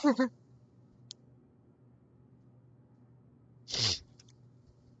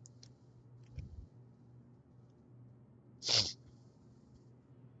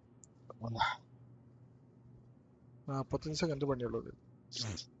 $45 സെക്കൻഡ് പണിയുള്ളത്.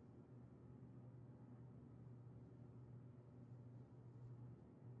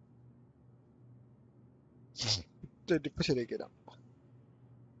 ഇപ്പൊ ശരിയാക്കി തരാം.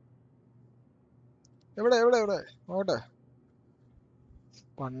 എവിടെ എവിടെ എവിടെ നോട്ടെ.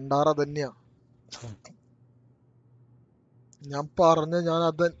 പണ്ടാറ തന്നെയാ ഞാൻ പറഞ്ഞ.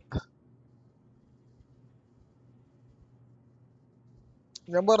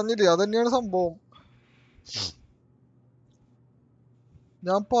 ഞാൻ പറഞ്ഞില്ലേ അതന്നെയാണ് സംഭവം.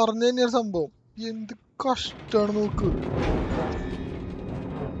 ഞാൻ പറഞ്ഞു തന്നെയാണ് സംഭവം. എന്ത് കഷ്ടാണ് നോക്ക്.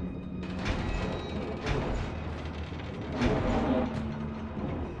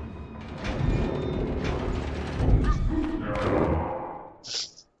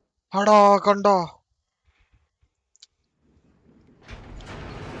 അടാ കണ്ടോ?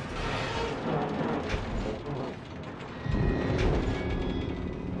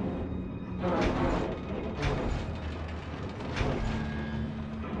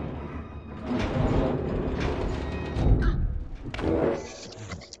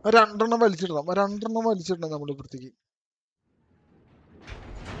 രണ്ടെണ്ണം വലിച്ചിടണം നമ്മൾ ഇപ്പുറത്തേക്ക്.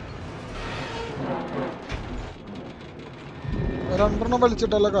 രണ്ടെണ്ണം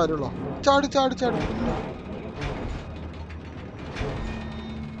വലിച്ചിട്ടല്ല കാര്യമുള്ളൂ. ചാടി ചാടി ചാടി.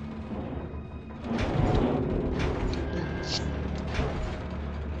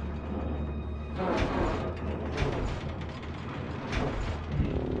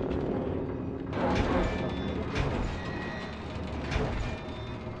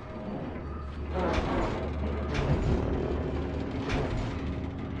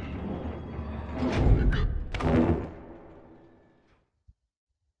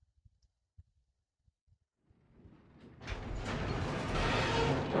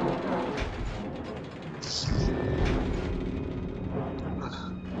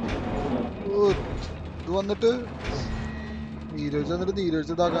 വന്നിട്ട്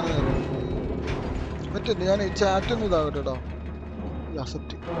നീരജ് ഇതാക്കാനാണ് പറ്റില്ല. ഞാൻ ചാറ്റ് ഒന്നും ഇതാകട്ടെ കേട്ടോ.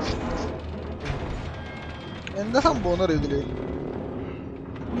 അസറ്റ് എന്താ സംഭവം എന്ന് അറിയത്തില്ലേ.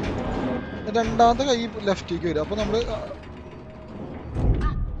 രണ്ടാമത്തെ കൈ ലെഫ്റ്റിലേക്ക് വരും. അപ്പൊ നമ്മള്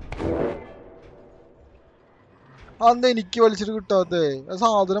അതെന്താ എനിക്ക് വലിച്ചിട്ട് കിട്ടാത്തേ?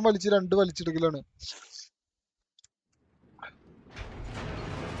 സാധനം രണ്ട് വലിച്ചെടുക്കലാണ്.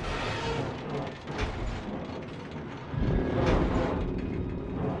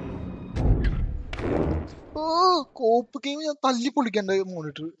 കോപ്പ് ഗെയിം ഞാൻ തല്ലി പൊളിക്കണ്ട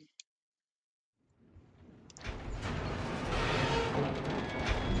മോണിറ്റർ.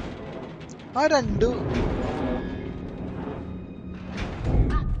 ആ രണ്ട്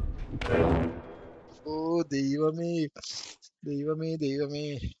ദൈവമേ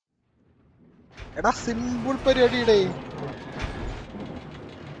എടാ സിമ്പിൾ പരിപാടിയുടെ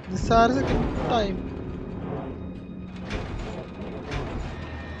നിസ്സാര ടൈം.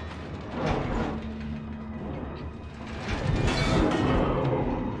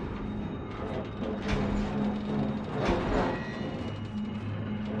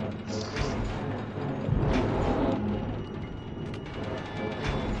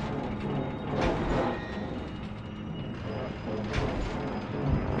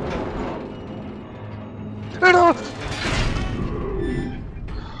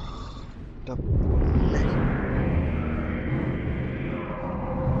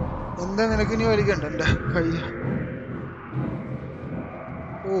 എന്താ നിനക്ക് ഇനി വലിക്കണ്ട എന്റെ കൈ?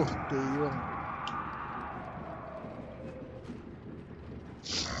 ഓ ദൈവം.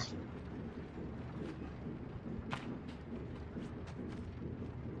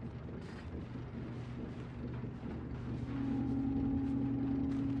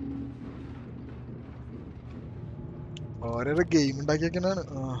 ഓരോരോ ഗെയിം ഉണ്ടാക്കിയേക്കാനാണ്.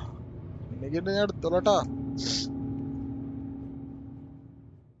 എനിക്ക് ഞാൻ എടുത്തോളാട്ടാ.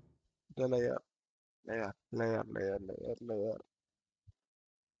 ലെയർ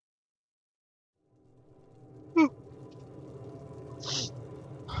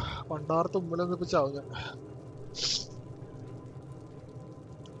പണ്ടാർ തുമ്മലൊന്നും ഇപ്പൊ ചാവുക.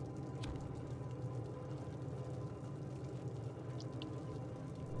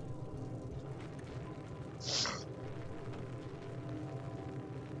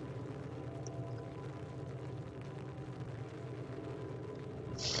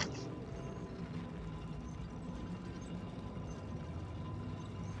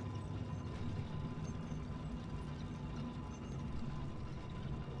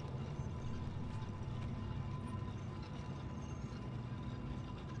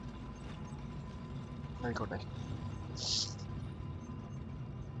 ആയിക്കോട്ടെ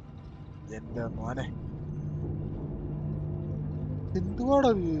എന്റെ മോനെ.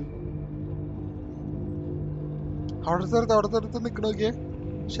 എന്തുവാടത്? അവിടത്തെ അടുത്ത് നിക്കണോക്കിയേ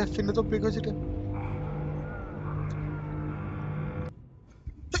ഷെഫിന്റെ തൊപ്പിയൊക്കെ വെച്ചിട്ട്.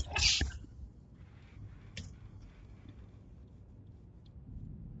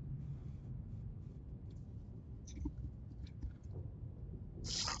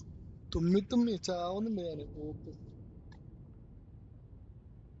 തുമ്മി ചാവുന്നുണ്ട് ഞാന്.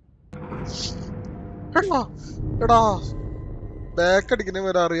 എടാ ബാക്ക് അടിക്കുന്ന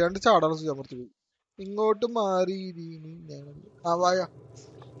വരെ അറിയാണ്ട് ചാടാൻ ചെയ്യാൻ പുറത്തു പോയി. ഇങ്ങോട്ട് മാറി ആ വായ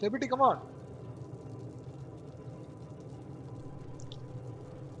കമാൺ.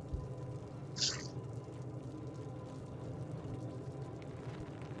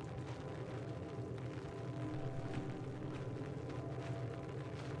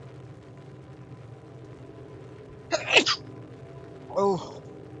 ഓ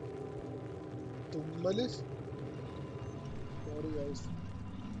തുമ്മല്. Sorry guys.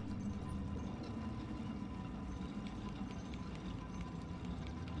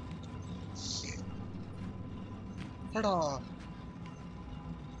 എടാ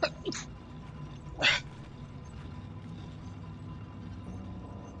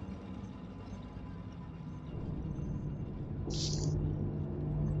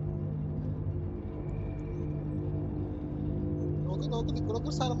നോക്ക് നോക്ക്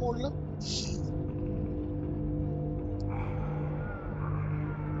നിക്കണൊക്കെ സ്ഥലം മുകളില്.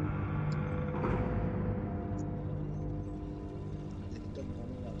 എന്റെ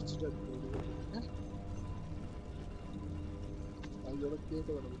മോനെ അടിച്ചിട്ട്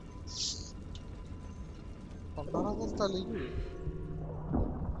അയ്യോടൊക്കെയായിട്ട് കിടന്നു. പണ്ടാറാത്ത സ്ഥലേക്ക്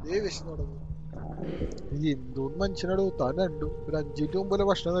വിശന്ന് തുടങ്ങി. ഈ എന്തോന്ന് മനുഷ്യനോട് താൻ കണ്ടു ഒരു 5 മിനിറ്റ് മുമ്പല്ലേ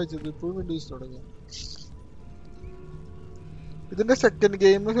ഭക്ഷണം കഴിച്ചത്, ഇപ്പോഴും വീണ്ടും വിശന്ന് തുടങ്ങി. ഇതിന്റെ സെക്കൻഡ്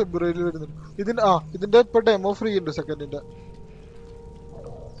ഗെയിം ഫെബ്രുവരിയിൽ വരുന്നുണ്ട്. ഇതിന്റെ ഇപ്പൊ ഡെമോ ഫ്രീ ഉണ്ട് സെക്കൻഡിന്റെ.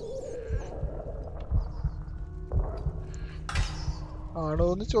 ആണോ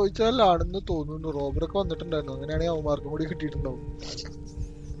എന്ന് ചോദിച്ചാൽ ആണെന്ന് തോന്നുന്നു. റോബറൊക്കെ വന്നിട്ടുണ്ടായിരുന്നു. അങ്ങനെയാണെങ്കിൽ അവന്മാർക്കും കൂടി കിട്ടിയിട്ടുണ്ടാവും.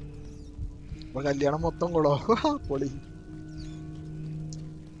 അപ്പൊ കല്യാണം മൊത്തം കൊളോ പൊളി.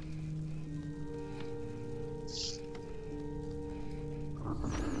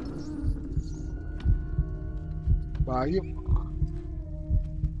 ഭാഗ്യം.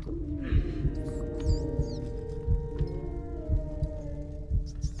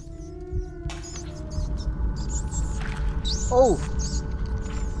 ഓ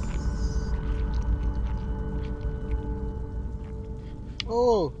ഓ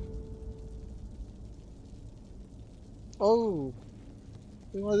ഓ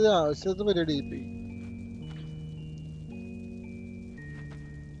അത് ആവശ്യത്തെ പരിപാടി കിട്ടി.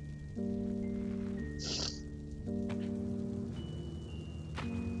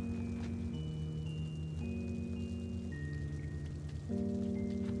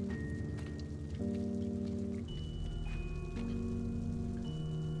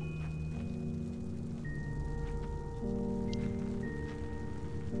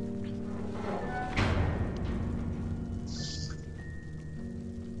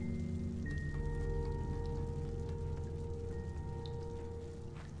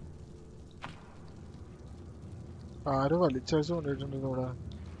 ആര് വലിച്ചഴിച്ച് കൊണ്ടിട്ടുണ്ട് ഇവിടെ.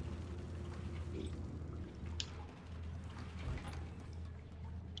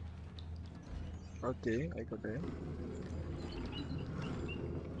 ഓക്കെ ആയിക്കോട്ടെ.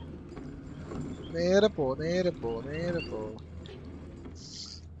 നേരെ പോ നേരെ പോ നേരെ പോ.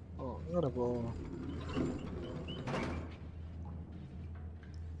 ഓ ഇങ്ങനെ പോ.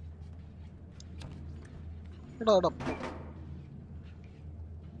 എടാ എടാ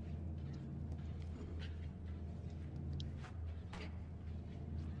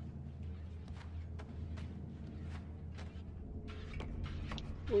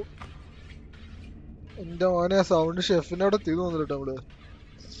എന്റെ മോനെ സൗണ്ട് ഷെഫിന്റെ അവിടെ എത്തി തോന്നിട്ടോ നമ്മള്.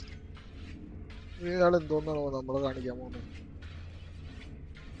 ഇയാൾ എന്തോന്നാണോ നമ്മളെ കാണിക്കാൻ പോകുന്നത്.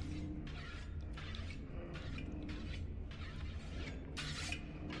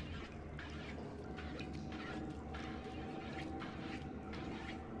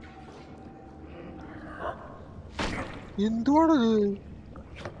 എന്തുവാണത്?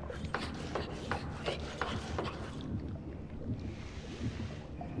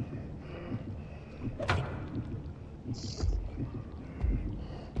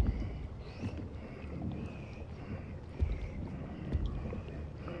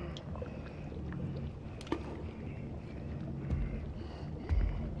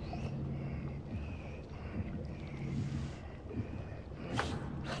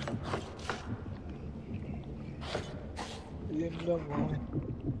 എന്റെ മോനെ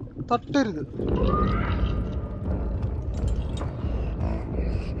തട്ടരുത്.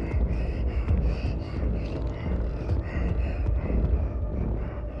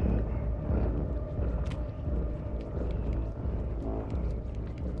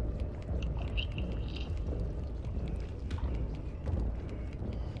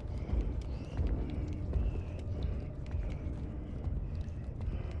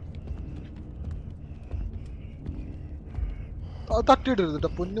 തട്ടിയിടരുത് കേട്ടോ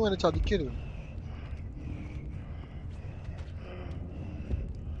പൊന്നു മോനെ, ചതിക്കരുത്.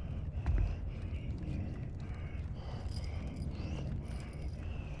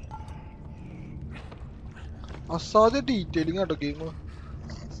 അസാധ്യ ഡീറ്റെയിലിംഗ് കേട്ടോ ഗെയിം.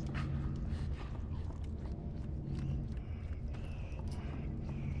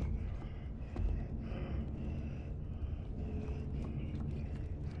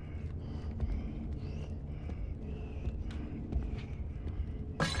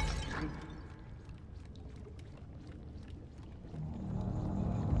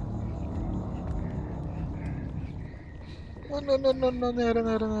 നേരെ നേരെ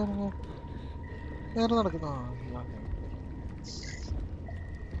നേരെ നേരെ നടക്കുന്ന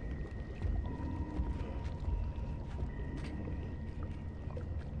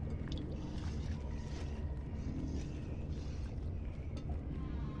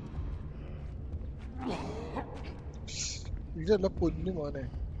ഇതല്ല പൊന്നു മോനെ.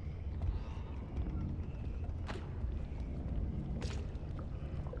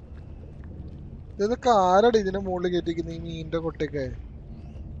 ഇതൊക്കെ ആരാണ് ഇതിന്റെ മുകളിൽ കയറ്റിക്കുന്നത് ഈ മീനിന്റെ കൊട്ടയൊക്കെ?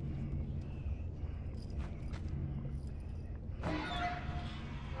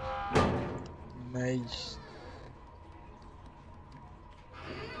 നൈസ്.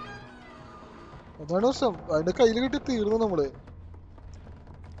 അതാണ് പ്രശ്നം, അതിന്റെ കയ്യിൽ കിട്ടി തീർന്നു നമ്മള്.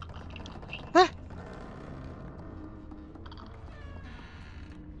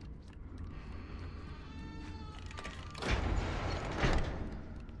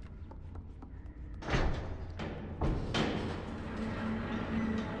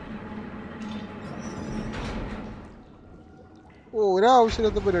 ഓ,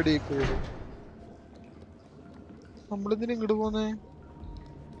 ഒരാവശ്യമില്ലാത്ത പരിപാടി ആയിപ്പോയത്. നമ്മളിതിന് ഇങ്ങോട്ട് പോന്നേ?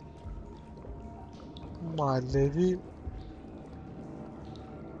 മലര്.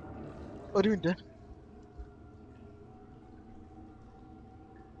 ഒരു മിനിറ്റ്.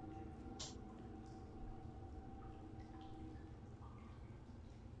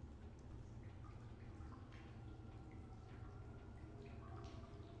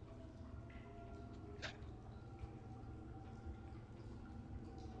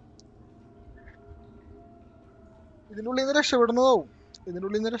 ഇതിനുള്ളിൽ നിന്ന് രക്ഷപ്പെടുന്നതാവും.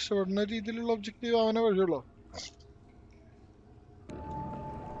 ഇതിനുള്ളിൽ നിന്ന് രക്ഷപ്പെടുന്ന രീതിയിലുള്ള ഒബ്ജക്റ്റീവ് ആവാനേ വഴിയുള്ളൂ.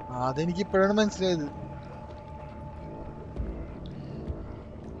 അതെനിക്ക് ഇപ്പോഴാണ് മനസ്സിലായത്.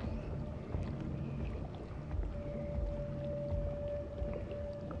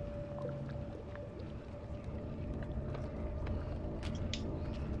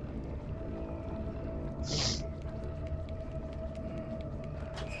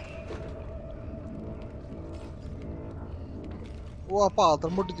 ഓ, ആ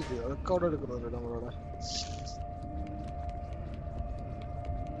പാത്രം പൊട്ടിച്ചിട്ട് അതൊക്കെ അവിടെ എടുക്കുന്നുണ്ട് നമ്മളവിടെ.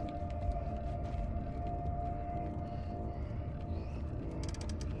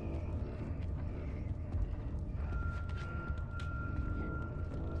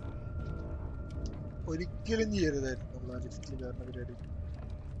 ഒരിക്കലും ചെയ്യരുതായിരുന്നു നമ്മൾ ആ ലിസ്റ്റിൽ കയറുന്ന പരിപാടി.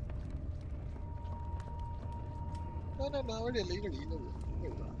 അവിടെയല്ല ഈ കളി.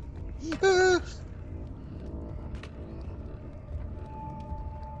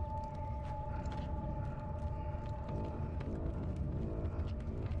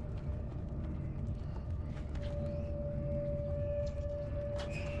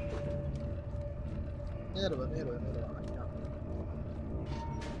 നേരെ വാ, നേരെ വാ, നേരെ വാ.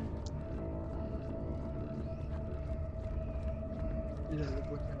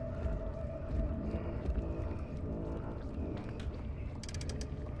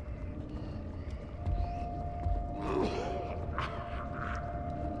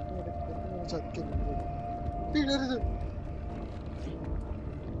 വീഴരുത്.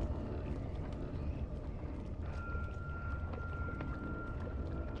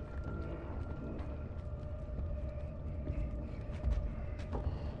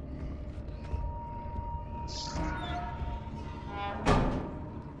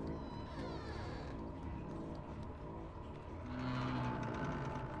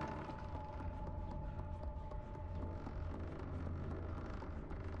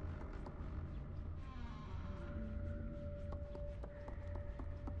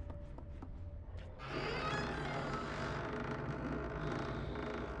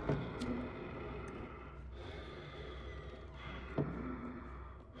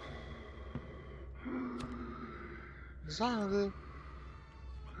 സാധനത്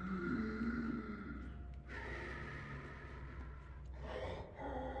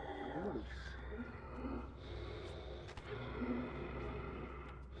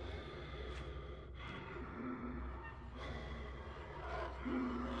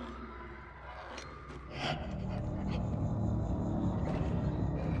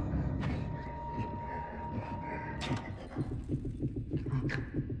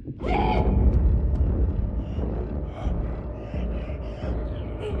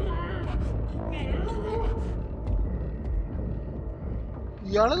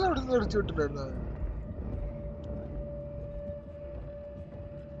ഇയാളെല്ലാം അവിടെ നിന്ന് അടിച്ചു വിട്ടിട്ടുണ്ടായിരുന്ന.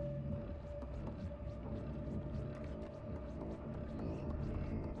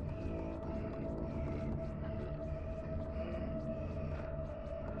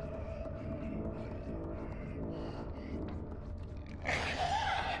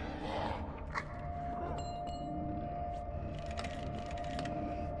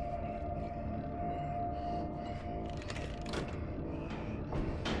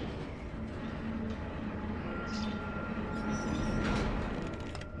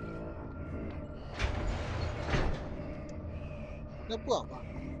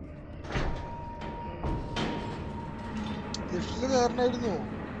 ബസ്സിൽ കയറണായിരുന്നു.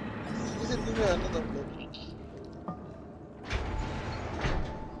 ശരിക്കും കയറണം നമ്മള്.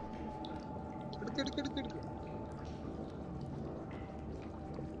 എടുക്ക്.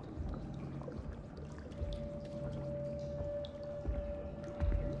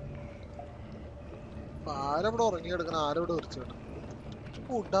 ആരവിടെ ഉറങ്ങി കിടക്കണം, ആരവിടെ ഉറച്ചു കിടക്കണം.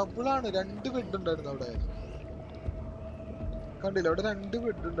 ഓ ഡബിളാണ്, 2 ബെഡ് ഉണ്ടായിരുന്നു അവിടെ. കണ്ടില്ല, അവിടെ 2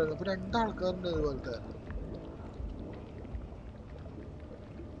 ബെഡ് ഉണ്ടായിരുന്നു. അപ്പൊ 2 ആൾക്കാരുണ്ട് അതുപോലത്തെ.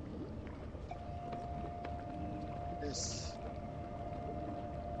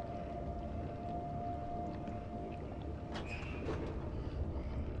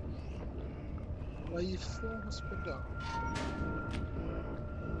 വൈഫോ ഹസ്ബൻഡാ?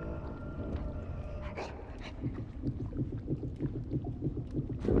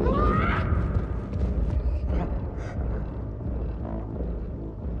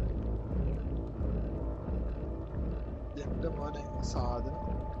 എന്റെ മോനെ സാധനം.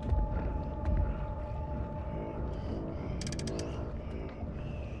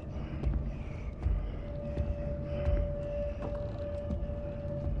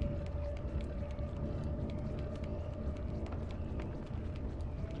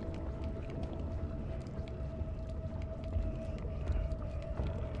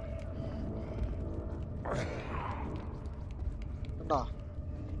 കണ്ടാ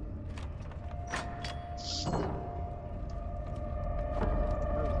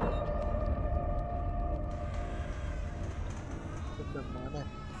മോനെ.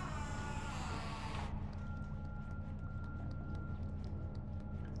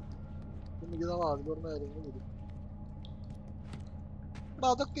 എനിക്ക് വാതിൽ പറഞ്ഞ കാര്യങ്ങൾ വരും.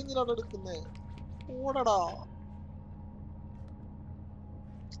 അതൊക്കെ എന്തിനാണ് എടുക്കുന്നേ? ഓടടാ,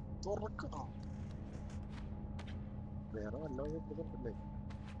 തുറക്കണോ? വേറെ വല്ല എടുത്തിട്ടല്ലേ?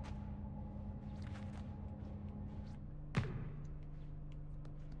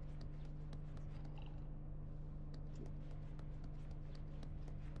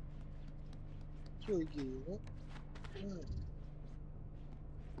 ചോദിക്കുന്നു.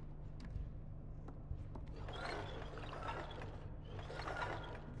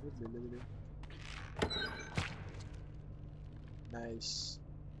 നൈസ്.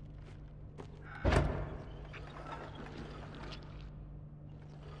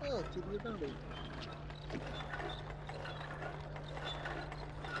 ചുരുക്കിട്ടുണ്ട്.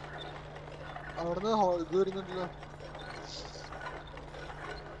 അവിടുന്ന് ഇത് വരുന്നുണ്ടല്ലോ.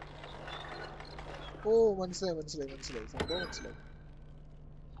 ഓ മനസ്സിലായി സംഭവം മനസ്സിലായി.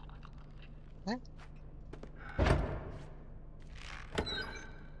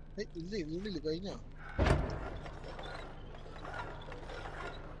 ഇല്ല വീണില്ല, കഴിഞ്ഞ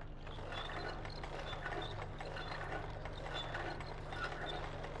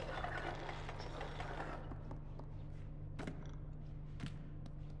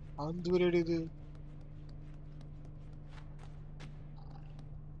എന്ത് പരിപാടി ഇത്?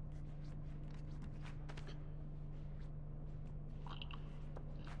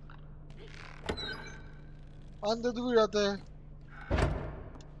 എന്തത് വീഴാത്തെ?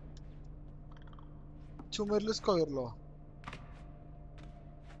 ചുമരില് സ്ക്വയറിലോ?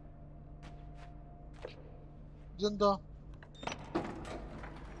 ഇതെന്താ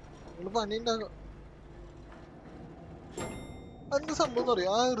പണി ഉണ്ടാക? എന്ത് സംഭവം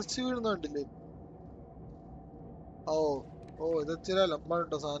അറിയാം? ആ ഇറച്ചി വീഴുന്ന കണ്ടില്ലേ? ഓ ഇത് ഇച്ചിരി അലമ്പാണ്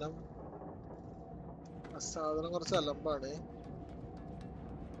കേട്ടോ സാധനം. സാധനം കുറച്ച് അലമ്പാണ്.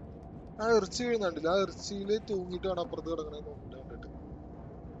 ആ ഇറച്ചി വീഴുന്ന കണ്ടില്ല? ആ ഇറച്ചിയില് തൂങ്ങിട്ട് വേണം അപ്പുറത്ത് കിടക്കണേ നോക്കിട്ട് കണ്ടിട്ട്.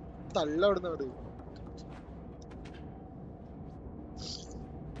 തള്ള അവിടുന്ന് അവിടെ.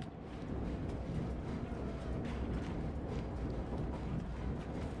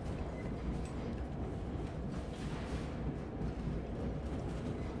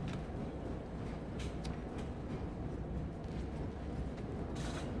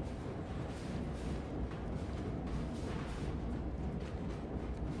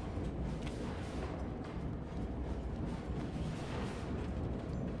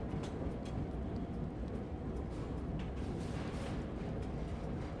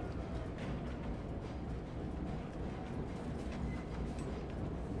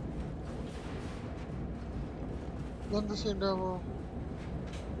 എന്ത് ചെയ്യണ്ടാവോ?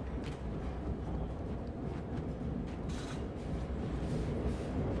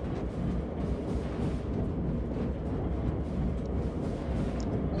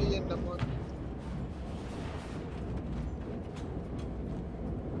 എന്റെ മോൻ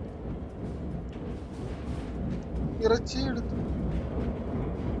ഇറച്ചി എടുത്തു.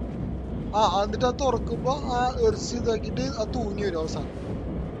 എന്നിട്ട് അത് തുറക്കുമ്പോ ആ ഇറച്ചി ഇതാക്കിട്ട് അത് തൂങ്ങി വരും അവസാനം.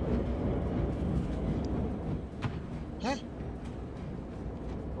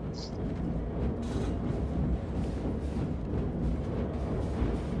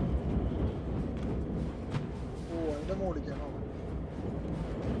 ഓ അതിന്റെ മോളിക്കാണോ?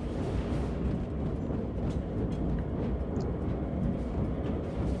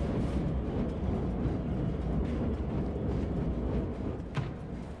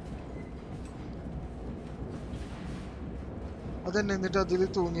 അതന്നെ, എന്നിട്ട് അതിൽ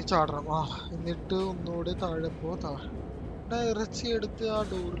തൂങ്ങി ചാടണം. എന്നിട്ട് ഒന്നുകൂടെ താഴെ ഇറച്ചി എടുത്ത് ആ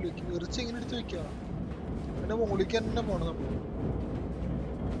ഡോറിൽ വെക്കും. ഇറച്ചി എങ്ങനെ എടുത്ത് വെക്കുക? അതിന്റെ മുകളിലേക്ക് തന്നെ പോണം നമ്മള്.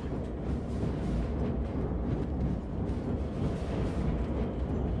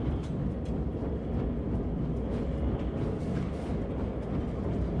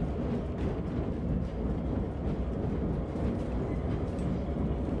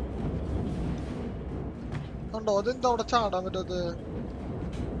 കണ്ടോ, അതെന്താ അവിടെ ചാടാൻ പറ്റാത്തത്?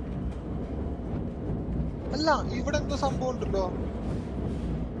 അല്ല, ഇവിടെ എന്തോ സംഭവം ഉണ്ടല്ലോ.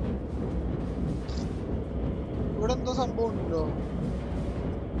 ഇവിടെ എന്തോ സംഭവം ഉണ്ടല്ലോ.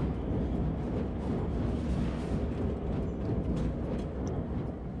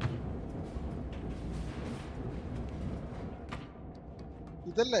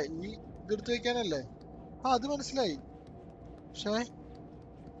 ഇതല്ലേ ഈ ഇതെടുത്ത് വെക്കാനല്ലേ? അത് മനസ്സിലായി. പക്ഷേ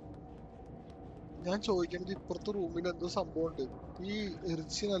ഞാൻ ചോദിക്കുന്നത്, ഇപ്പുറത്തെ റൂമിൽ എന്തോ സംഭവം ഉണ്ട്. ഈ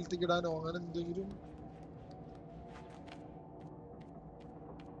ഇറച്ചി നിലത്തേക്കിടാനോ അങ്ങനെ എന്തെങ്കിലും?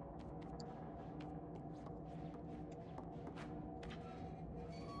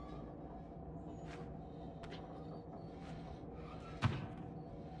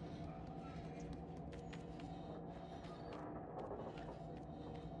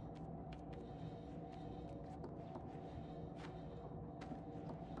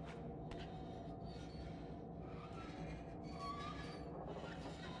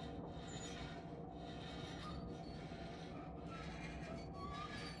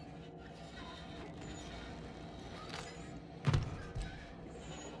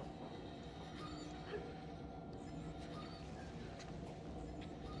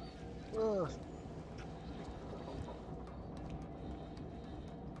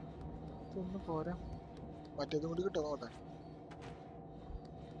 ഒന്നും പോരാ, മറ്റേതും കൂടി കിട്ടാൻ നോട്ടെ.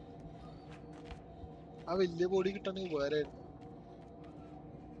 ആ വലിയ ബോഡി കിട്ടണമെങ്കിൽ ഉപകാരമായിരുന്നു.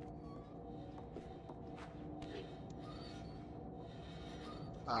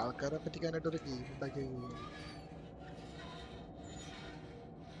 ആൾക്കാരെ പറ്റിക്കാനായിട്ട് ഒരു ഗെയിം ഉണ്ടാക്കി.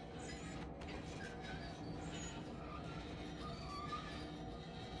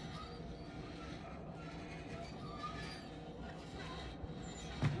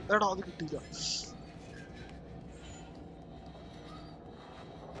 എടാ അത് കിട്ടിയില്ല.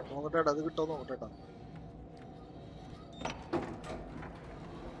 നോക്കട്ടെ, അത് കിട്ടോ നോക്കട്ടെ.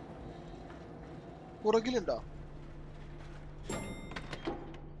 പുറകിലുണ്ടോ?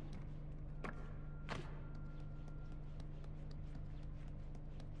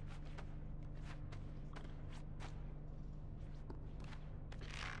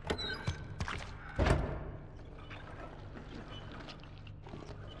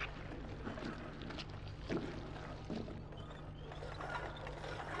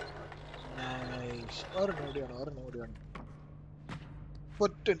 ഒരെണ്ണം കൂടിയാണ്.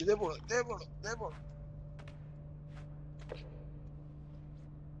 ഒറ്റ പോണം.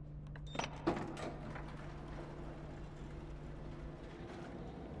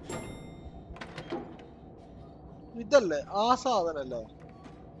 ഇതല്ലേ ആ സാധനല്ലേ?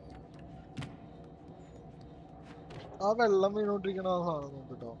 ആ വെള്ളം വീണോണ്ടിരിക്കണ ആ സാധനം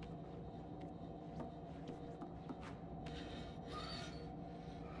നോക്കിട്ടോ.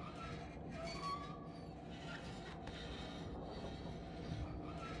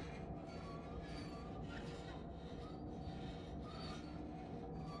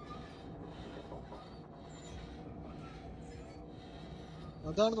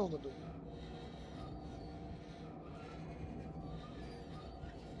 അതാണ് തോന്നുന്നുണ്ട്.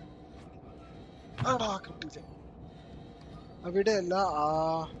 ആടാ കിട്ടിയില്ല. അവിടെയല്ല, ആ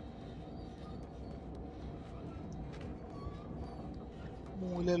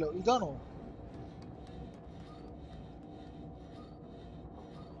മൂലല്ലോ. ഇതാണോ?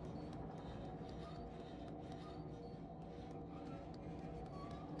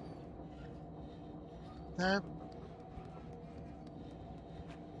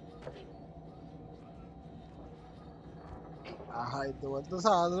 ആഹാ, ഇതുപോലത്തെ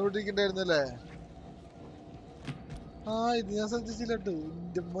സാധനം ഇട്ടിട്ടുണ്ടായിരുന്നല്ലേ? ഇത് ഞാൻ ശ്രദ്ധിച്ചില്ലട്ടോ.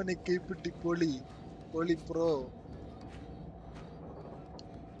 എന്റെ മോനൊക്കെ പിട്ടി പൊളി പ്രോ.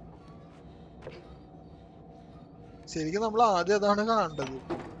 ശരിക്കും നമ്മൾ ആദ്യം അതാണ് കാണേണ്ടത്.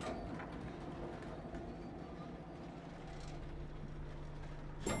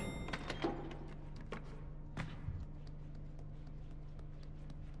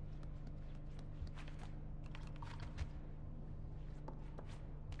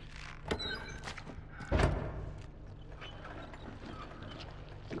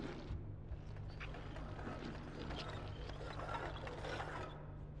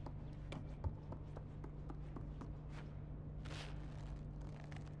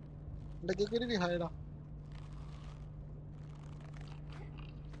 മണ്ടയ്ക്കൊക്കെ ഒരു വിഹായടാ.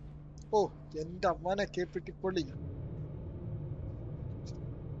 ഓ എന്റെ അമ്മാനെ കേപ്പിട്ടിപ്പൊള്ളി.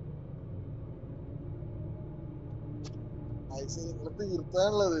 ഐസ് നിങ്ങൾ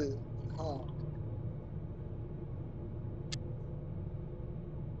തീർത്താനുള്ളത്. ആ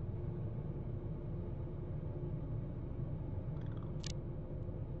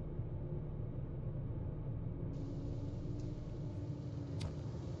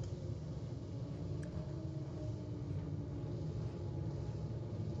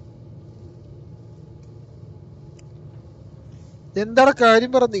എന്താണ്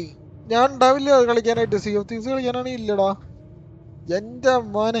കാര്യം പറഞ്ഞേ? ഞാൻ ഉണ്ടാവില്ല കളിക്കാനായിട്ട്. സി ഓഫ് തീവ്സ് കളിക്കാനാണെങ്കിൽ ഇല്ലടാ. എന്റെ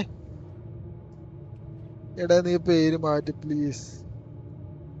അമ്മാനെ. എടാ നീ പേര് മാറ്റി പ്ലീസ്.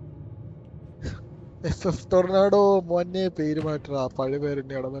 FF ടൊർണാഡോ മോനെ പേര് മാറ്റടാ. പഴയ പേര്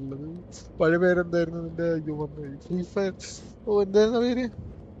തന്നെയാടാ നല്ലത്. പഴയ പേരെന്തായിരുന്നു നിന്റെ? Free fire. ഓ എന്തായിരുന്നു പേര്?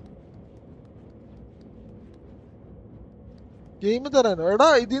 ഗെയിം തരാനോ? എടാ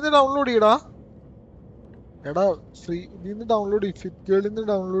ഇതിന്ന് ഡൗൺലോഡ് ചെയ്യടാ. എടാ ഫ്രീ ഇതിന്ന് ഡൗൺലോഡ് ചെയ്യ. ഫിറ്റ് ഗേളിൽ നിന്ന്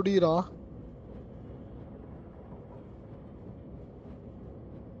ഡൗൺലോഡ് ചെയ്യടാ.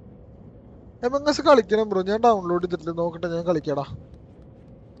 എമംഗസ് കളിക്കണം ബ്രോ. ഞാൻ ഡൗൺലോഡ് ചെയ്തിട്ടില്ല. നോക്കട്ടെ, ഞാൻ കളിക്കടാ.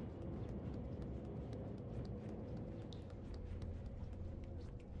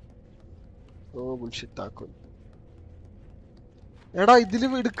 ഓ ബുൾഷിറ്റ് ആക്കോ. എടാ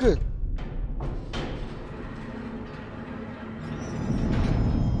ഇതില് എടുക്ക്.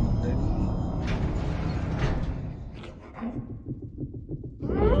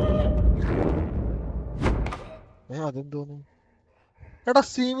 അതെന്തോന്നു? എടാ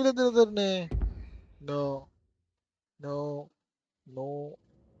സ്റ്റീമിൽ എന്തിനാ തരണേ? No no no.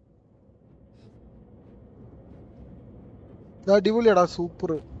 ഇത് അടിപൊളിയാടാ.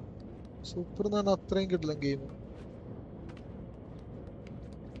 സൂപ്പർ സൂപ്പർ എന്ന് പറഞ്ഞാൽ അത്രയും കിട്ടില്ല ഗെയിം.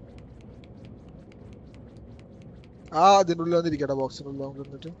 ആ അതിൻ്റെ ഉള്ളിൽ വന്നിരിക്കട്ടെ. ബോക്സിനുള്ളിൽ നമുക്ക്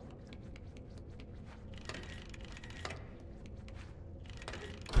എന്നിട്ട്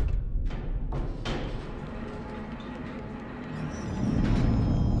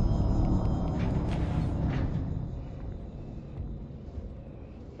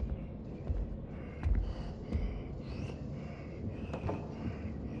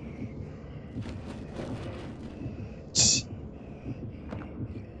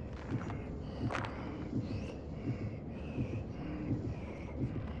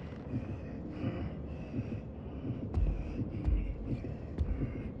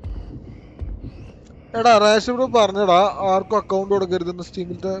എടാ റേഷൻ ബ്രോ പറഞ്ഞടാ ആർക്കും അക്കൗണ്ട് കൊടുക്കരുതെന്ന്.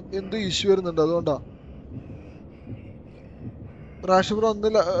 സ്റ്റീമിലത്തെ എന്തോ ഇഷ്യൂ വരുന്നുണ്ട്, അതുകൊണ്ടാ. റേഷൻ ബ്രോ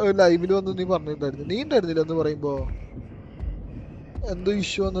അന്ന് ലൈവിൽ വന്ന് നീ പറഞ്ഞിട്ടുണ്ടായിരുന്നു. നീ ഉണ്ടായിരുന്നില്ല എന്ന് പറയുമ്പോ എന്തോ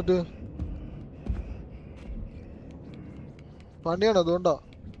ഇഷ്യൂ വന്നിട്ട് പണിയാണ്, അതുകൊണ്ടാ.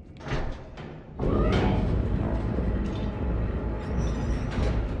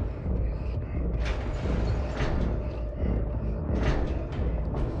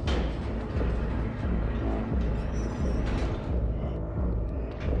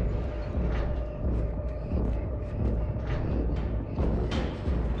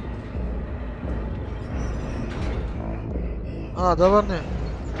 ആ അതാ പറഞ്ഞേ,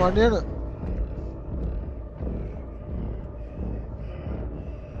 പണിയാണ്.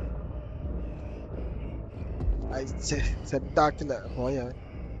 സെറ്റാക്കില്ല പോയ.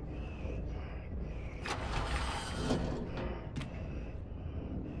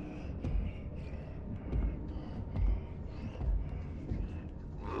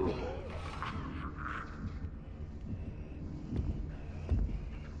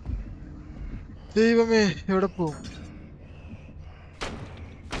 ദൈവമേ എവിടെ പോവും?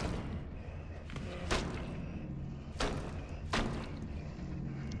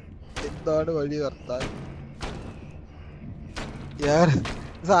 എന്താണ് വഴി കർത്താൻ?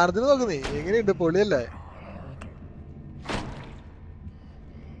 സാധനത്തിന് നോക്കുന്നേ എങ്ങനെയുണ്ട്? പൊളിയല്ലേ?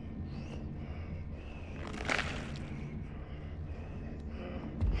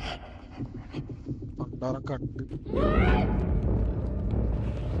 പണ്ടാരം കണ്ട്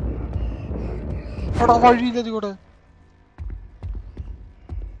അവിടെ വഴിയില്ലത് കൂടെ.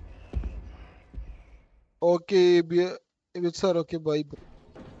 Okay sir, okay bye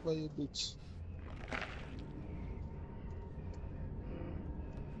bye beach.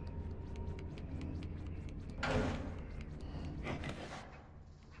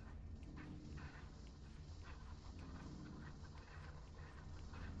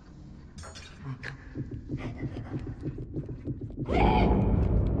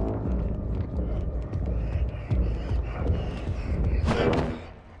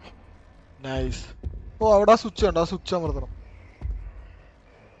 Nice. ഓ അവിടെ സ്വിച്ച് ഉണ്ട്, ആ സ്വിച്ച് അമർത്തണം.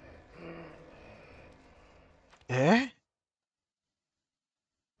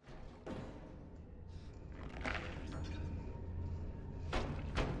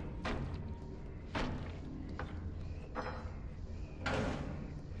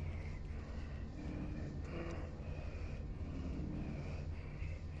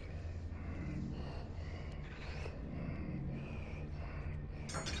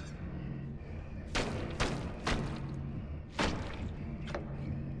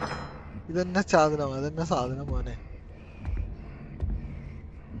 ഇതെന്നെ സാധനം, അതെന്നെ സാധനം മോനെ.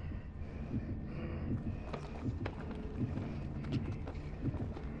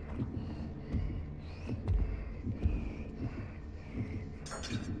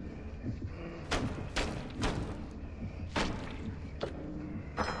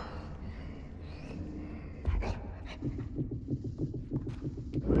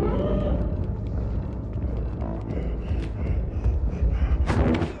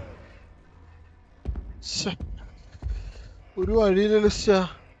 ശ്ശെ, ഒരു വഴിയിലല്ല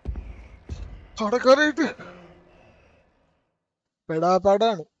കടക്കാരായിട്ട്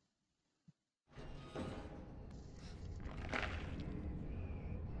പെടാപ്പാടാണ്.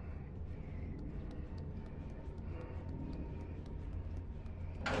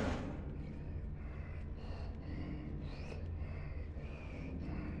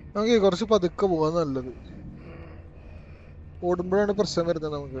 നമുക്ക് കുറച്ച് പതുക്കെ പോവാൻ നല്ലത്. ഓടുമ്പോഴാണ് പ്രശ്നം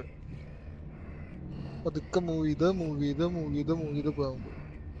വരുന്നത് നമുക്ക്. പതുക്കെ മൂവ് ചെയ്ത് പോകുമ്പോ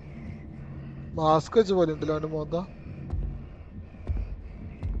മാസ്ക് വെച്ച പോലെ ഉണ്ടല്ലോ അവന്റെ മോന്ത.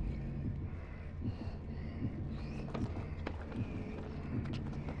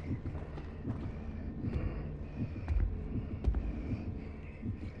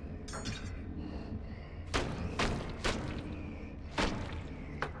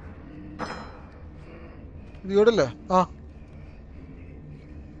 ഇതിയോടല്ലേ? ആ,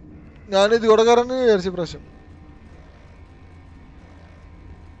 ഞാൻ ഇതിയോടെ കയറാന്ന് വിചാരിച്ച പ്രാവശ്യം.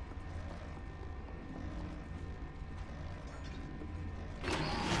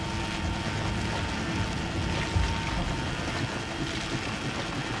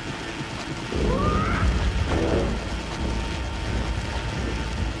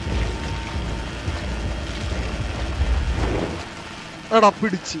 എടാ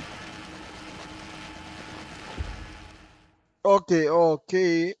പിടിച്ച്. ഓക്കെ ഓക്കെ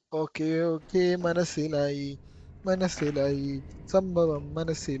ഓക്കെ ഓക്കെ, മനസ്സിലായി മനസ്സിലായി, സംഭവം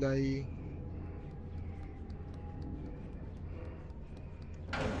മനസ്സിലായി.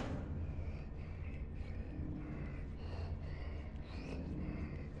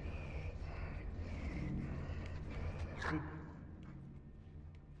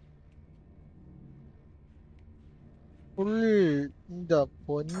 ന്റെ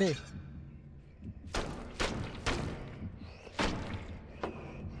പൊന്നെ.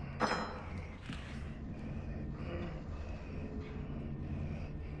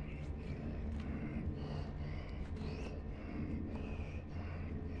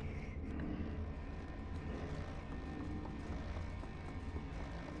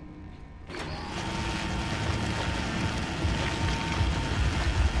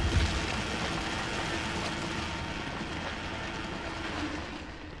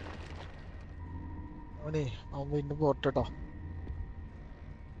 അവനെ അവൻ വീണ്ടും പോട്ടോ.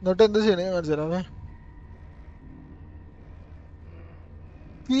 എന്നിട്ട് എന്ത് ചെയ്യണേ കാണിച്ചാലേ.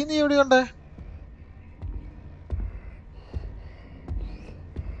 നീ എവിടെ കണ്ടേ?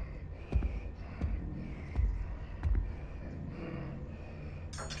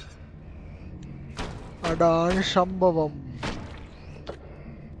 അതാണ് സംഭവം.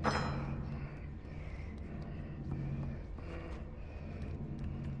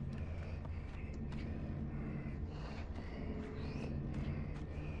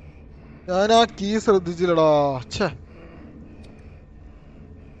 ഞാൻ ആ കീ ശ്രദ്ധിച്ചില്ലടാ. ഛേ,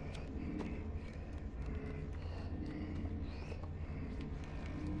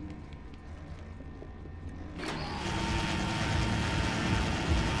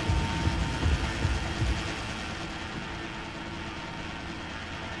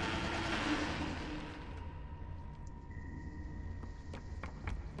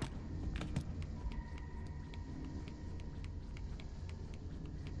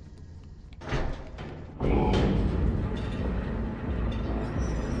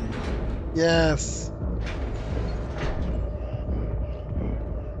 യെസ്.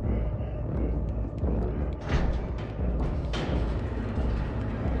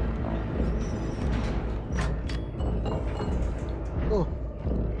 ഓ,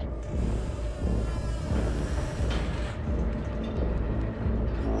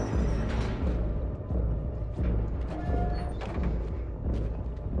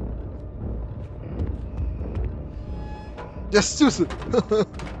 ജസ്റ്റൂസ്.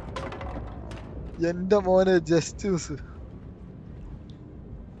 എന്റെ മോനെ ജസ്റ്റൂസ്.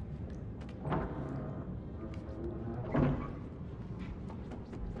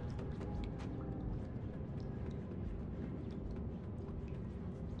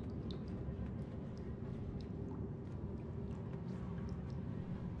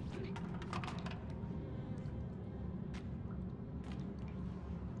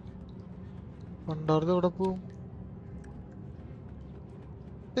 കണ്ടാർന്ന് എവിടെ പോവും?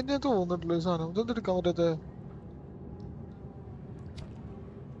 എന്നെ തോന്നിട്ടില്ല ഈ സാധനം. ഇതെന്ത് എടുക്കാൻ പറ്റാത്ത?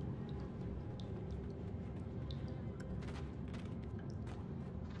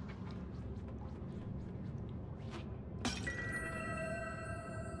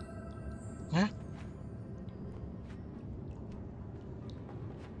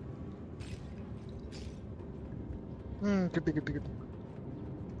 കിട്ടി കിട്ടി കിട്ടി.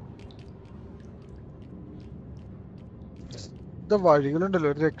 ഇത് വഴികളുണ്ടല്ലോ,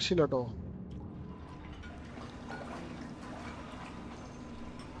 ഒരു രക്ഷയില്ല കേട്ടോ.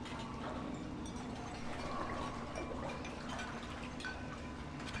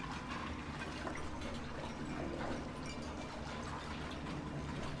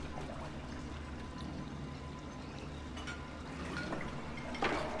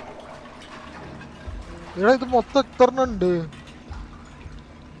 എടാ ഇത് മൊത്തം എത്ര എണ്ണം ഉണ്ട്?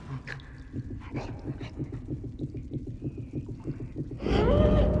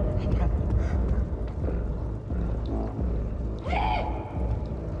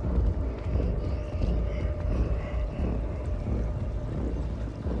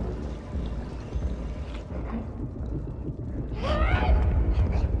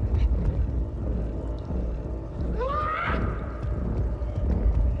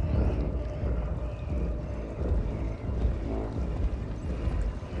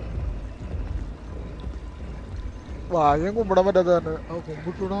 വായം കുമ്പിടാൻ പറ്റാത്തതാണ്. ആ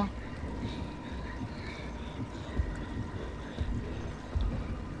കുമ്പിട്ടൂടാ.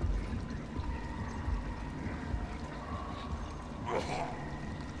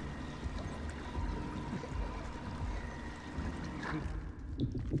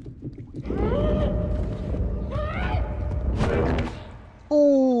 ഓ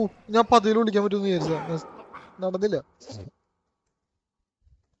ഞാൻ പതിയിൽ വിളിക്കാൻ പറ്റുമെന്ന് വിചാരിച്ച, നടന്നില്ല.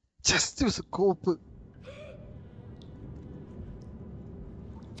 Just scope.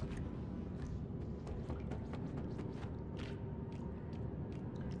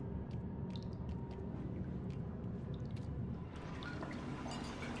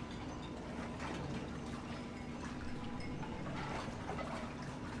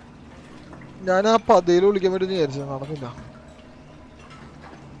 ഞാൻ ആ പതിയിൽ വിളിക്കാൻ പറ്റുമെന്ന് വിചാരിച്ച, നടന്നില്ല.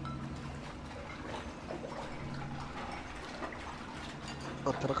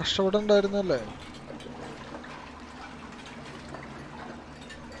 അത്ര കഷ്ടപ്പെട്ടുണ്ടായിരുന്നല്ലേ.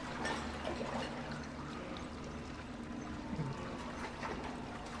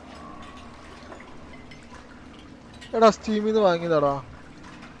 എടാ സ്റ്റീമിന്ന് വാങ്ങിയതാടാ.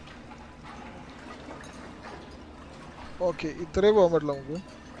 ഓക്കെ, ഇത്രേ പോകാൻ പറ്റില്ല നമുക്ക്.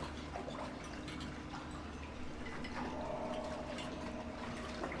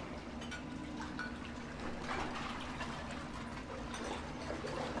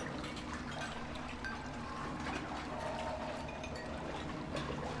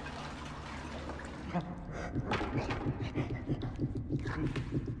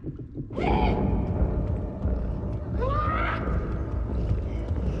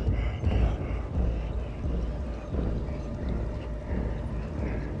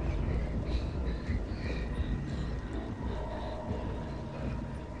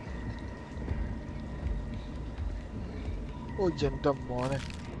 ഓ എന്റെ മോനെ.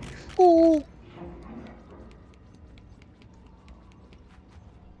 ഓ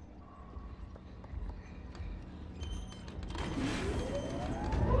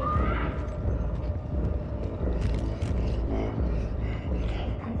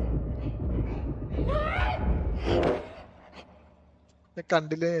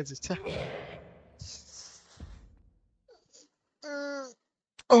കണ്ടില്ലേ?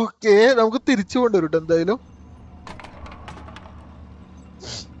 ഓക്കെ, നമുക്ക് തിരിച്ചു കൊണ്ടുവരും എന്തായാലും.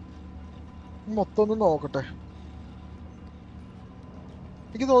 മൊത്തം ഒന്ന് നോക്കട്ടെ.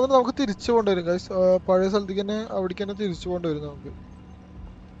 എനിക്ക് തോന്നുന്നു നമുക്ക് തിരിച്ചു കൊണ്ടുവരും ഗൈസ്. പഴയ സ്ഥലത്തേക്ക് തന്നെ, അവിടേക്ക് തന്നെ തിരിച്ചു കൊണ്ടുവരും നമുക്ക്.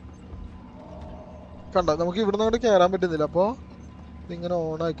 കണ്ട, നമുക്ക് ഇവിടെ നിന്ന് അങ്ങോട്ട് കയറാൻ പറ്റുന്നില്ല. അപ്പോൾ ഇതിങ്ങനെ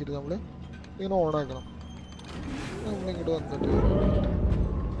ഓൺ ആക്കിയിട്ട് ഇങ്ങനെ ഓൺ ആക്കണം. നമ്മളിങ്ങോട്ട് വന്നിട്ട്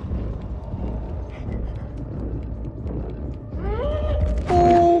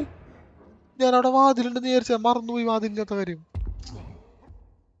ഞാനവിടെ വാതിലുണ്ടെന്ന് വിചാരിച്ച, മറന്നുപോയി വാതിലില്ലാത്ത കാര്യം.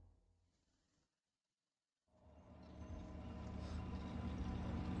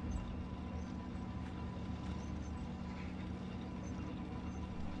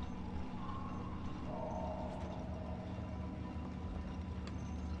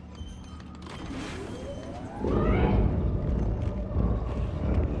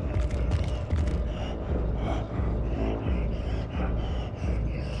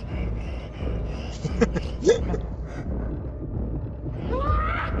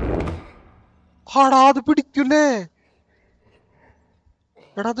 ആടാ അത് പിടിക്കൂലേ?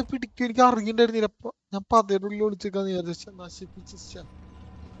 എടാ അത് പിടിക്കും, എനിക്ക് അറിയണ്ടായിരുന്നില്ല. ഞാൻ പതേനുള്ളിൽ ഒളിച്ചേക്കാന്ന് വിചാരിച്ച നശിപ്പിച്ച.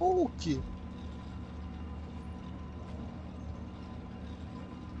 ഓക്കെ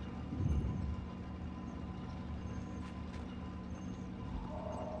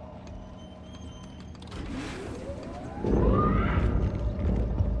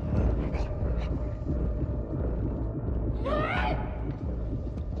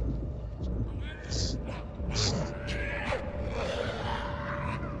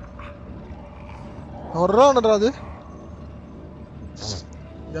ഹൊറാണോ അത്?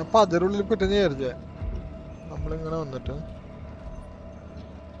 ഞാൻ പതിനുള്ളിൽ പെട്ടെന്ന് വിചാരിച്ചേ നമ്മളിങ്ങനെ വന്നിട്ട്.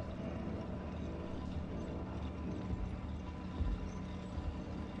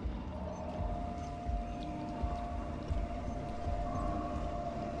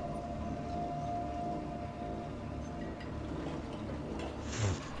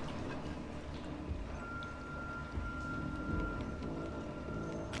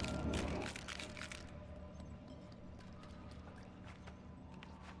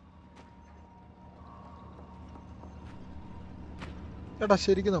 എടാ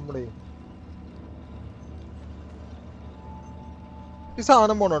ശരിക്കും നമ്മളെ ഈ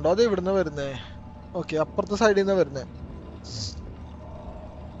സാധനം പോണുണ്ടോ? അത് എവിടുന്ന വരുന്നേ? ഓക്കെ, അപ്പുറത്തെ സൈഡിൽ നിന്നാ വരുന്നേ.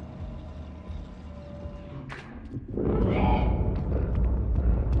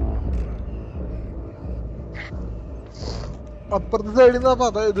 അപ്പുറത്തെ സൈഡിൽ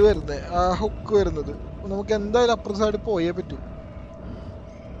നിന്നാ ഇത് വരുന്നേ, ആ ഹുക്ക് വരുന്നത്. നമുക്ക് എന്തായാലും അപ്പുറത്തെ സൈഡിൽ പോയേ പറ്റൂ.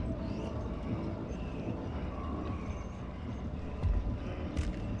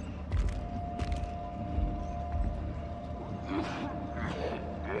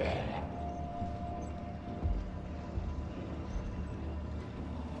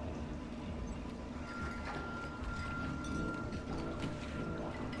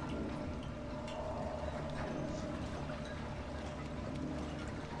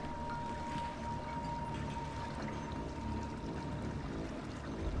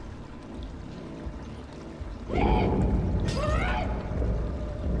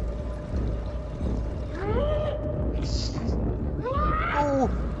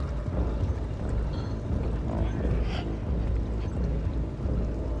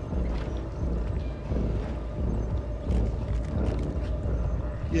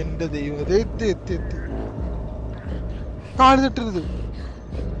 എന്റെ ദൈവം, എത്തി എത്തി എത്തി. കാല് തട്ടരുത്.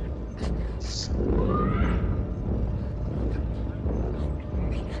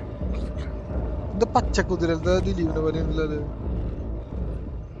 എന്താ പച്ചക്കുതിര? എന്താ ദിലീപിനെ പറയുന്നത്?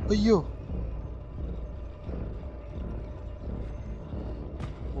 അയ്യോ,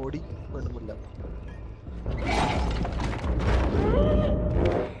 ഓടി വേണമില്ല.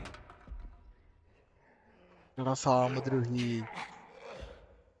 എടാ സാമുദ്രോഹി,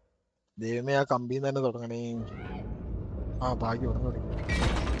 ദൈവമേ ആ കമ്പിന്ന് തന്നെ തുടങ്ങണേ. ആ ഭാഗ്യം ഉടനെ തുടങ്ങി.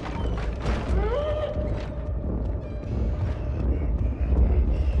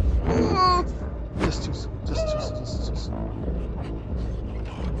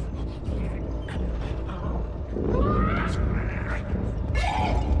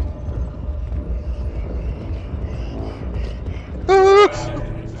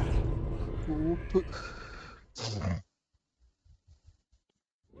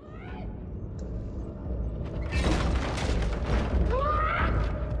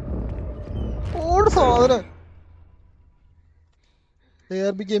 സാധനം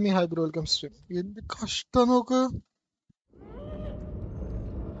ARB Gaming Hyper welcome stream. എന്ത് കഷ്ടം നോക്ക്.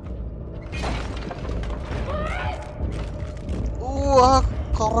 ഓ ആ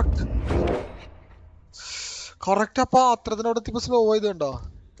കറക്റ്റ് ആ പാത്രത്തിനോട് എത്തിയപ്പോ സ്ലോ ആയത് കണ്ടോ?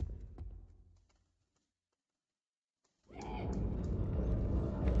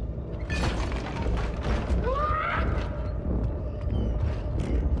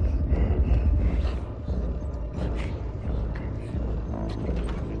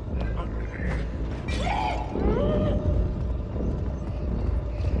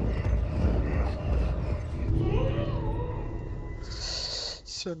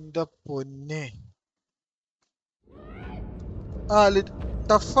 എന്റെ പൊന്നെ. ആ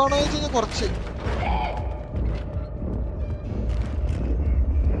ടഫാണോ വെച്ച് കഴിഞ്ഞാൽ കുറച്ച്.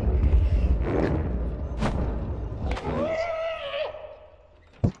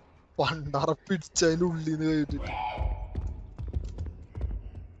 പണ്ടറ പിടിച്ചതിന്റെ ഉള്ളിന്ന് കഴിഞ്ഞിട്ട്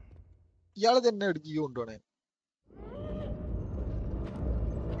ഇയാള് തന്നെ എടുക്കി കൊണ്ടുപോണേ.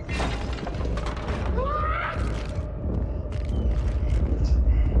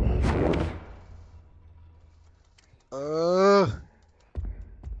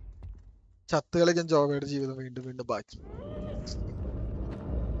 ചത്തുകളിക്കാൻ ജോവയുടെ ജീവിതം വീണ്ടും വീണ്ടും ബാക്കി.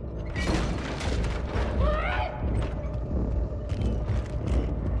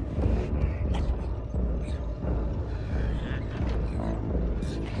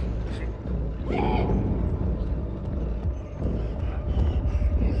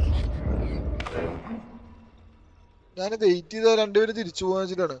 ഞാൻ വെയിറ്റ് ചെയ്ത രണ്ടുപേരും തിരിച്ചു പോകാൻ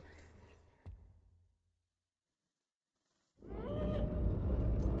വെച്ചിട്ടാണ്.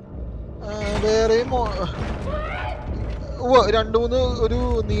 വേറെയും രണ്ടു മൂന്ന് ഒരു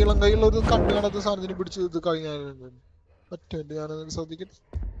നീളം കൈയുള്ള ഒരു കണ്ണു കാണാത്ത സാധനത്തിന് പിടിച്ച് ഇത് കഴിഞ്ഞാൽ പറ്റുന്നുണ്ട്. ഞാനത് ശ്രദ്ധിക്കട്ടെ.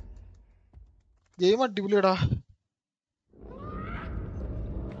 ഗെയിം അടിപൊളിയടാ.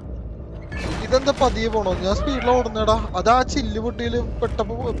 ഇതെന്താ പതിയെ പോണോ? ഞാൻ സ്പീഡിലാണ് ഓടുന്നേടാ. അതാ ചില്ല് പൊട്ടിയില്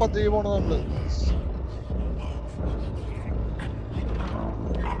പെട്ടപ്പോ പതിയെ പോണോ നമ്മള്.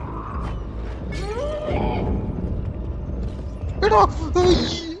 എടാ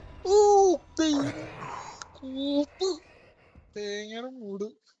തേങ്ങയുടെ മൂട്.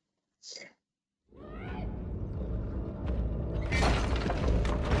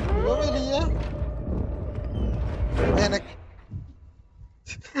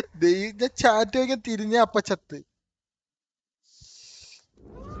 വലിയ ചാറ്റ് വയ്ക്കാൻ തിരിഞ്ഞ അപ്പച്ചത്ത്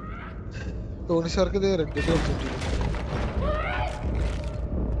ടോണിഷാർക്ക് ഇത് റെഡ്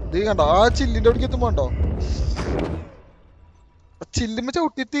കണ്ടോ? ആ ചില്ലിന്റെ അവിടേക്ക് എത്തുമ്പോണ്ടോ ചില്ലുമ്മ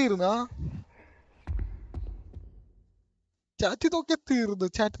ചവിട്ടി തീർന്ന ചാറ്റി നോക്കിയാ തീർന്നു.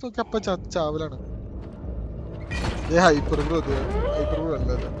 ചാറ്റി നോക്കി അപ്പ ചാവലാണ്. ഹൈപ്പർ ബ്രോ ഹൈപ്പർ ബ്രോ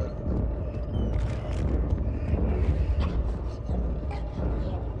അല്ല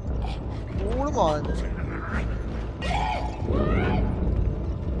മൂന്ന് മാങ്ങ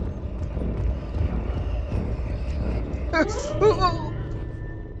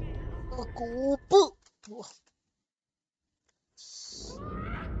കൂപ്പ്.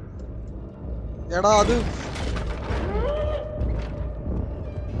 എടാ അത്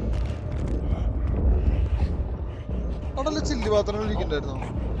അവിടെ ചില്ലി പാത്രം ഇരിക്കണ്ടായിരുന്നോ?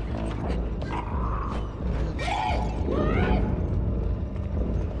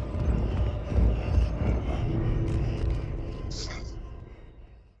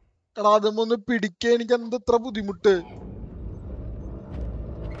 എടാ അതുമൊന്ന് പിടിക്കാൻ എനിക്ക് എന്തത്ര ബുദ്ധിമുട്ട്.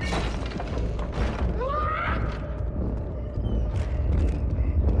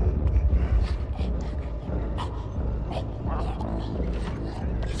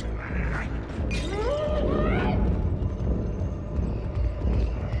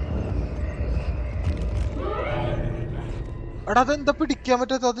 എടാ അതെന്താ പിടിക്കാൻ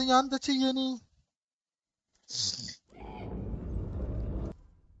പറ്റാത്ത? അത് ഞാൻ എന്താ ചെയ്യാന്?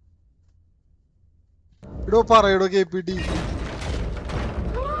 ഇടോ പറയടോ KPD.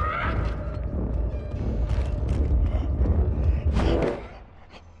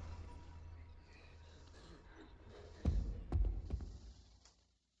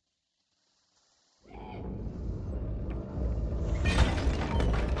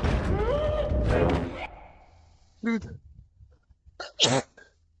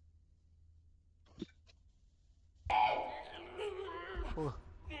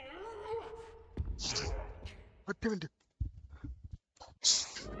 ഒറ്റ മിനിറ്റ്.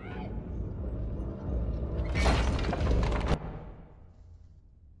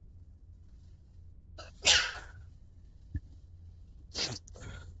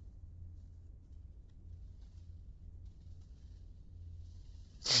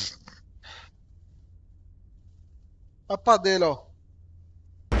 അപ്പൊ അതേലോ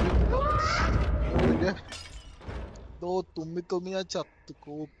തുമ്മി തുമ്മി ഞാൻ ചത്ത്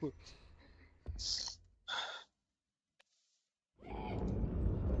കോപ്പ്.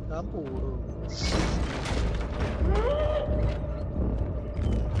 ഞാൻ പോടോ.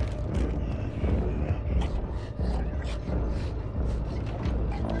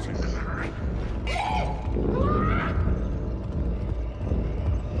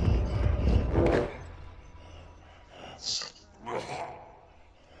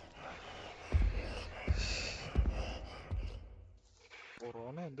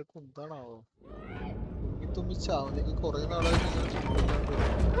 കൊറോണ എന്റെ കുന്താണാവോ? തുമ്മി തുമ്മി ചാവുന്നെങ്കിൽ കൊറേ നാളായിട്ട്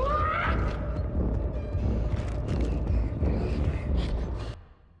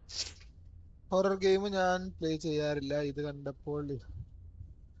ഹൊറർ ഗെയിം ഞാൻ പ്ലേ ചെയ്യാറില്ല. ഇത് കണ്ടപ്പോൾ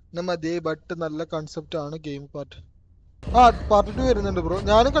മതിയെ. ബട്ട് നല്ല കൺസെപ്റ്റ് ആണ് ഗെയിം പാർട്ട്. പാർട്ട് 2 വരുന്നുണ്ട് ബ്രോ.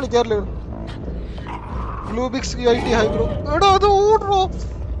 ഞാനും കളിക്കാറില്ല. ബ്ലൂബിക്സ് ഐടി ഹൈ ബ്രോ. എടാ അത് ഓടോ.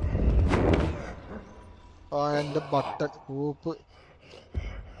 എന്റെ ബട്ടൺ ഗ്രൂപ്പ്.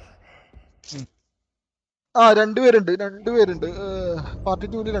 രണ്ടുപേരുണ്ട്. പാർട്ട്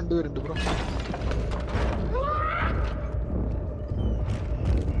 2 രണ്ടുപേരുണ്ട് ബ്രോ.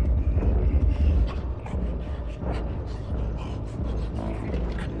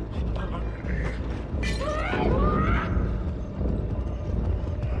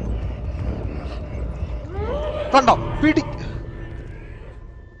 കണ്ടോ പിടി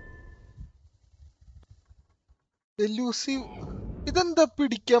എലൂസീവ്. ഇതെന്താ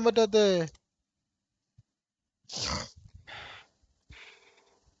പിടിക്കാൻ പറ്റാത്ത?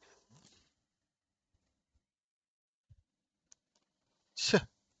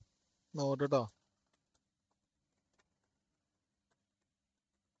 നോക്കട്ടോ.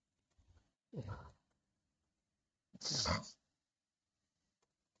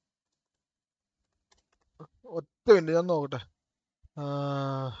 ഒറ്റ മിനിറ്റ് ഞാൻ നോക്കട്ടെ.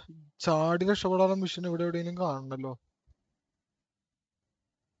 ചാടി രക്ഷപ്പെടാനുള്ള മിഷൻ ഇവിടെ എവിടെയെങ്കിലും കാണണല്ലോ.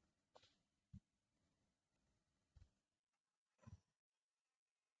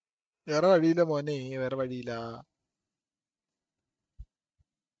 വേറെ വഴിയില്ല മോനെ, വേറെ വഴിയില്ല.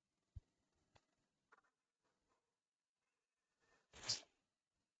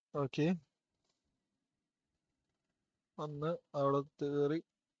 ഓക്കെ, അന്ന് അവിടെ കയറി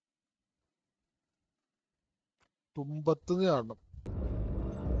തുമ്പത്തുനിന്ന് കാണണം.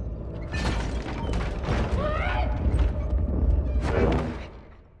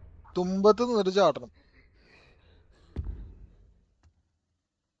 തുമ്പത്ത് നിന്നിട്ട് ചാടണം.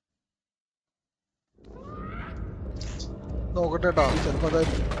 നോക്കട്ടെ കേട്ടോ, ചിലപ്പോ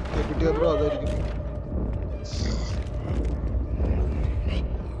അതായിരിക്കും ഡെപ്യൂട്ടി അതായിരിക്കും.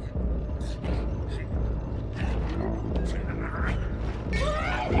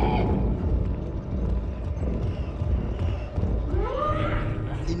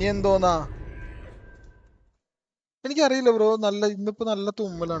 ഇനി എന്തോന്നാ എനിക്കറിയില്ല ബ്രോ. ഇന്നിപ്പോ നല്ല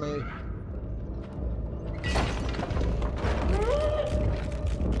തുമ്മലാണ്.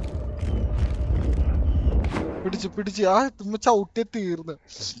 പിടിച്ച് ആ തുമ്മ ചവിട്ടിയെ തീർന്ന്.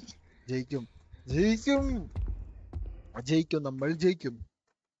 ജയിക്കും ജയിക്കും ജയിക്കും, നമ്മൾ ജയിക്കും.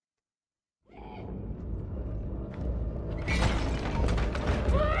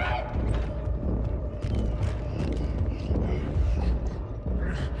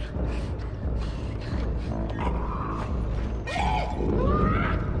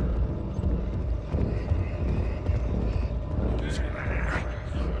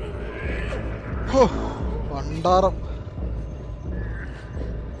 പണ്ടാറം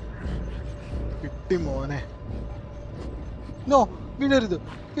കിട്ടി മോനെ. നോ, വീഴരുത്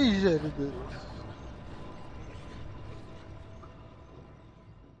വീഴരുത്.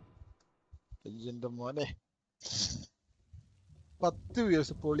 എന്റെ മോനെ 10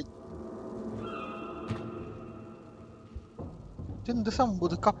 വ്യൂസ് പൊളി. എന്ത്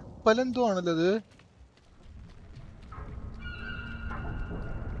സംഭവം, കപ്പലെന്തോ ആണല്ലോ അത്.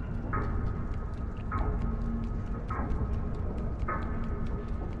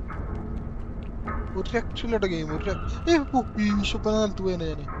 ഒരു രക്ഷയില്ലട്ടോ ഗെയിം. ഈശോപ്പന നിലത്ത് പോയനെ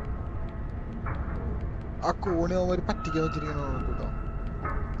ഞാന്. ആ കോണി അവന്മാര് പറ്റിക്കാൻ വെച്ചിരിക്കണോ കേട്ടോ.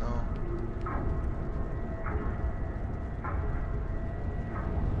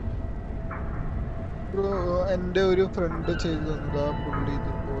 എന്റെ ഒരു ഫ്രണ്ട് ചെയ്തു തന്നതാ പുള്ളി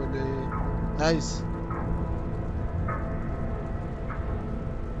ഇതുപോലെ. നൈസ്,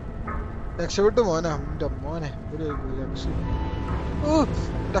 രക്ഷപ്പെട്ടു മോനെ. എന്റെ മോനെ ഒരു രക്ഷ.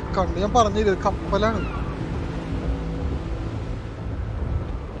 കണ്ണ് ഞാൻ പറഞ്ഞില്ല, കപ്പലാണ്.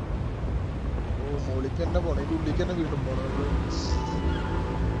 മോളിക്ക് തന്നെ പോണേ, ഉള്ളിക്ക് തന്നെ വീണ്ടും പോണ.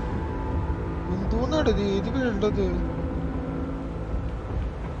 എന്തോന്നാണ് ഇത് വീണ്ടത്?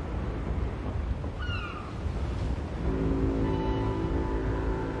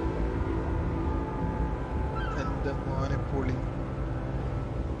 എന്റെ മോനെ പൊളി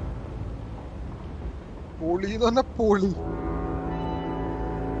പൊളി എന്ന് പറഞ്ഞ പൊളി.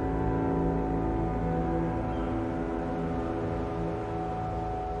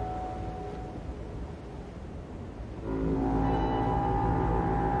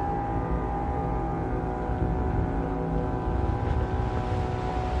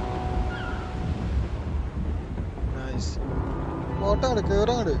 ഓട്ടങ്ങട്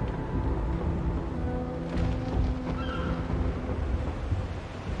കേറങ്ങട്.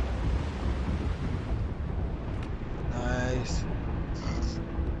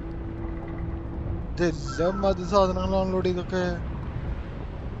 ഇതെല്ലാം മതി സാധനങ്ങളാണല്ലോ ഇതൊക്കെ.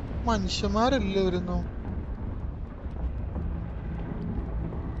 മനുഷ്യന്മാരല്ലേ വരുന്നു.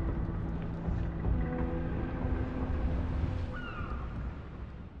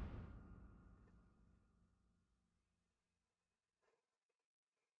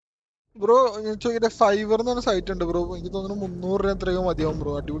 ബ്രോ ഞാൻ ചോദിക്കട്ടെ, ഫൈവർ എന്ന് പറഞ്ഞ സൈറ്റ് ഉണ്ട് ബ്രോ. എനിക്ക് തോന്നുന്നു 300 രൂപ എത്രയോ മതിയാവും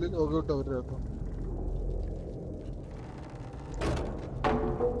ബ്രോ. അടിപൊളി ലോകം കിട്ടും അവരുടെ കേട്ടോ.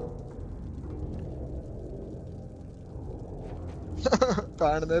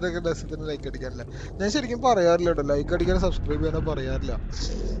 കാണുന്നവരൊക്കെ ഡെസ്കത്തിന് ലൈക്ക് അടിക്കാനില്ല. ഞാൻ ശരിക്കും പറയാറില്ല കേട്ടോ, ലൈക്ക് അടിക്കാനും സബ്സ്ക്രൈബ് ചെയ്യാനോ പറയാറില്ല.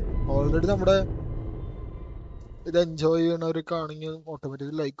 ഓൾറെഡി നമ്മുടെ ഇത് എൻജോയ് ചെയ്യണവരൊക്കെ ആണെങ്കിൽ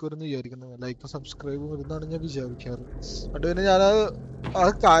ഓട്ടോമാറ്റിക്കലി ലൈക്ക് വരുന്ന വിചാരിക്കുന്നത്. ലൈക്ക് സബ്സ്ക്രൈബ് വരുന്നതാണ് ഞാൻ വിചാരിക്കാറ്. അതുകൊണ്ട് പിന്നെ ഞാൻ ആ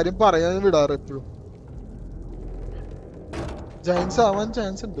കാര്യം പറയാൻ വിടാറ് എപ്പോഴും. ജയൻസ് ആവാൻ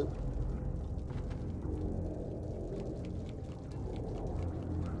ചാൻസ് ഉണ്ട്.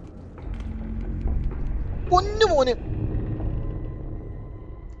 പൊന്നു മോനെ,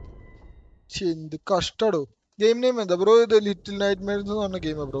 എന്ത് കഷ്ടാടോ. ഗെയിം നെയിം എന്താ ബ്രോ? ഇത് ലിറ്റിൽ നൈറ്റ് മെയർസ് എന്ന് പറഞ്ഞ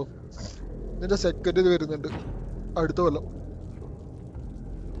ഗെയിമാ ബ്രോ. ഇതിന്റെ സെക്കൻഡ് ഇത് വരുന്നുണ്ട് അടുത്ത കൊല്ലം.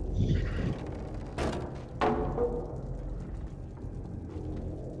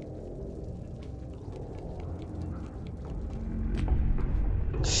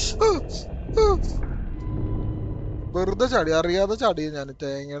 വെറുതെ ചാടി, അറിയാതെ ചാടി ഞാൻ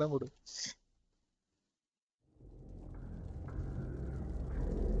തേങ്ങയുടെ കൂടെ.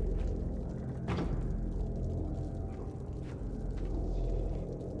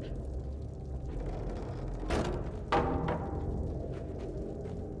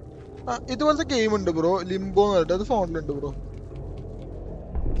 ഇതുപോലത്തെ ഗെയിം ഉണ്ട് ബ്രോ, ലിംബോ എന്ന് പറഞ്ഞിട്ട്. അത് ഫോണിലുണ്ട് ബ്രോ.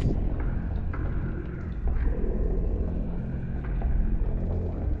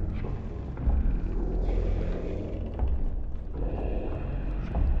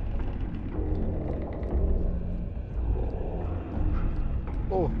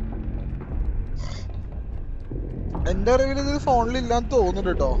 ഓ, എന്റെ അറിവിൽ ഇത് ഫോണിൽ ഇല്ലാന്ന്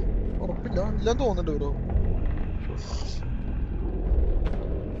തോന്നുന്നുണ്ട് കേട്ടോ. ഉറപ്പില്ല, ഇല്ലാന്ന് തോന്നുന്നുണ്ട് ബ്രോ.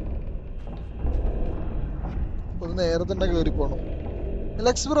 ഒന്ന് നേരെ തന്നെ കയറി പോണം.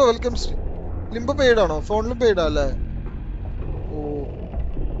 Lux bro welcome. Limbaugh paid ആണോ? ഫോണിലും പെയ്ഡാ അല്ലേ? ഓ,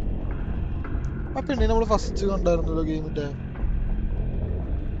 ആ പെണ്ണെ നമ്മള് ഫസ്റ്റ് കണ്ടായിരുന്നല്ലോ ഗെയിമിന്റെ.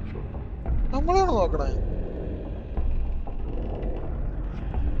 നമ്മളാണ് നോക്കണേ.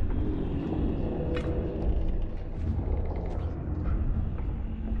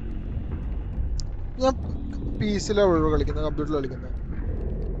 ഞാൻ PC-ലാണ് കളിക്കുന്നത്, കമ്പ്യൂട്ടറിൽ കളിക്കുന്നത്.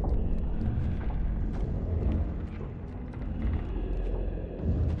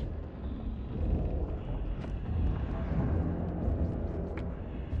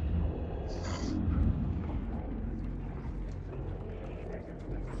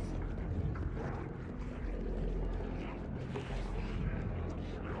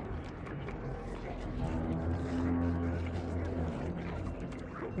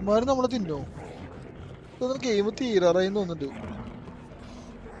 ഇമാര് നമ്മളെ തിന്നോ? ഗെയിം തീരാറായി തോന്നുന്നുണ്ട്.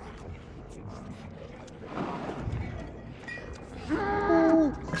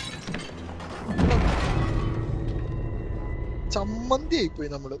 ചമ്മന്തി ആയിപ്പോയി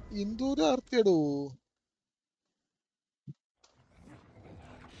നമ്മള്. എന്തോരം ആർത്തിയടോ.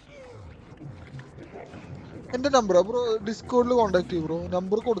 എന്റെ നമ്പറാ ബ്രോ, ഡിസ്കോഡിൽ കോണ്ടാക്ട് ചെയ്യും ബ്രോ.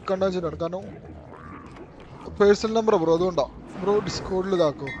 നമ്പർ കൊടുക്കണ്ട വെച്ചിട്ടാണ്, കാരണം പേഴ്സണൽ നമ്പറാ ബ്രോ, അതുകൊണ്ടാ ബ്രോ. ഡിസ്കോഡിൽ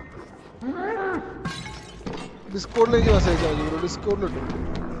ഇതാക്കോ, ഡിസ്കോഡിൽ എനിക്ക് മെസ്സേജ് അയച്ചു ബ്രോ. ഡിസ്കോഡിലുണ്ട്,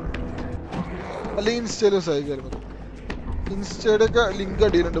 അല്ലെങ്കിൽ ഇൻസ്റ്റയിൽ മെസ്സേജ് അയക്കായിരുന്നു. ഇൻസ്റ്റയുടെ ഒക്കെ ലിങ്ക്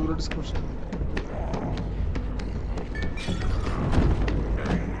അടിയിലുണ്ട് ബ്രോ ഡിസ്ക്രിപ്ഷൻ.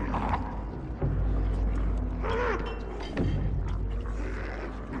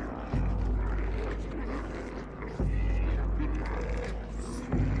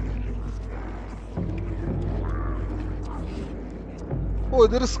 ഓ,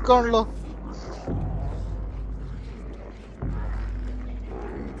 ഇത് റിസ്ക് ആണല്ലോ.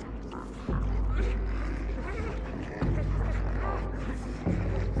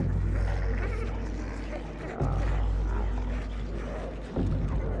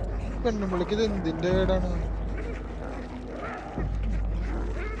 പെണ്ണുമ്പിളിക്ക് ഇത് എന്തിന്റെ കേടാണ്?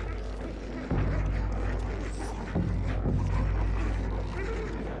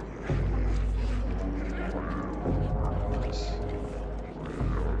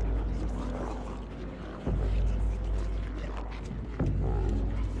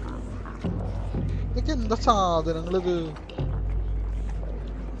 ഇതൊക്കെ എന്താ സാധനങ്ങളിത്?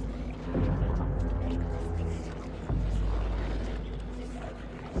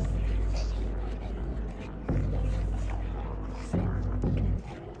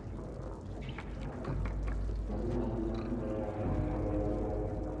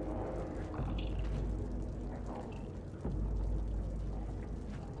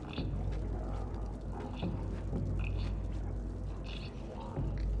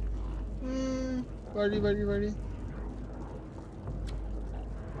 വഴി വഴി വഴി.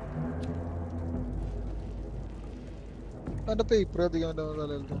 എന്റെ പേപ്പർ അധികം എന്റെ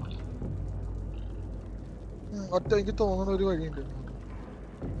തലയിൽ. ഒറ്റ എനിക്ക് തോന്നുന്ന ഒരു വഴിയുണ്ട്.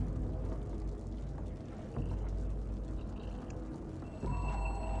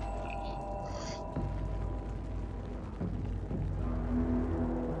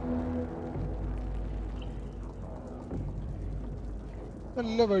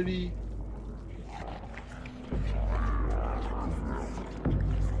 നല്ല വഴി.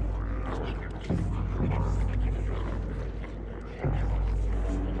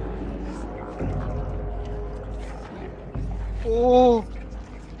 ഓ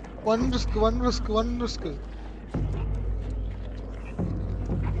വൺ റിസ്ക്.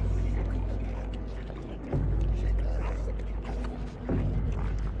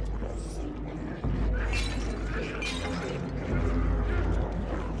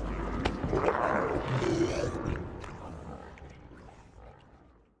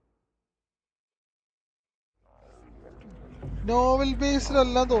 നോവൽ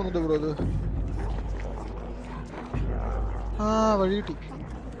ബേസിലെല്ലാം തോന്നുന്നുണ്ട് ബ്രോ അത്. ആ വഴി കിട്ടി.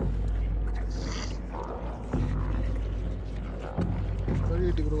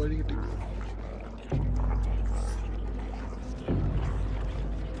 ബ്രോ വഴി കിട്ടി.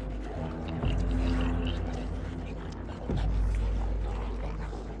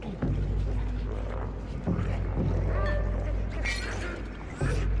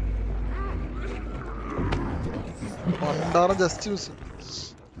 പണ്ടാറ ജസ്റ്റ് യൂസ്.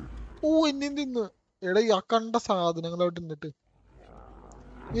 ഓ എന്നെയും തിന്ന്. എടാ ആ കണ്ട സാധനങ്ങളായിട്ട് നിന്നിട്ട്.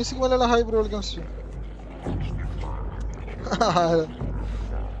 Music Malayalam hi bro welcome stream.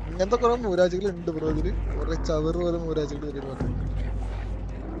 ഇങ്ങനത്തെ കുറെ മൂരാജികൾ ഉണ്ട് ബ്രോ ഇതില്. കുറെ ചവറ് പോലെ മൂരാജികൾ വരുന്നുണ്ട്.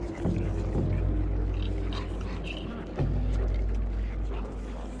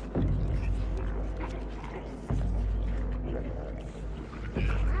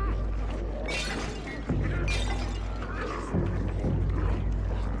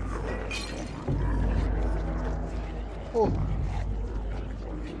 ഓ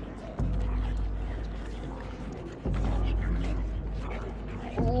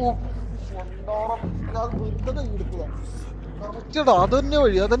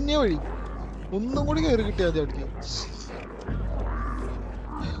അതന്നെ വഴി. ഒന്നും കൂടി കയറി കിട്ടിയാൽ മതി അടിക്ക്.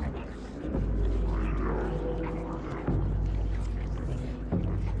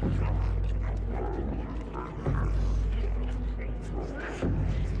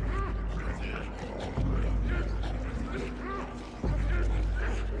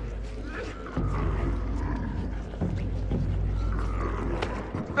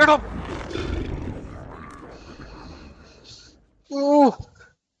 എടാ ഓ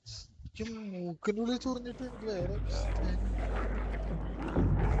മൂക്കിനുള്ളിൽ ചൊറിഞ്ഞിട്ട് വേറെ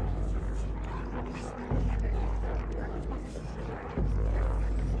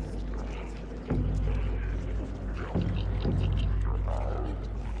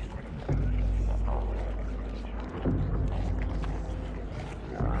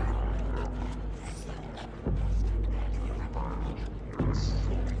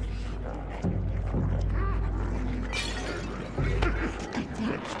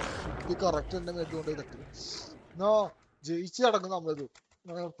കറക്റ്റ് എന്നെ മേട്ടുകൊണ്ട് തട്ടി. നോ ജയിച്ച് അടങ്ങും നമ്മളത്.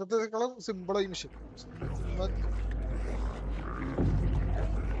 നേരത്തേക്കാളും സിമ്പിളായി മിഷൻ.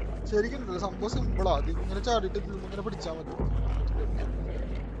 ശരിക്കും സംഭവം സിമ്പിളാ. അത് ഇങ്ങനെ ചാടിയിട്ട് ഇങ്ങനെ പിടിച്ചാൽ മതി.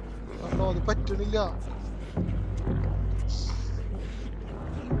 കണ്ടോ അത് പറ്റണില്ല.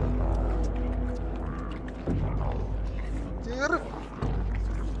 കേറ്.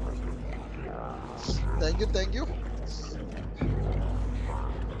 Thank you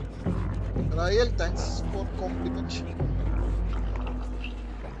Ryan, thanks for compliment.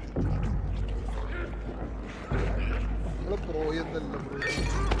 നമ്മള് പ്രോ എന്നല്ല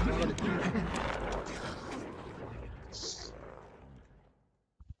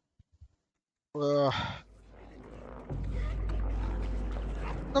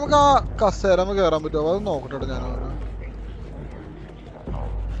നമുക്ക് ആ കസേരമ്മ കയറാൻ പറ്റുമോ? അത് നോക്കട്ടെ ഞാൻ.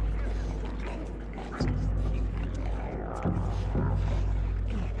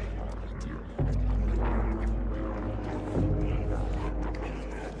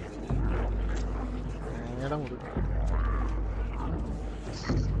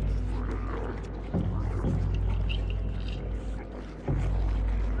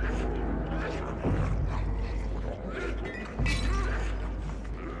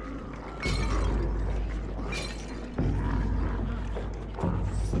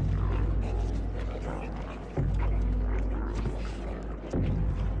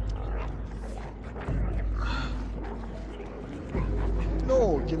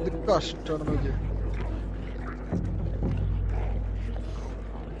 എന്ത് കഷ്ടാണ് നോക്കിയത്.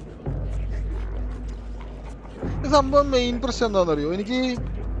 സംഭവം മെയിൻ പ്രശ്നം എന്താണെന്നറിയോ? എനിക്ക്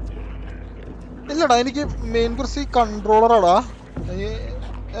മെയിൻ പ്രശ്നം ഈ കൺട്രോളറാടാ.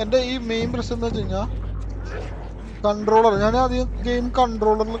 എൻ്റെ ഈ മെയിൻ പ്രശ്നം എന്താ വെച്ച് കഴിഞ്ഞാൽ കൺട്രോളർ. ഞാൻ ആദ്യം ഗെയിം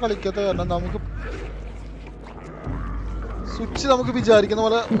കൺട്രോളറിൽ കളിക്കാത്ത കാരണം നമുക്ക് സ്വിച്ച് നമുക്ക് വിചാരിക്കുന്ന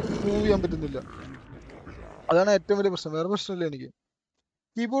പോലെ മൂവ് ചെയ്യാൻ പറ്റുന്നില്ല. അതാണ് ഏറ്റവും വലിയ പ്രശ്നം. വേറെ പ്രശ്നമില്ല. എനിക്ക്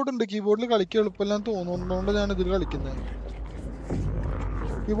കീബോർഡിൽ കളിക്കാൻ എളുപ്പമെല്ലാം തോന്നുന്നതുകൊണ്ട് ഞാൻ ഇതിൽ കളിക്കുന്നത്.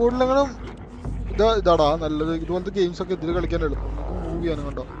 കീബോർഡിലെങ്ങനെ ഇതാടാ നല്ലത്. ഇതുപോലത്തെ ഗെയിംസ് ഒക്കെ ഇതിൽ കളിക്കാൻ എളുപ്പം. നമുക്ക് മൂവ് ചെയ്യാനും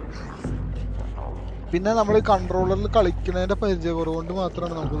കണ്ടോ. പിന്നെ നമ്മൾ കൺട്രോളറിൽ കളിക്കുന്നതിന്റെ പരിചയക്കുറവ് കൊണ്ട്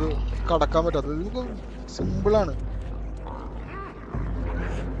മാത്രമാണ് നമുക്കിത് കടക്കാൻ പറ്റാത്തത്. ഇത് സിമ്പിളാണ്.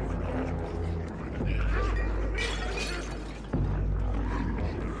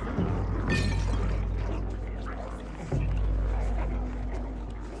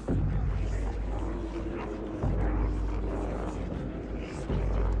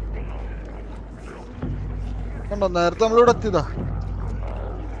 കണ്ടോ, നേരത്തെ നമ്മളിവിടെ എത്തിയതാ.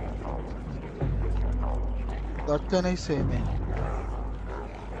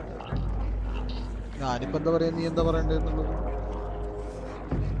 ഞാനിപ്പോ എന്താ പറയാ, നീ എന്താ പറയണ്ടെന്നുള്ളത്?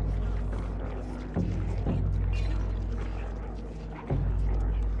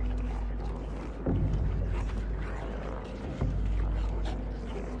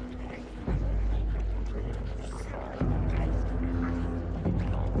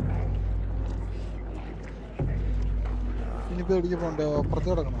 ഇനി പേടിക്ക് പോണ്ടേ, അപ്പുറത്ത്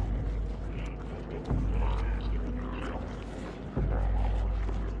കിടക്കണം.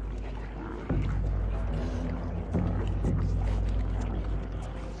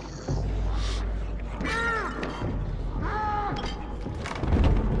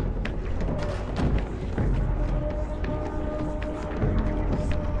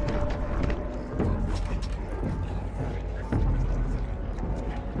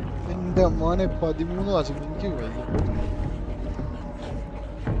 എന്റെ മോനെ 13 വർഷം എനിക്ക് വയ്യ.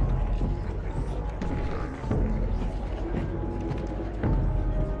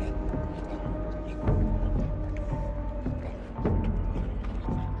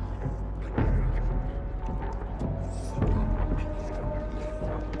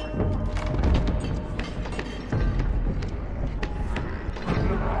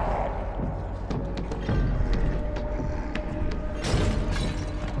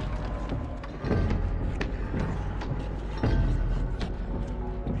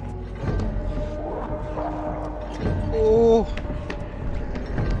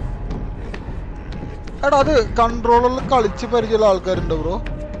 എടാ, അത് കൺട്രോളറിൽ കളിച്ച് പരിചയമുള്ള ആൾക്കാരുണ്ട് ബ്രോ.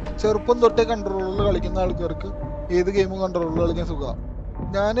 ചെറുപ്പം തൊട്ടേ കൺട്രോളറിൽ കളിക്കുന്ന ആൾക്കാർക്ക് ഏത് ഗെയിമും കൺട്രോളറിൽ കളിക്കാൻ സുഖമാണ്.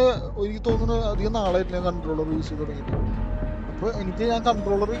 എനിക്ക് തോന്നുന്നു അധികം നാളായിട്ട് ഞാൻ കൺട്രോളർ യൂസ് ചെയ്ത് തുടങ്ങിയിട്ട്. അപ്പൊ ഞാൻ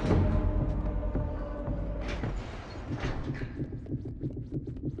കൺട്രോളർ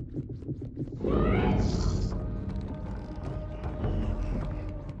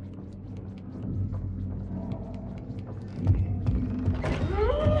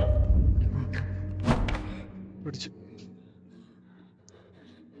പിടിച്ചു.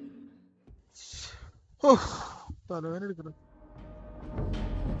 തലവേന എടുക്കണം.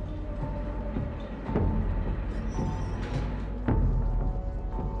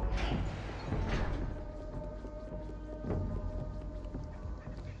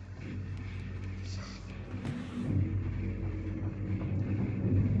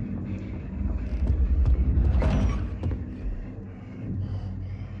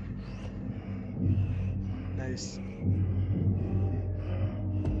 നൈസ്.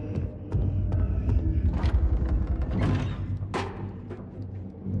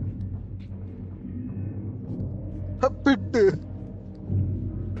 പിട്ട്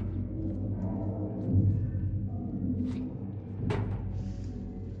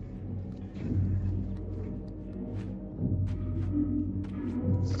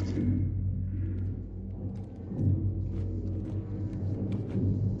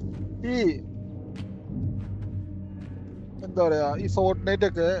ഈ എന്താ പറയാ, ഈ ഫോർട്ട്നൈറ്റ്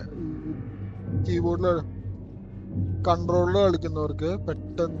ഒക്കെ കീബോർഡിൽ കൺട്രോളിൽ കളിക്കുന്നവർക്ക്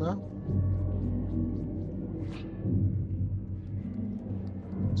പെട്ടെന്ന്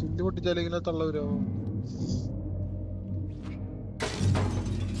ചില്ല് പൊട്ടിച്ചാലിങ്ങനെ തള്ള വരുമോ?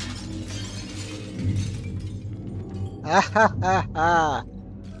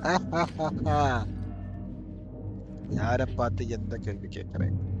 ഞാനെ പാത്ത് എന്തൊക്കെ കേക്കറേ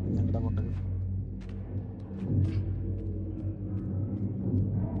ഞങ്ങളുടെ കൊണ്ട്.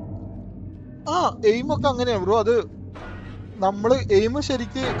 എയിമൊക്കെ അങ്ങനെയാ ബ്രോ. അത് നമ്മള് എയിം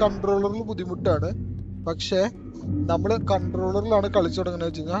ശരിക്ക് കൺട്രോളറിൽ ബുദ്ധിമുട്ടാണ്. പക്ഷെ നമ്മള് കൺട്രോളറിലാണ് കളിച്ചു തുടങ്ങുന്നത്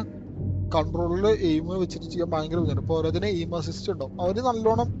വെച്ച് കഴിഞ്ഞാൽ കൺട്രോളറിൽ എയിം വെച്ചിട്ട് ചെയ്യാൻ ഭയങ്കര ബുദ്ധിമുട്ട്. ഇപ്പൊ ഓരോതിന് എയിം അസിസ്റ്റ് ഉണ്ടാവും. അവര്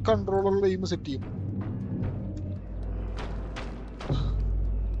നല്ലോണം കൺട്രോളറിൽ എയിം സെറ്റ് ചെയ്യും.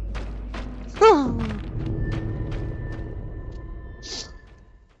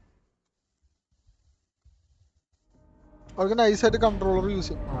 അവർക്ക് നൈസായിട്ട് കൺട്രോളർ യൂസ്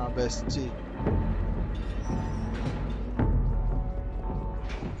ചെയ്യും. ബെസ്റ്റ്.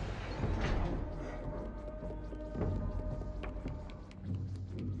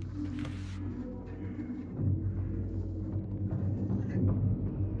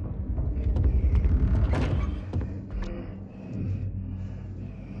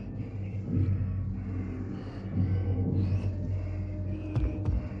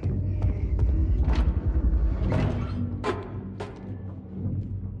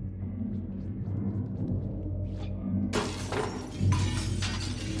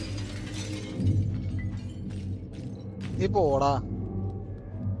 നീ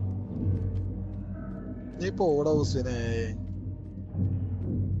പോടാ ഹുസിനെ.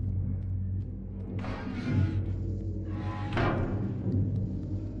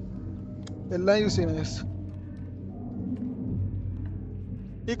 എല്ലാം യൂസ് ചെയ്യണേ.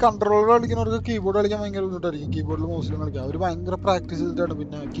 ഈ കൺട്രോളർ കളിക്കുന്നവർക്ക് കീബോർഡ് കളിക്കാൻ ഭയങ്കര ബുദ്ധിമുട്ടായിരിക്കും. കീബോർഡിൽ മൗസിലും കളിക്കാം. അവർ ഭയങ്കര പ്രാക്ടീസ് ചെയ്തിട്ടാണ്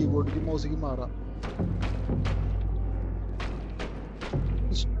പിന്നെ കീബോർഡിലേക്ക് മൗസിലേക്ക് മാറാം.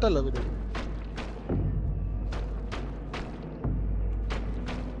 ഇഷ്ടല്ല പരിപാടി.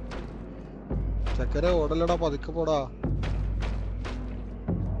 ചക്കര ഓടല്ലടാ, പതുക്കെ പോടാ.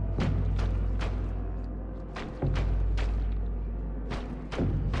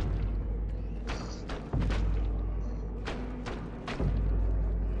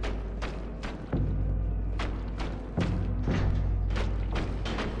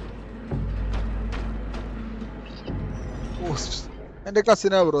 എന്റെ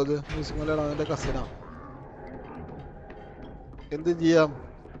കസിനാ ബ്രോ അത്. മ്യൂസിക് മലയാളം എന്റെ കസിനാ. എന്ത് ചെയ്യാം,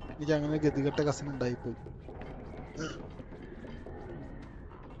 എനിക്ക് അങ്ങനെ ഗതികെട്ട കസിൻ ഉണ്ടായിപ്പോയി.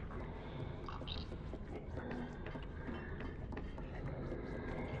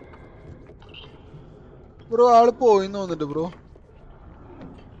 ബ്രോ ആള് പോയിന്ന് തോന്നിട്ട് ബ്രോ.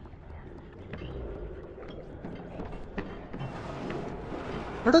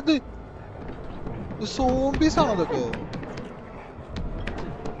 എടാ സോംബീസ് ആണോ അതൊക്കെ?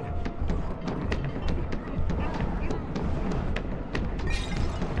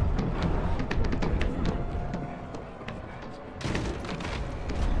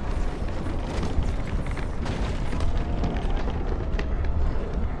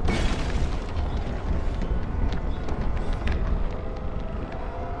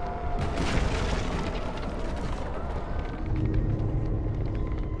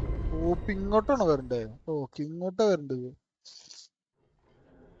 ഇങ്ങോട്ടാണോ വരണ്ടേ? ഓക്കെ, ഇങ്ങോട്ടാ വരണ്ടത്.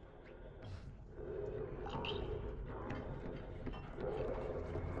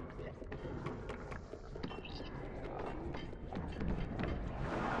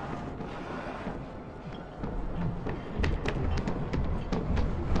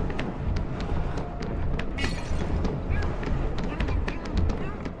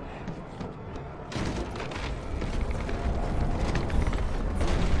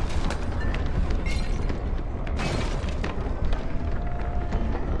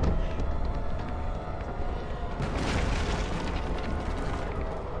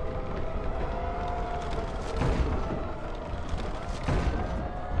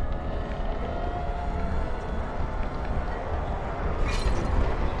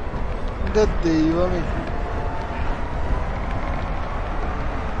 ദൈവമേ,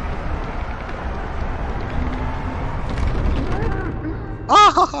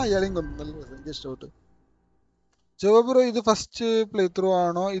 ഇയാളെയും കൊന്നു. നല്ല രസം, എനിക്ക് ഇഷ്ടപ്പെട്ടു. ജോവ ബ്രോ, ഇത് ഫസ്റ്റ് പ്ലേ ത്രൂ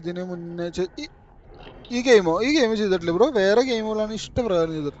ആണോ? ഇതിന് മുന്നേ ഈ ഗെയിം ചെയ്തിട്ടില്ല ബ്രോ. വേറെ ഗെയിമുകളാണ്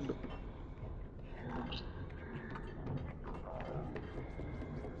ഇഷ്ടപ്രകാരം ചെയ്തിട്ടുണ്ട്.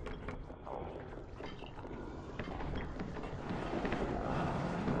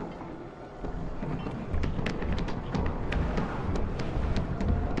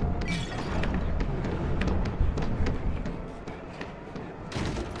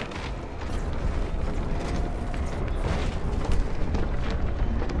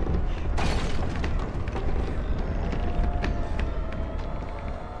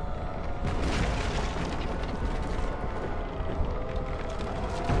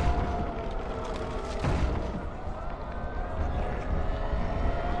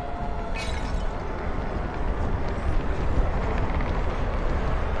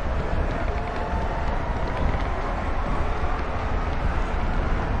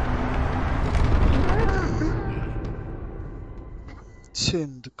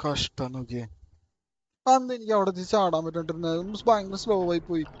 എന്ത് കഷ്ടാണ്. നോക്കിയേ, അന്ന് എനിക്ക് അവിടെ ചാടാൻ പറ്റാണ്ടിരുന്നത് ഭയങ്കര സ്ലോ ആയി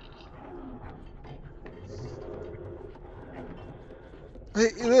പോയി.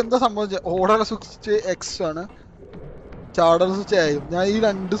 ഇത് എന്താ സംഭവിച്ച? ഓടാനുള്ള സ്വിച്ച് എക്സ് ആണ്, ചാടാനുള്ള സ്വിച്ച് ആയും. ഞാൻ ഈ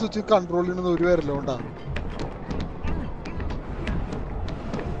രണ്ട് സ്വിച്ച് കൺട്രോൾ ചെയ്യുന്നത് ഒരു വരല്ലോ കൊണ്ടാ.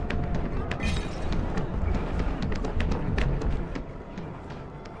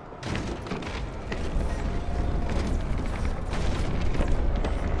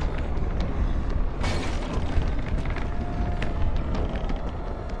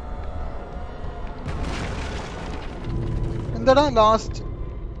 എന്താടാ ലാസ്റ്റ്?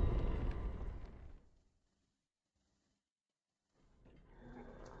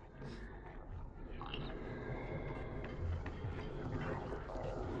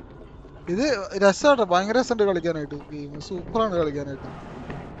 ഇത് രസമാട്ടോ, ഭയങ്കര രസമുണ്ട് കളിക്കാനായിട്ട്. ഗെയിം സൂപ്പറാണ് കളിക്കാനായിട്ട്.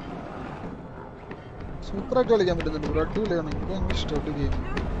 സൂപ്പറായിട്ട് കളിക്കാൻ പറ്റുന്നുണ്ട്. അടിപൊളിയാണ്. എനിക്ക് ഭയങ്കര ഇഷ്ടപ്പെട്ടു ഗെയിം.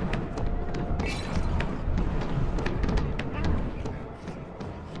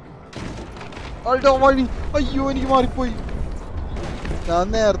 അയ്യോ വഴി, അയ്യോ എനിക്ക് മാറിപ്പോയി. ഞാൻ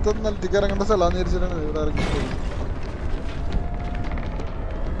നേരത്തെ നിലത്തേക്ക് ഇറങ്ങേണ്ട സ്ഥലം വിചാരിച്ചിട്ടാണ് ഇവിടെ ഇറങ്ങിപ്പോയി.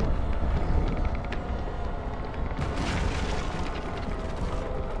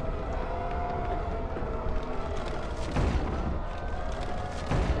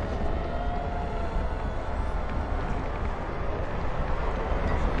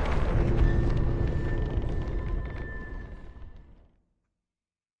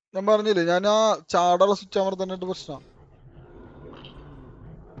 ഞാൻ പറഞ്ഞില്ലേ, ഞാൻ ആ ചാടുള്ള സ്വിച്ച് അമർത്താനായിട്ട് പ്രശ്നം.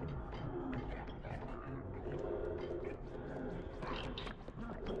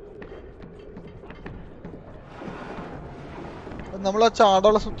 നമ്മൾ ആ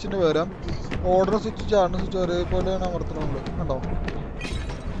ചാടുള്ള സ്വിച്ചിന് പകരം ഓടുന്ന സ്വിച്ച് ചാടുന്ന സ്വിച്ച് ഒരേപോലെയാണ് അമർത്തണം നമ്മള്. കണ്ടോ?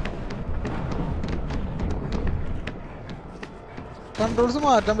 കൺട്രോൾസ്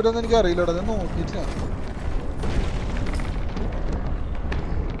മാറ്റാൻ പറ്റുമെന്ന് എനിക്ക് അറിയില്ല. ഞാൻ നോക്കിയിട്ടില്ല.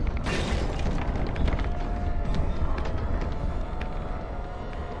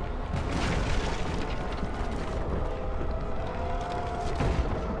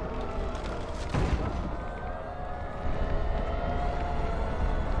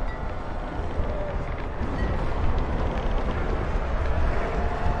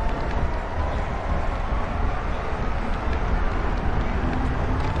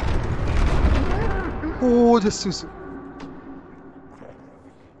 ഓ ജസ്റ്റ് മിസ്.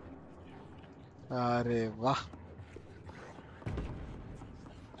 അരെ വാ,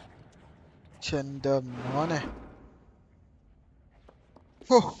 എന്റെ മോനെ.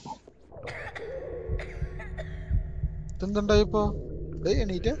 ഓ ഇതെന്തുണ്ടായി ഇപ്പൊ?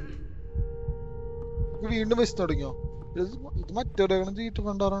 എണീറ്റ് വീണ്ടും വെച്ച് തുടങ്ങിയോ? ഇത് മറ്റൊരാളും ചീട്ട്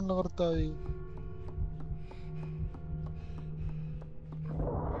കൊണ്ടാറുണ്ട് ഭർത്താവ്.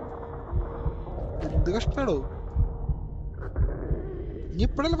 എന്ത് കഷ്ടാടോ. ഇനി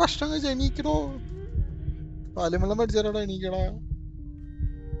ഇപ്പഴല്ലേ ഭക്ഷണം കഴിച്ച എണീക്കടോ. പാലും വെള്ളം മേടിച്ചാലോടാ, എണീക്കടാ.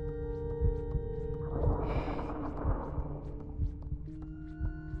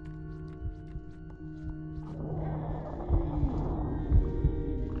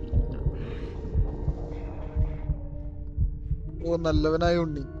 ഓ നല്ലവനായ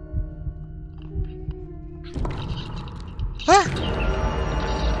ഉണ്ണി.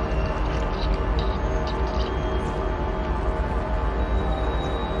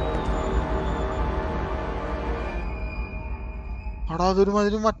 അടാ അതൊരു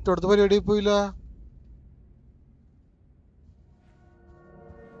മാതിരി മറ്റോടത്ത് പരിപാടി പോയില്ല.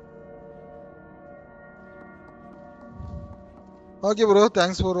 Okay bro,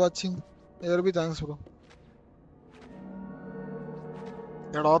 thanks for watching. B thanks bro.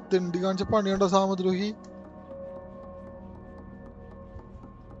 എടാ തിണ്ടി കാണിച്ച പണിയുണ്ടോ സാമദ്രോഹി?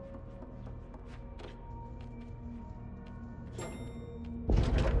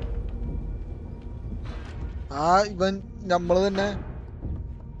 ആ ഇവൻ നമ്മള് തന്നെ.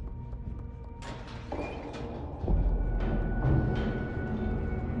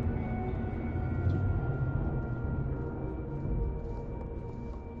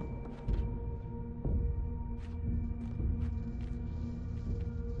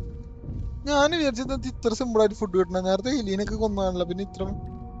 ഞാൻ വിചാരിച്ചത് ഇത്ര സിമ്പിൾ ആയിട്ട് ഫുഡ് കിട്ടണ. നേരത്തെ എലീനൊക്കെ കൊന്നാണല്ലോ, പിന്നെ ഇത്ര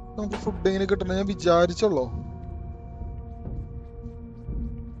നമുക്ക് ഫുഡ് എങ്ങനെ കിട്ടണ ഞാൻ വിചാരിച്ചോളൂ.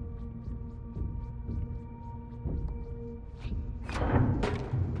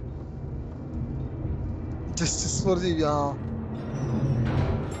 ജസ്റ്റിസ് ഫോർ ജീവി. ആ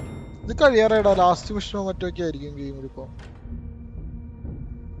ഇത് കഴിയാറായിടാ. ലാസ്റ്റ് മിഷനോ മറ്റൊക്കെ ആയിരിക്കും ഗെയിമിൽ. ഇപ്പൊ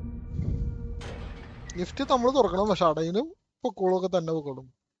ലിഫ്റ്റ് നമ്മൾ തുറക്കണം, പക്ഷെ അടയിലും പൊക്കോളൊക്കെ തന്നെ പൊക്കോളും.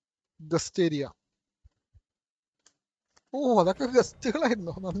 Guest area. ഓ അതൊക്കെ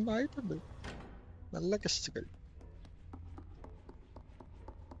ഗസ്റ്റുകളായിരുന്നോ? നന്നായിട്ടുണ്ട്, നല്ല ഗസ്റ്റുകൾ.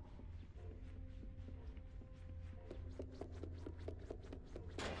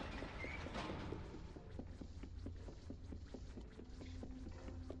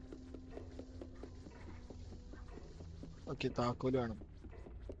 ഓക്കെ, താക്കോല് വേണം.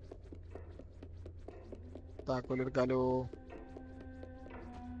 താക്കോൽ എടുക്കാലോ.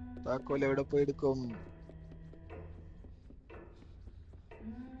 താക്കോൽ എവിടെ പോയി എടുക്കും?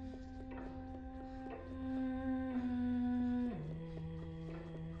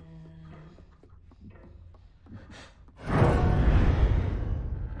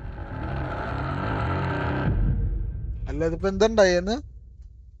 അല്ല ഇതിപ്പോ എന്തുണ്ടായെന്ന്?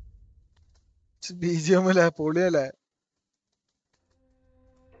 BGM അല്ലേ, പൊളിയല്ലേ?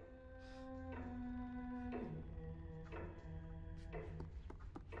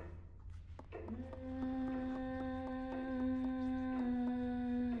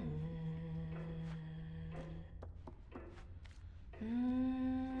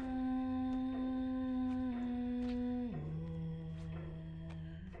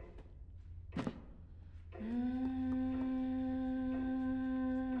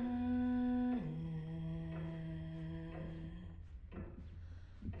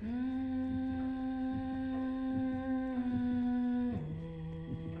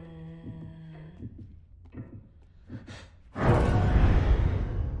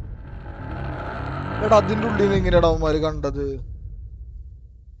 എടാ അതിന്റെ ഉള്ളിൽ നിന്ന് എങ്ങനെയാടാ അവന്മാര് കണ്ടത്?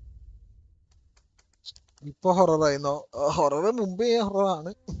 ഇപ്പൊ ഹൊററായിരുന്നോ? ഹൊറർ മുമ്പേ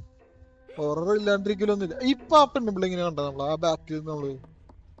ഹൊററാണ്. ഹൊറർ ഇല്ലാണ്ടിരിക്കലൊന്നുമില്ല. ഇപ്പൊ ആ പെണ്ണുമ്പിള്ള എങ്ങനെ കണ്ടത് നമ്മള് ആ ബാക്കിൽ നിന്ന് നമ്മള്?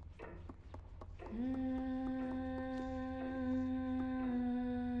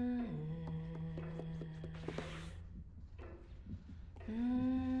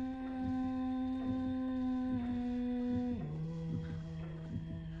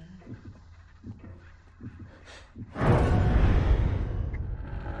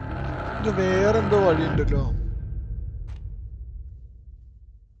 ഇത് വേറെന്തോ വഴിയുണ്ടല്ലോ.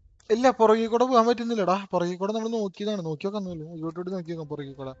 ഇല്ല, പുറകെ കൂടെ പോകാൻ പറ്റുന്നില്ലടാ. പുറകെ കൂടെ നമ്മൾ നോക്കിയതാണ്. നോക്കി നോക്കാന്നല്ലോ, ഇങ്ങോട്ടോട്ട് നോക്കി നോക്കാം.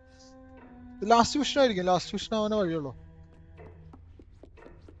 പുറകെ കൂടെ ലാസ്റ്റ് വിഷൻ ആയിരിക്കും. ലാസ്റ്റ് വിഷൻ ആവാനേ വഴിയുള്ളൂ.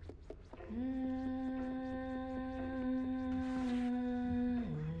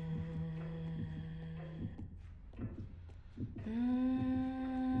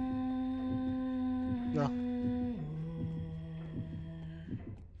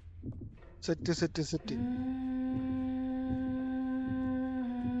 സെറ്റ് സെറ്റ് സെറ്റ്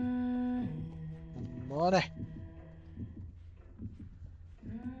മോനെ.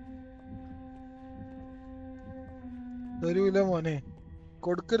 തരൂല മോനെ,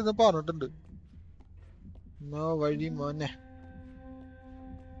 കൊടുക്കരുന്ന് പറഞ്ഞിട്ടുണ്ട്. എന്നാ വഴി മോനെ.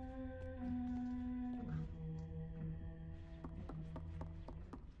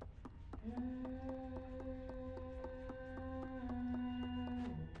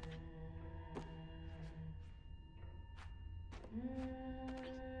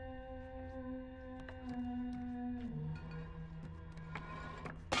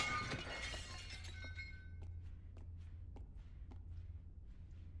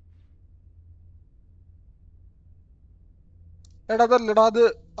 എടാ അതല്ലടാ, അത്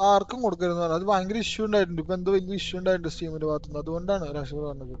ആർക്കും കൊടുക്കരുതെന്ന് പറഞ്ഞു. അത് ഭയങ്കര ഇഷ്യൂ ഉണ്ടായിട്ടുണ്ട്. ഇപ്പൊ എന്തോ വലിയ ഇഷ്യൂ ഉണ്ടായിട്ടുണ്ട് സ്റ്റീമിന്റെ ഭാഗത്തുനിന്ന്. അതുകൊണ്ടാണ് രാഷ്ട്രീയ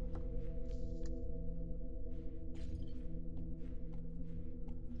പറഞ്ഞത്.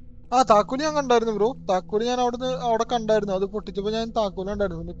 ആ താക്കോല് ഞാൻ കണ്ടായിരുന്നു ബ്രോ. താക്കോല് ഞാൻ അവിടെ കണ്ടായിരുന്നു. അത് പൊട്ടിച്ചപ്പോ ഞാൻ താക്കോല്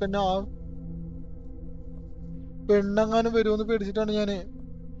കണ്ടായിരുന്നു. പിന്നെ ആ പെണ്ണെങ്ങാനും വരുമെന്ന് പേടിച്ചിട്ടാണ് ഞാൻ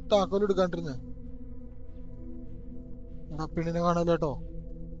താക്കോല് എടുക്കാണ്ടിരുന്നത്. ആ പെണ്ണിനെ കാണാല കേട്ടോ.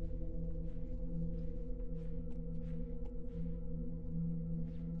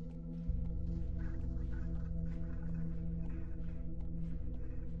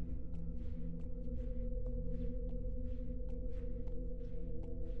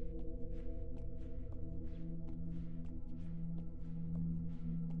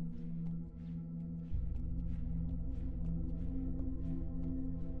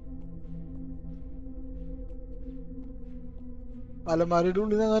 അലമാരിയുടെ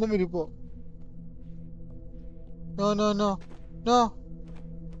ഉള്ളിൽ നിന്ന് എങ്ങാനും വരിപ്പോ. No no no no,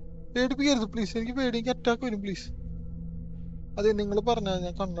 പേടിപ്പിക്കരുത് please. എനിക്ക് പേടി, എനിക്ക് അറ്റാക്ക് വരും പ്ലീസ്. അതെ, നിങ്ങൾ പറഞ്ഞാൽ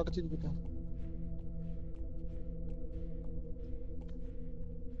ഞാൻ കണ്ണടച്ചിരിക്കട്ടെ.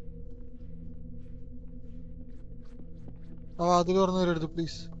 ആ അതിൽ പറഞ്ഞു വരരുത്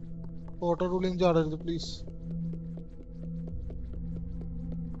പ്ലീസ്. ഫോട്ടോയുടെ ഉള്ളിൽ ചാടരുത് പ്ലീസ്.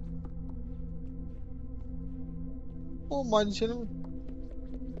 ഓ മനുഷ്യനും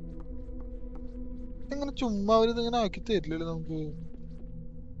ഇങ്ങനെ ചുമ്മാ അവരിത് ഇങ്ങനെ ആക്കി തരില്ലല്ലോ നമുക്ക്.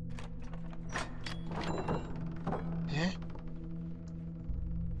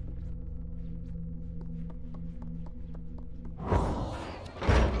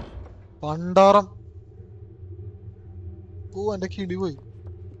 പണ്ടാറം. ഓ എന്റെ കിളി പോയി.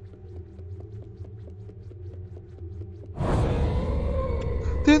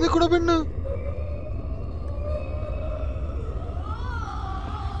 നിക്കണ പെണ്ണ്.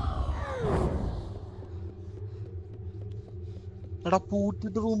 എടാ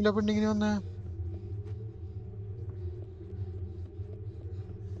പൂട്ടിട്ട് റൂമിലെ പെണ്ണിങ്ങനെ വന്നേ.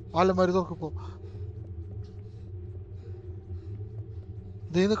 അലമാരി തുറക്കപ്പോ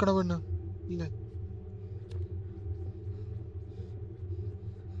ദേ നിക്കണ പെണ്ണ്. ഇല്ല,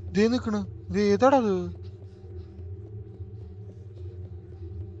 ദേ നിക്കണ്. ഇത് ഏതാടാ അത്?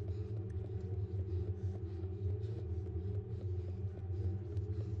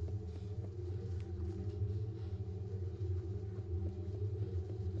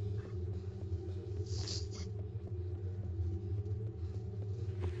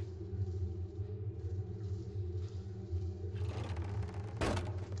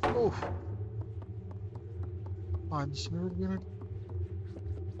 മനുഷ്യനെ വിളിക്കാനായിട്ട്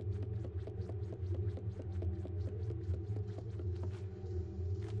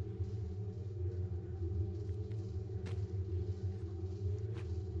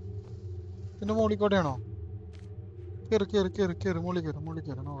പിന്നെ മോളിക്കോടെയാണോ? കേറി കേറി കേറി കേറി മോളി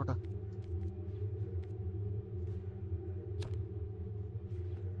കയറി നോക്കട്ടെ.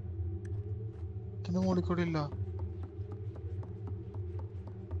 ലൈറ്റിന് മുകളിൽ കൂടെ ഇല്ല.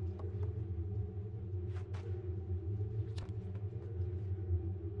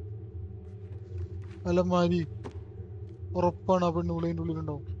 അലമാരി ഉറപ്പാണ് ആ പെണ്ണുപിള്ളി അതിൻ്റെ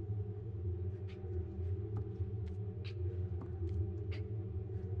ഉള്ളിലുണ്ടാവും.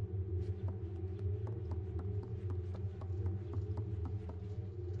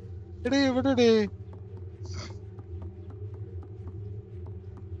 എടേ എവിടെ ഡേ?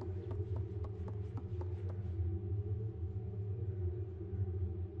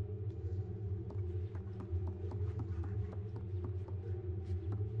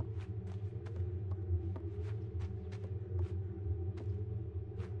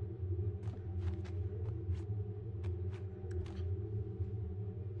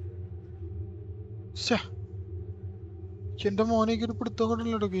 എന്റെ മോനേക്ക് ഒരു പിടുത്തം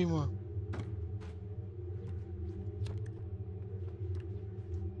കൊണ്ടല്ലോ ഗെയിം.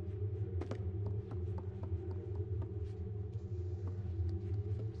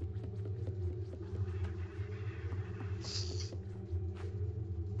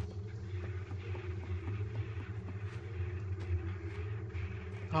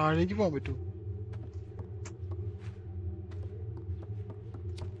 താഴേക്ക് പോകാൻ പറ്റൂ?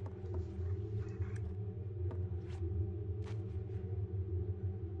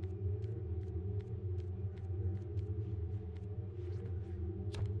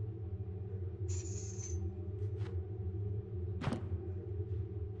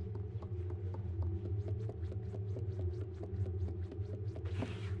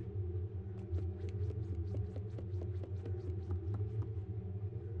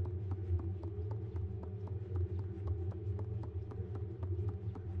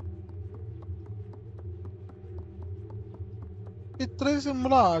 ഇത്രയും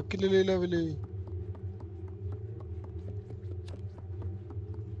സിമ്പിൾ ആക്കില്ലല്ലേ ലെവല്?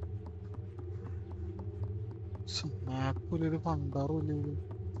 മാപ്പൊരു പണ്ടാറുമില്ല ഇത്.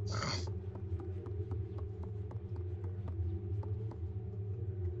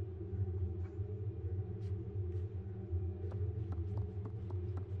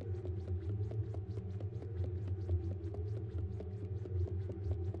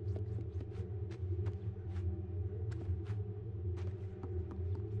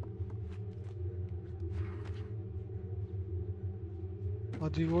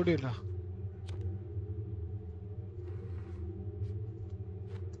 അതികൂടിയല്ല.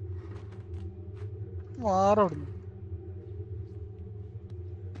 മാറവിടുന്നു.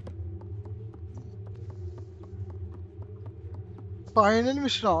 ഫൈനൽ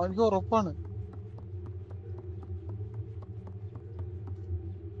മിഷനോ? എനിക്ക് ഉറപ്പാണ്.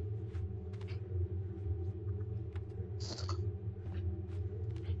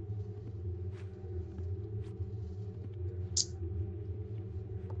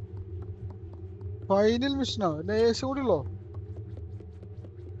 ഫൈനൽ മിഷനോ? ലേശം കൂടി ഉള്ളോ?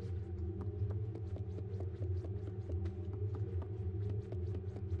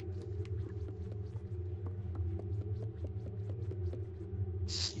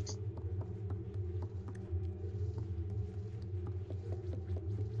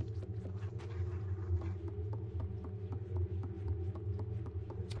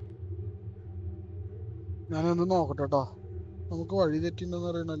 ഞാനൊന്ന് നോക്കട്ടെ കേട്ടോ. നമുക്ക് വഴി തെറ്റിണ്ടെന്ന്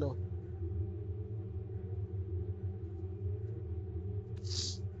അറിയണല്ലോ.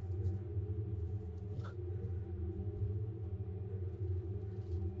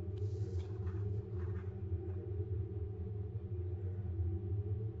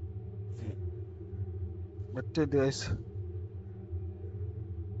 മറ്റേ ഗൈസ്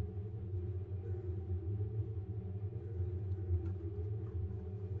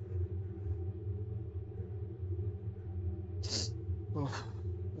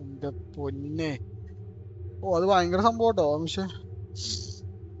എന്റെ പൊന്നെ. ഓ അത് ഭയങ്കര സംഭവം കേട്ടോ. പക്ഷെ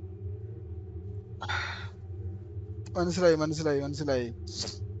മനസ്സിലായി മനസ്സിലായി മനസ്സിലായി.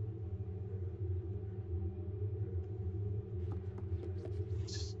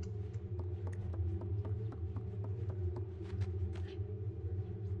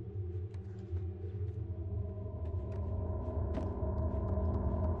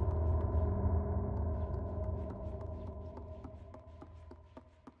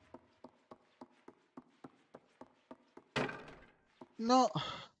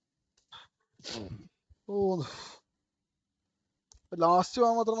 ഓ ലാസ്റ്റ്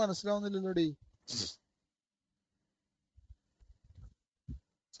പോകാൻ മാത്രം മനസ്സിലാവുന്നില്ലല്ലോ ഡി.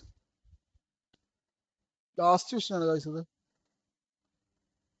 ലാസ്റ്റ് വിഷനാണ് കഴിച്ചത്.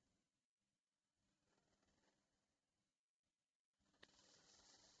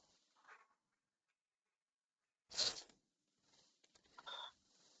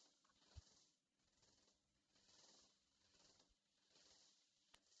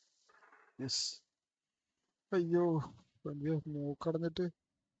 യെസ്. അയ്യോ വലിയ മൂക്കടഞ്ഞിട്ട്.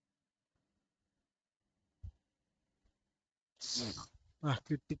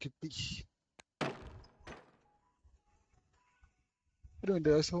 കിട്ടി കിട്ടി. ഒരു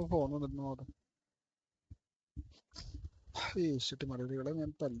മിനിറ്റ് ഫോൺ വന്നിരുന്നു അവിടെ. ഏഷിട്ട് മലയാളികളെ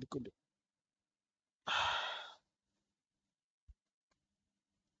ഞാൻ തല്ലിക്കൊല്ലും.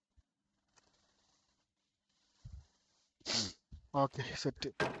 Okay set.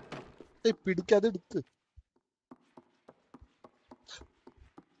 പിടിക്കാതെ എടുക്ക്.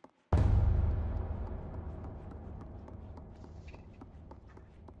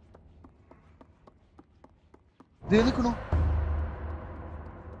 ദേ നിക്കണു.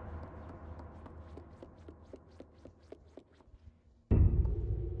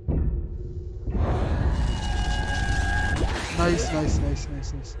 Nice nice nice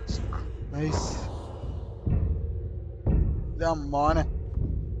nice nice nice. മോനെ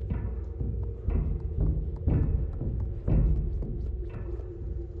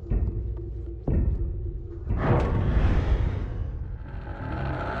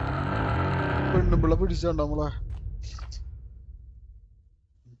പെണ്ണുമ്പിള്ള പിടിച്ചോണ്ട നമ്മളെ.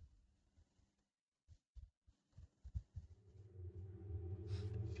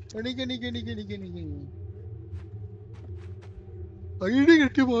 എണീക്ക് എണീക്ക് എണീക്ക് എണീക്ക് എണീക്ക്. ഐഡി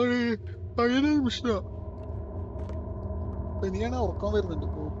കിട്ടി മോനെ. അങ്ങനെ പ്രശ്ന. എനിക്കാണ് ഉറക്കം വരുന്നുണ്ട്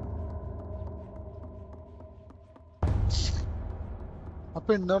ഇപ്പൊ. അപ്പൊ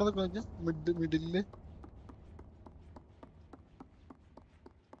എന്നവിടെ നിൽക്കുന്ന മിഡില്.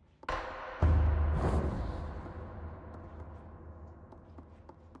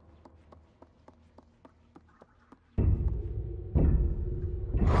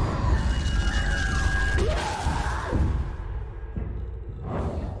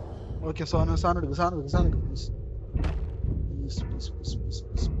 ഓക്കെ സാധനം എടുക്കും സാധനം എടുക്കും സാധനം എടുക്കും.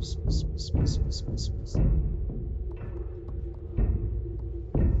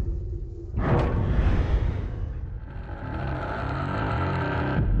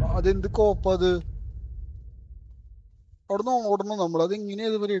 അതെന്ത് കോപ്പത്? അവിടുന്ന് ഓടണം നമ്മൾ. അതെങ്ങനെയാ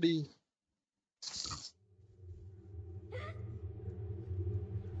പരിപാടി?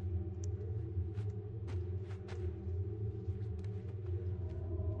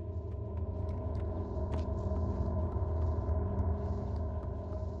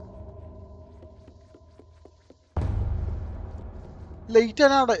 ലൈറ്റ്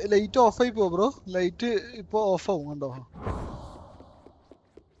ആണ് അവിടെ. ലൈറ്റ് ഓഫ് ആയി പോ ബ്രോ. ലൈറ്റ് ഇപ്പൊ ഓഫ് ആവും കണ്ടോ?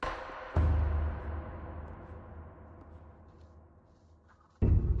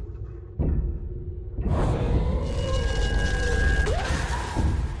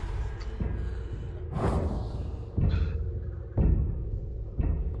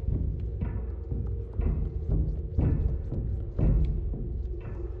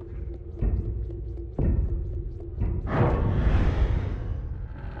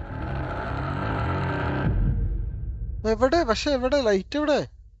 എവിടെ പക്ഷെ എവിടെ ലൈറ്റ് എവിടെ?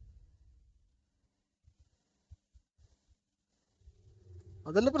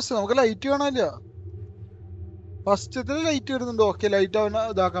 അതല്ല പ്രശ്നം. നമുക്ക് ലൈറ്റ് കാണാനില്ല. ഫസ്റ്റത്തിൽ ലൈറ്റ് വരുന്നുണ്ട്. ഓക്കെ ലൈറ്റ് അവന്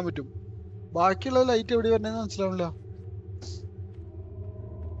ഇതാക്കാൻ പറ്റും. ബാക്കിയുള്ള ലൈറ്റ് എവിടെ വരണെന്ന് മനസ്സിലാവില്ല.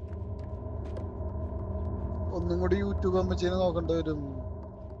 ഒന്നും കൂടി യൂട്യൂബ് അമ്മച്ചേനെ നോക്കേണ്ടി വരും.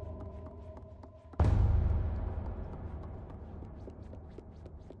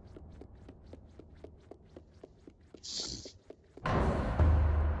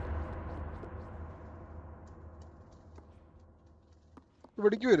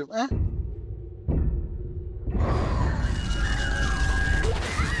 ഇവിടേക്ക് വരും.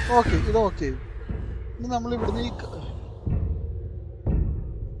 ഓക്കെ ഇത് ഓക്കെ. ഇനി നമ്മൾ ഇവിടുന്ന്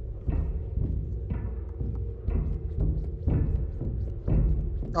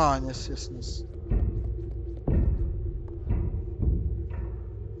യെസ് യെസ് യെസ്.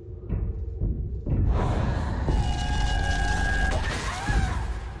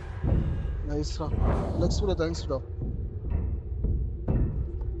 നൈസ് റാ. Let's bro. Thanks bro.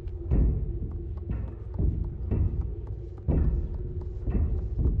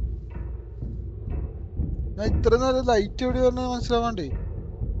 ഞാൻ ഇത്ര നേരം ലൈറ്റ് എവിടെ വരണ മനസ്സിലാവാണ്ടേ.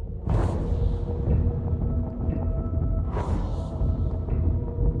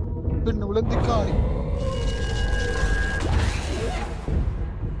 പിന്നെ ഇവിടെ എന്തി കാണി.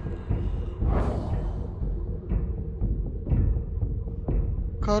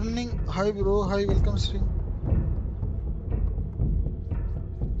 കർണിങ് hi bro. Hi welcome stream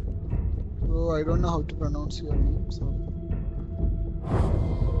bro. I don't know how to pronounce your name. Sorry.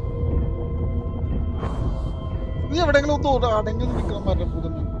 നീ എവിടെയെങ്കിലും ഒന്ന് അടങ്ങി നിൽക്കണം പറഞ്ഞപ്പോ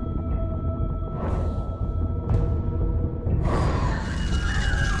തന്നെ.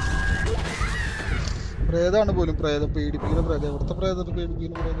 പ്രേതാണ് പോലും പ്രേതം പേടിപ്പിക്കുന്ന പ്രേതം. എവിടുത്തെ പ്രേതത്തെ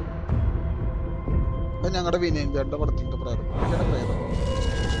പേടിപ്പിക്കുന്ന പ്രേതം? അത് ഞങ്ങളുടെ വിനയൻ ചേട്ടൻ്റെ പടത്തിൻ്റെ പ്രേതം. ഇതാണ് പ്രേതം.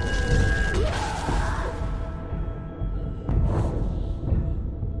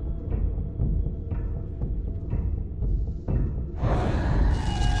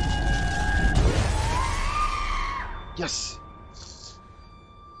 യെസ്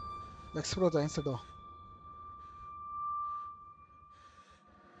നെക്സ്റ്റ് ബ്രോ, താങ്ക്സ് കേട്ടോ.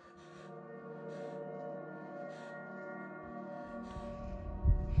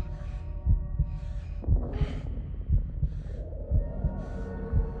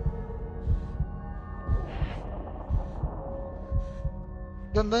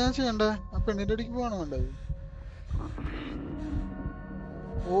 ഇതെന്താ ഞാൻ ചെയ്യണ്ടേ? ആ പെണ്ണിന്റെ അടിക്ക് പോകണോ വേണ്ടത്?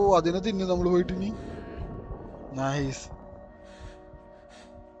 ഓ അതിനെ തിന്നു നമ്മൾ പോയിട്ട് ഇനി. നൈസ്.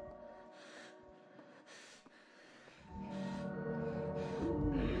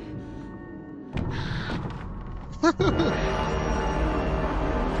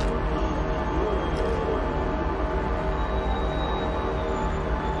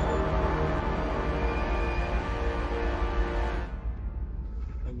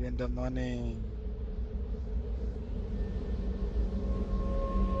 എന്റെ മോനെ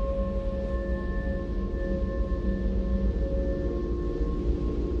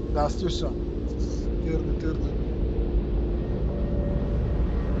ലാസ്റ്റ് വിഷയം തീർന്നു.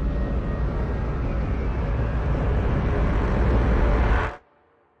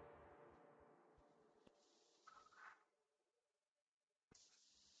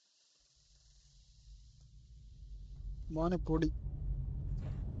 മോനെ പൊടി.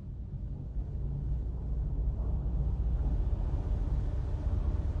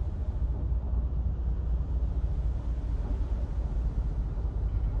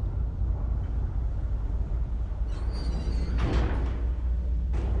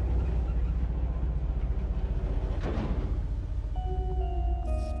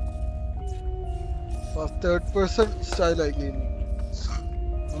 Third person സ്റ്റൈലായി game.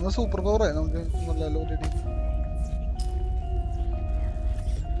 നമ്മൾ സൂപ്പർ പവറായി നമുക്ക് നല്ല ഓൾറെഡി.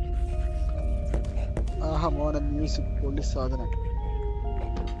 ആഹാ മോനെ മ്യൂസിക് പൊള്ളി സാധനം.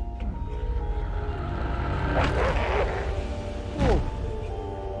 ഓ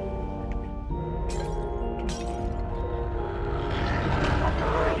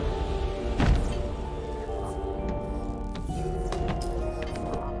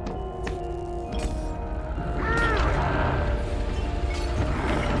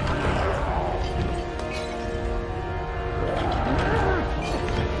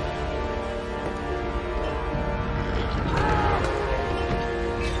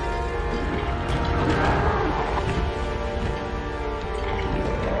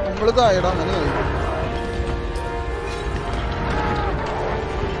നമ്മളിതായടാ അങ്ങനെയായി.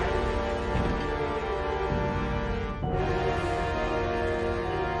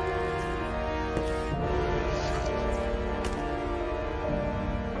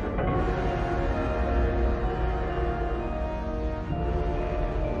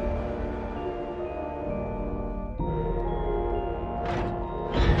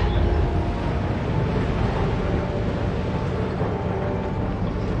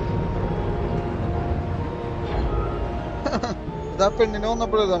 ഇതാ പെണ്ണിനെ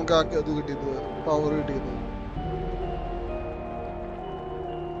വന്നപ്പോഴല്ലേ നമുക്ക് അത് കിട്ടിയത്, പവർ കിട്ടിയത്.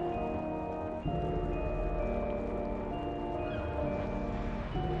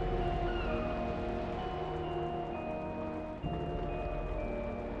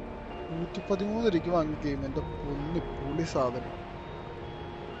 $113 വാങ്ങി ഗെയിം. എന്റെ പൊള്ളി സാധനം.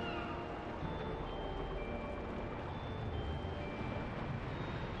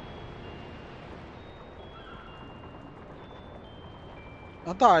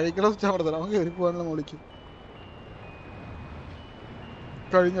 ആ താഴേക്കുള്ള സ്വിച്ച് അവിടെ നമുക്ക് കയറി പോകാനുള്ള മോളിക്ക്.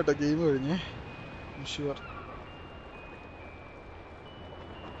 കഴിഞ്ഞോട്ടെ ഗെയിം കഴിഞ്ഞേ ഷുവർ.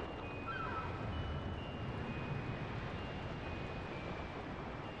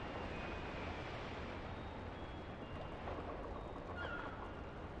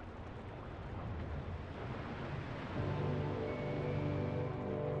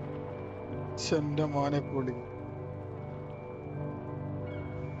 എന്റെ മോനെ പൊളി.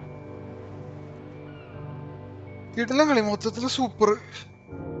 കിട്ടില്ല കളി മൊത്തത്തില് സൂപ്പർ.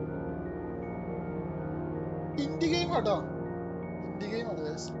 ഇന്ത്യ ഗെയിം ആട്ടോ, ഇന്ത്യ ഗെയിം ആണ്.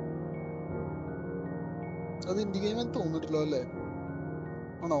 അത് ഇന്ത്യ ഗെയിം എന്ന് തോന്നിട്ടില്ലോ അല്ലേ?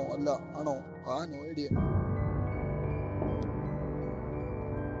 ആണോ? അല്ല ആണോ? ആ നോ ഐഡിയ.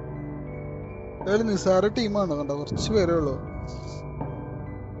 നിസാര ടീമാണ് കണ്ടോ, കുറച്ച് പേരേ ഉള്ളൂ.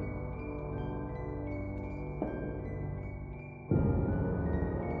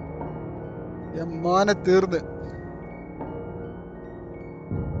 എമ്മാനെ തീർന്ന്.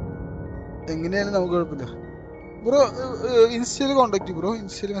 എങ്ങനെയാലും നമുക്ക് കുഴപ്പമില്ല ബ്രോ. ഇൻസ്റ്റയിൽ കോണ്ടാക്ട് ബ്രോ,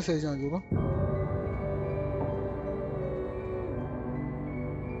 ഇൻസ്റ്റയിൽ മെസ്സേജ് മതി ബ്രോ.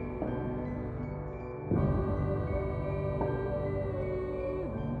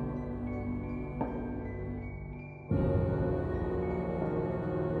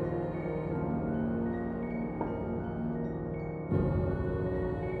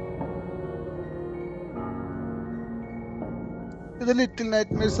 ഇത് ലിറ്റിൽ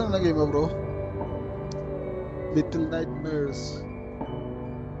നൈറ്റ്മേഴ്സ് എന്ന ഗെയിമാ ബ്രോ. ലിറ്റിൽ നൈറ്റ്മേഴ്സ്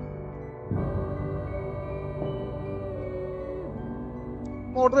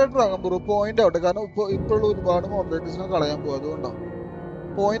മോഡറേറ്റർ ആകാൻ ബ്രോ. പോയിന്റ് ആവട്ടെ, കാരണം ഇപ്പോഴുള്ള ഒരുപാട് മോഡറേറ്റേഴ്സിനെ കളയാൻ പോകും. അതുകൊണ്ടാണ്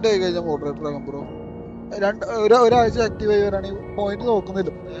പോയിന്റ് ആയി കഴിഞ്ഞാൽ മോഡറേറ്റർ ആകാൻ ബ്രോ. ഒരാഴ്ച ആക്റ്റീവ് ആയി വരാണെങ്കിൽ പോയിന്റ്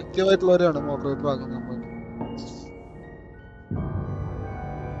നോക്കുന്നില്ല. ആക്റ്റീവ് ആയിട്ടുള്ളവരെയാണ് മോഡറേറ്റർ ആകുന്നത് നമ്മൾ.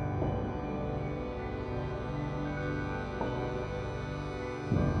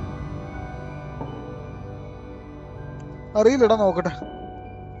 അറിയില്ലടാ, നോക്കട്ടെ.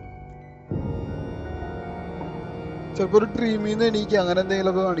 ചിലപ്പോ ഒരു ഡ്രീമിന്ന് എണീക്കുക, അങ്ങനെ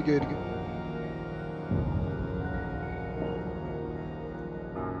എന്തെങ്കിലുമൊക്കെ കാണിക്കുമായിരിക്കും.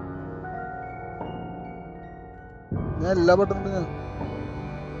 ഞാൻ എല്ലാ ബട്ടണും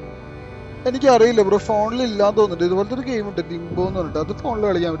എനിക്കറിയില്ല ബ്രോ. ഫോണിൽ ഇല്ലാന്ന് തോന്നുന്നുണ്ട്. ഇതുപോലത്തെ ഒരു ഗെയിം ഉണ്ട് ലിംബോ എന്ന് പറഞ്ഞിട്ട്. അത് ഫോണിൽ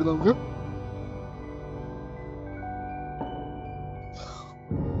കളിക്കാൻ പറ്റും നമുക്ക്.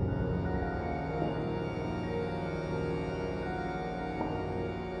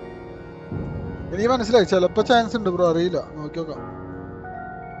 എനിക്ക് മനസ്സിലായി. ചിലപ്പോ ചാൻസ് ഉണ്ട് ബ്രോ, അറിയില്ല. നോക്കി നോക്കാം.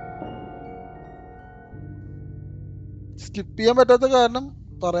 സ്കിപ്പ് ചെയ്യാൻ പറ്റാത്ത കാരണം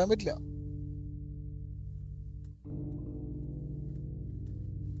പറയാൻ പറ്റില്ല.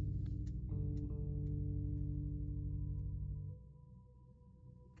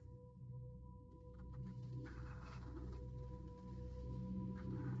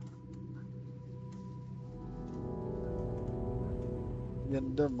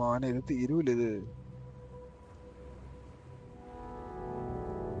 എന്റെ മാന, ഇത് തീരൂല ഇത്.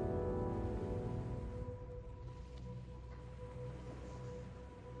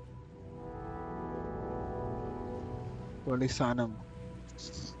 പൊളി സാധനം.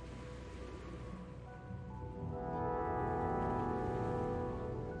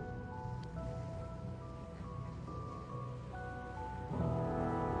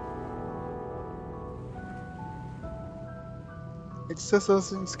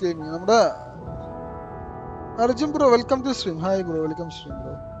 ഗെയിമിംഗ് നമ്മുടെ Arjun bro, welcome to stream. Hi bro, welcome stream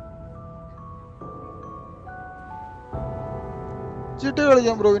bro. GTA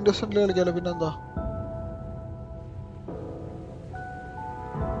കളിക്കാം ബ്രോ, വിൻഡോസ് കളിക്കാലോ. പിന്നെന്താ,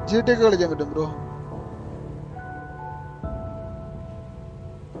 GTA ഒക്കെ കളിക്കാൻ പറ്റും ബ്രോ.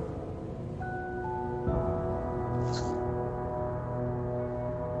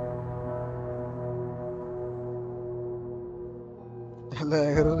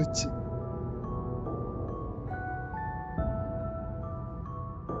 വെച്ച്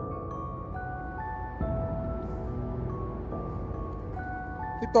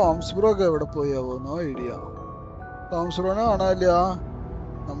ഈ ടോംസ് ബ്രോ ഒക്കെ എവിടെ പോയാവോ? No idea. ടോംസ് ബ്രോനെ കാണാനില്ല,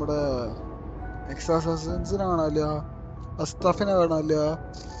 നമ്മുടെ എക്സാസിനെ കാണാനില്ല, അസ്താഫിനെ കാണാനില്ല.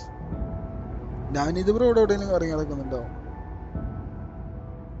 ഞാനിത് ബ്രോ ഇവിടെ എവിടെയെങ്കിലും ഇറങ്ങി നടക്കുന്നുണ്ടാവും.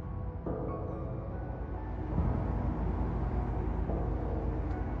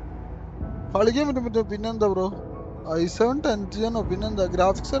 കളിക്കാൻ പറ്റും. പിന്നെന്താ ബ്രോ, i7 10 പിന്നെന്താ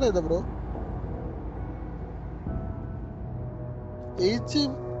ഗ്രാഫിക്സ് കാർഡ് ഏതാ ബ്രോ?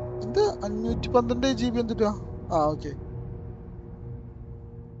 ഇത് 512 GB എന്തിട്ടാ? ആ ഓക്കെ.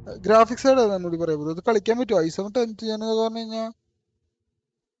 ഗ്രാഫിക്സ് കാർഡ് ഏതാ എന്നോട് പറയാം ബ്രോ. ഇത് കളിക്കാൻ പറ്റുമോ? i7 10 എന്ന് പറഞ്ഞു കഴിഞ്ഞാൽ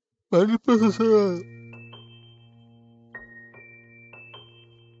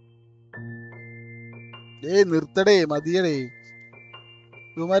നിർത്തടേ, മതിയടേ.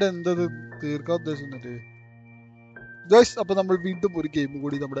 ഇവന്മാരെന്തത് തീർക്കാൻ ഉദ്ദേശിച്ചിട്ട്. ഗൈസ്, അപ്പൊ നമ്മൾ വീണ്ടും ഒരു ഗെയിം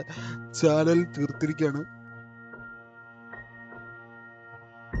കൂടി നമ്മുടെ ചാനൽ തീർത്തിരിക്കുകയാണ്.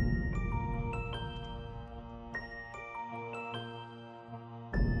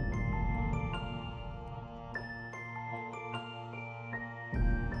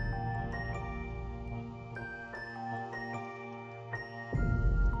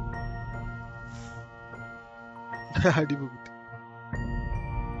 അടിപൊളി.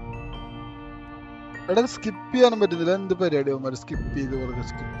 എടാ, സ്കിപ്പ് ചെയ്യാനും പറ്റുന്നില്ല. എന്ത് പരിപാടി അവന്മാർ സ്കിപ്പ് ചെയ്ത് കൊടുക്കുക,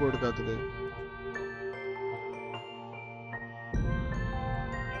 സ്കിപ്പ് കൊടുക്കാത്തത്.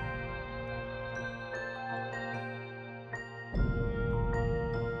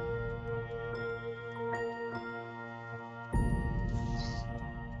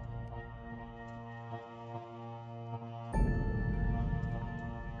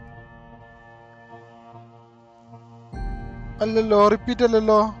 അല്ലല്ലോ, റിപ്പീറ്റ്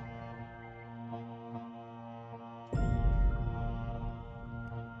അല്ലല്ലോ.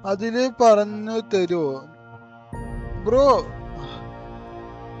 അതില് പറഞ്ഞു തരുമോ ബ്രോ?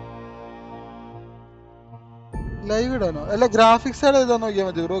 ലൈവ് ഇടാനോ? അല്ല, ഗ്രാഫിക്സ് കാർഡ് ഏതാന്ന് നോക്കിയാൽ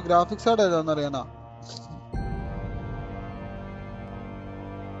മതി ബ്രോ. ഗ്രാഫിക്സ് കാർഡ് ഏതാന്ന് അറിയാനാ.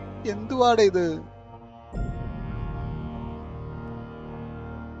 എന്തുവാടെ ഇത്?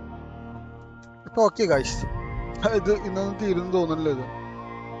 ഇപ്പൊ ഓക്കെ ഗൈസ്, ഇത് ഇന്നൊന്നും തീരുന്നു തോന്നുന്നില്ല ഇത്.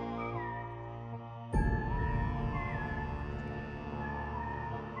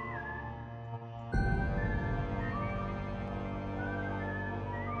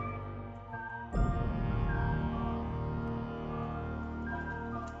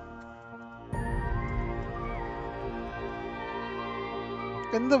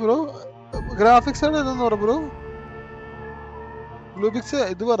 എന്താ ബ്രോ ഗ്രാഫിക്സ് കാർഡ് ഏതാന്ന് പറ ബ്രോ. ബ്ലൂബിക്സ്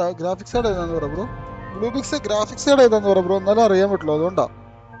ഇത് പറ, ഗ്രാഫിക്സ് കാർഡ് ഏതാന്ന് പറ ബ്രോ. ബ്ലൂബിക്സ് ഗ്രാഫിക്സ് കാർഡ് ഏതാന്ന് പറ ബ്രോ, എന്നാലും അറിയാൻ പറ്റുള്ളൂ, അതുകൊണ്ടാ.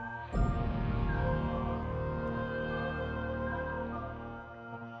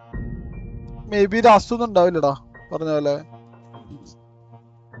 മേ ബി രാഷ്ട്രമൊന്നും ഉണ്ടാവില്ലടാ പറഞ്ഞ പോലെ.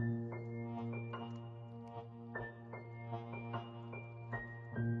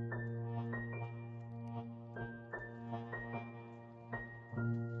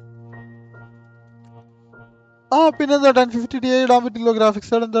 ആ പിന്നെന്താ, 1050 Ti ഇടാൻ പറ്റില്ലോ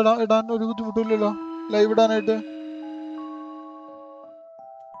ഗ്രാഫിക്സ് കാർഡ്. എന്താ ഇടാൻ ഒരു ബുദ്ധിമുട്ടില്ലല്ലോ ലൈവ് ഇടാനായിട്ട്.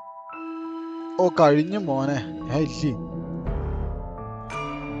 ഓ കഴിഞ്ഞു മോനെ, ഞാൻ ഇല്ലേ.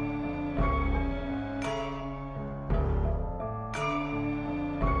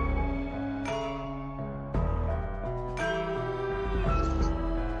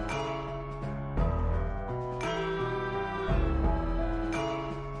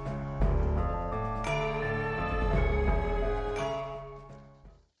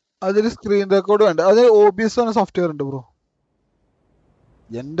 അതിൽ സ്ക്രീൻ റെക്കോർഡ് വേണ്ട. അത് OBS എന്ന സോഫ്റ്റ്വെയർ ഉണ്ട് ബ്രോ.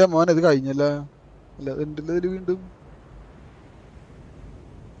 എന്റെ മോൻ ഇത് കഴിഞ്ഞല്ല. അല്ല ഉണ്ടല്ലോ ഇതിൽ വീണ്ടും.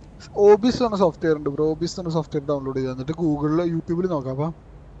 OBS എന്ന സോഫ്റ്റ്വെയർ ഉണ്ട് ബ്രോ. OBS എന്ന സോഫ്റ്റ്വെയർ ഡൗൺലോഡ് ചെയ്ത് എന്നിട്ട് ഗൂഗിളിൽ യൂട്യൂബിൽ നോക്കാം. അപ്പം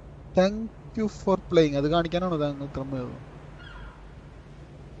താങ്ക് യു ഫോർ പ്ലേയിങ് അത് കാണിക്കാനാണോ താങ്കൾ ഇത്ര?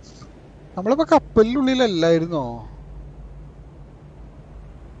 നമ്മളിപ്പോ കപ്പലിനുള്ളിലല്ലായിരുന്നോ?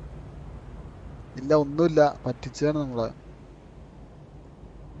 ഇല്ല, ഒന്നുമില്ല, പറ്റിച്ചാണ് നമ്മളെ.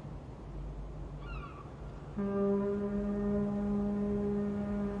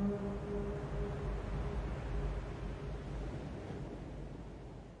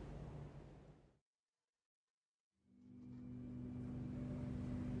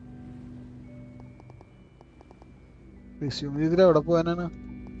 റെസ്യൂം ചെയ്തിട്ട് എവിടെ പോകാനാണ്?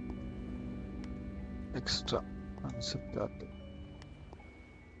 Extra concept art.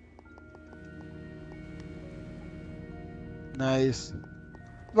 നൈസ്.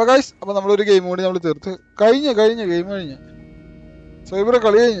 അപ്പൊ ഗൈസ്, അപ്പൊ നമ്മളൊരു ഗെയിം കൂടി നമ്മൾ തീർത്ത് കഴിഞ്ഞ ഗെയിം കഴിഞ്ഞ് സൈബറെ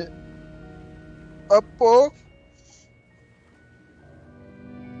കളി കഴിഞ്ഞ്. അപ്പോ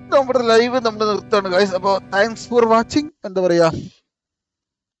നമ്മുടെ ലൈവ് നമ്മൾ നിർത്താണ് ഗൈസ്. അപ്പൊ താങ്ക്സ് ഫോർ വാച്ചിങ്. എന്താ പറയാ,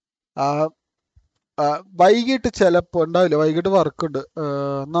 വൈകിട്ട് ചിലപ്പോ ഉണ്ടാവില്ല, വൈകിട്ട് വർക്ക് ഉണ്ട്.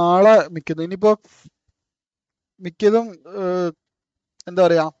 നാളെ മിക്കതും ഇനിയിപ്പോ മിക്കതും എന്താ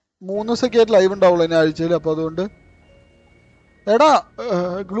പറയാ 3 ദിവസമൊക്കെ ആയിട്ട് ലൈവ് ഉണ്ടാവുള്ളൂ ഇനി ആഴ്ചയിൽ. അപ്പൊ അതുകൊണ്ട് എടാ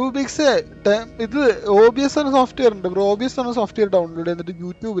ഗ്ലൂബിക്സ് ഇത് OBS എന്ന സോഫ്റ്റ്വെയർ ഉണ്ട് ബ്രോ. OBS എന്ന സോഫ്റ്റ്വെയർ ഡൗൺലോഡ് ചെയ്തിട്ട്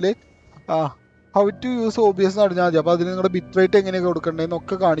യൂട്യൂബില് ഹൗ ടു യൂസ് OBS എന്ന് അറിഞ്ഞാൽ മതി. അപ്പൊ അതിന് നിങ്ങളുടെ ബിറ്റ് റേറ്റ് എങ്ങനെയൊക്കെ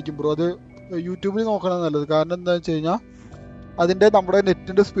കൊടുക്കണ്ടേന്നൊക്കെ കാണിക്കും ബ്രോ. അത് യൂട്യൂബിൽ നോക്കണം നല്ലത്. കാരണം എന്താ വെച്ച് കഴിഞ്ഞാൽ അതിന്റെ നമ്മുടെ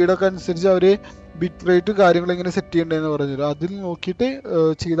നെറ്റിന്റെ സ്പീഡൊക്കെ അനുസരിച്ച് അവര് ബിറ്റ് റേറ്റ് കാര്യങ്ങൾ എങ്ങനെ സെറ്റ് ചെയ്യണ്ടെന്ന് പറഞ്ഞു തരും. അതിൽ നോക്കിയിട്ട്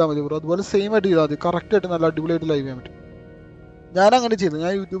ചെയ്താൽ മതി ബ്രോ. അതുപോലെ സെയിം ആയിട്ട് ചെയ്താൽ മതി. കറക്റ്റ് ആയിട്ട് നല്ല അടിപൊളിയായിട്ട് ലൈവ് ചെയ്യാൻ പറ്റും. ഞാൻ അങ്ങനെ ചെയ്തു,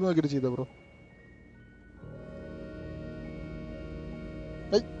 ഞാൻ യൂട്യൂബ് നോക്കിയിട്ട് ചെയ്ത bro.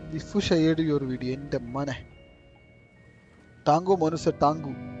 If shared your video, എന്റെ മനെ ടാങ്കു മോനുസെ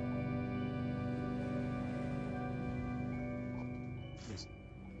ടാങ്കു.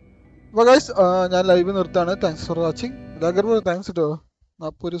 അപ്പൊ ഗൈസ്, ഞാൻ live നിർത്താണ്. Thanks for watching. Thanks കേട്ടോ.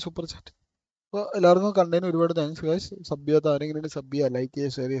 അപ്പൊ ഒരു സൂപ്പർ ചാറ്റ്. അപ്പോൾ എല്ലാവർക്കും കണ്ടതിന് ഒരുപാട് താങ്ക്സ് ഗൈസ്. സബ് ചെയ്യാത്ത ആരെങ്കിലും സബ് ചെയ്യുക, ലൈക്ക്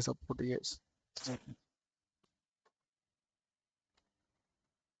ചെയ്യുക, ഷെയർ ചെയ്യുക, സപ്പോർട്ട് ചെയ്യുക.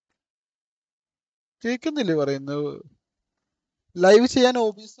 കേൾക്കുന്നില്ലേ പറയുന്നത്? ലൈവ് ചെയ്യാൻ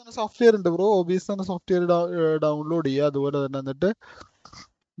OBS എന്ന സോഫ്റ്റ്വെയർ ഉണ്ട് ബ്രോ. OBS എന്ന സോഫ്റ്റ്വെയർ ഡൗൺലോഡ് ചെയ്യുക. അതുപോലെ തന്നെ എന്നിട്ട്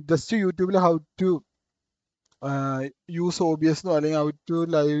ജസ്റ്റ് യൂട്യൂബിൽ ഹൗ ടു യൂസ് OBS എന്നോ അല്ലെങ്കിൽ how to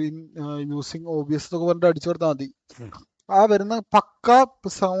live in using OBS എന്നൊക്കെ പറഞ്ഞിട്ട് അടിച്ചു കൊടുത്താൽ മതി. ആ വരുന്ന പക്ക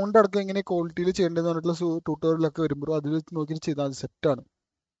സൗണ്ട് അടക്കം എങ്ങനെ ക്വാളിറ്റിയിൽ ചെയ്യേണ്ടതെന്ന് പറഞ്ഞിട്ടുള്ള ട്യൂട്ടോറിയലൊക്കെ വരുമ്പോൾ അതിൽ നോക്കിയിട്ട് ചെയ്താൽ മതി. സെറ്റാണ്.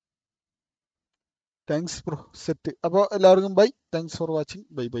 Thanks bro. സെറ്റ്. അപ്പോൾ എല്ലാവർക്കും by. Thanks for watching.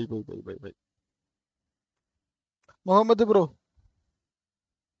 Bye bye bye bye bye bye. Muhammad bro.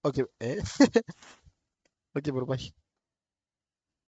 Okay okay bro bye.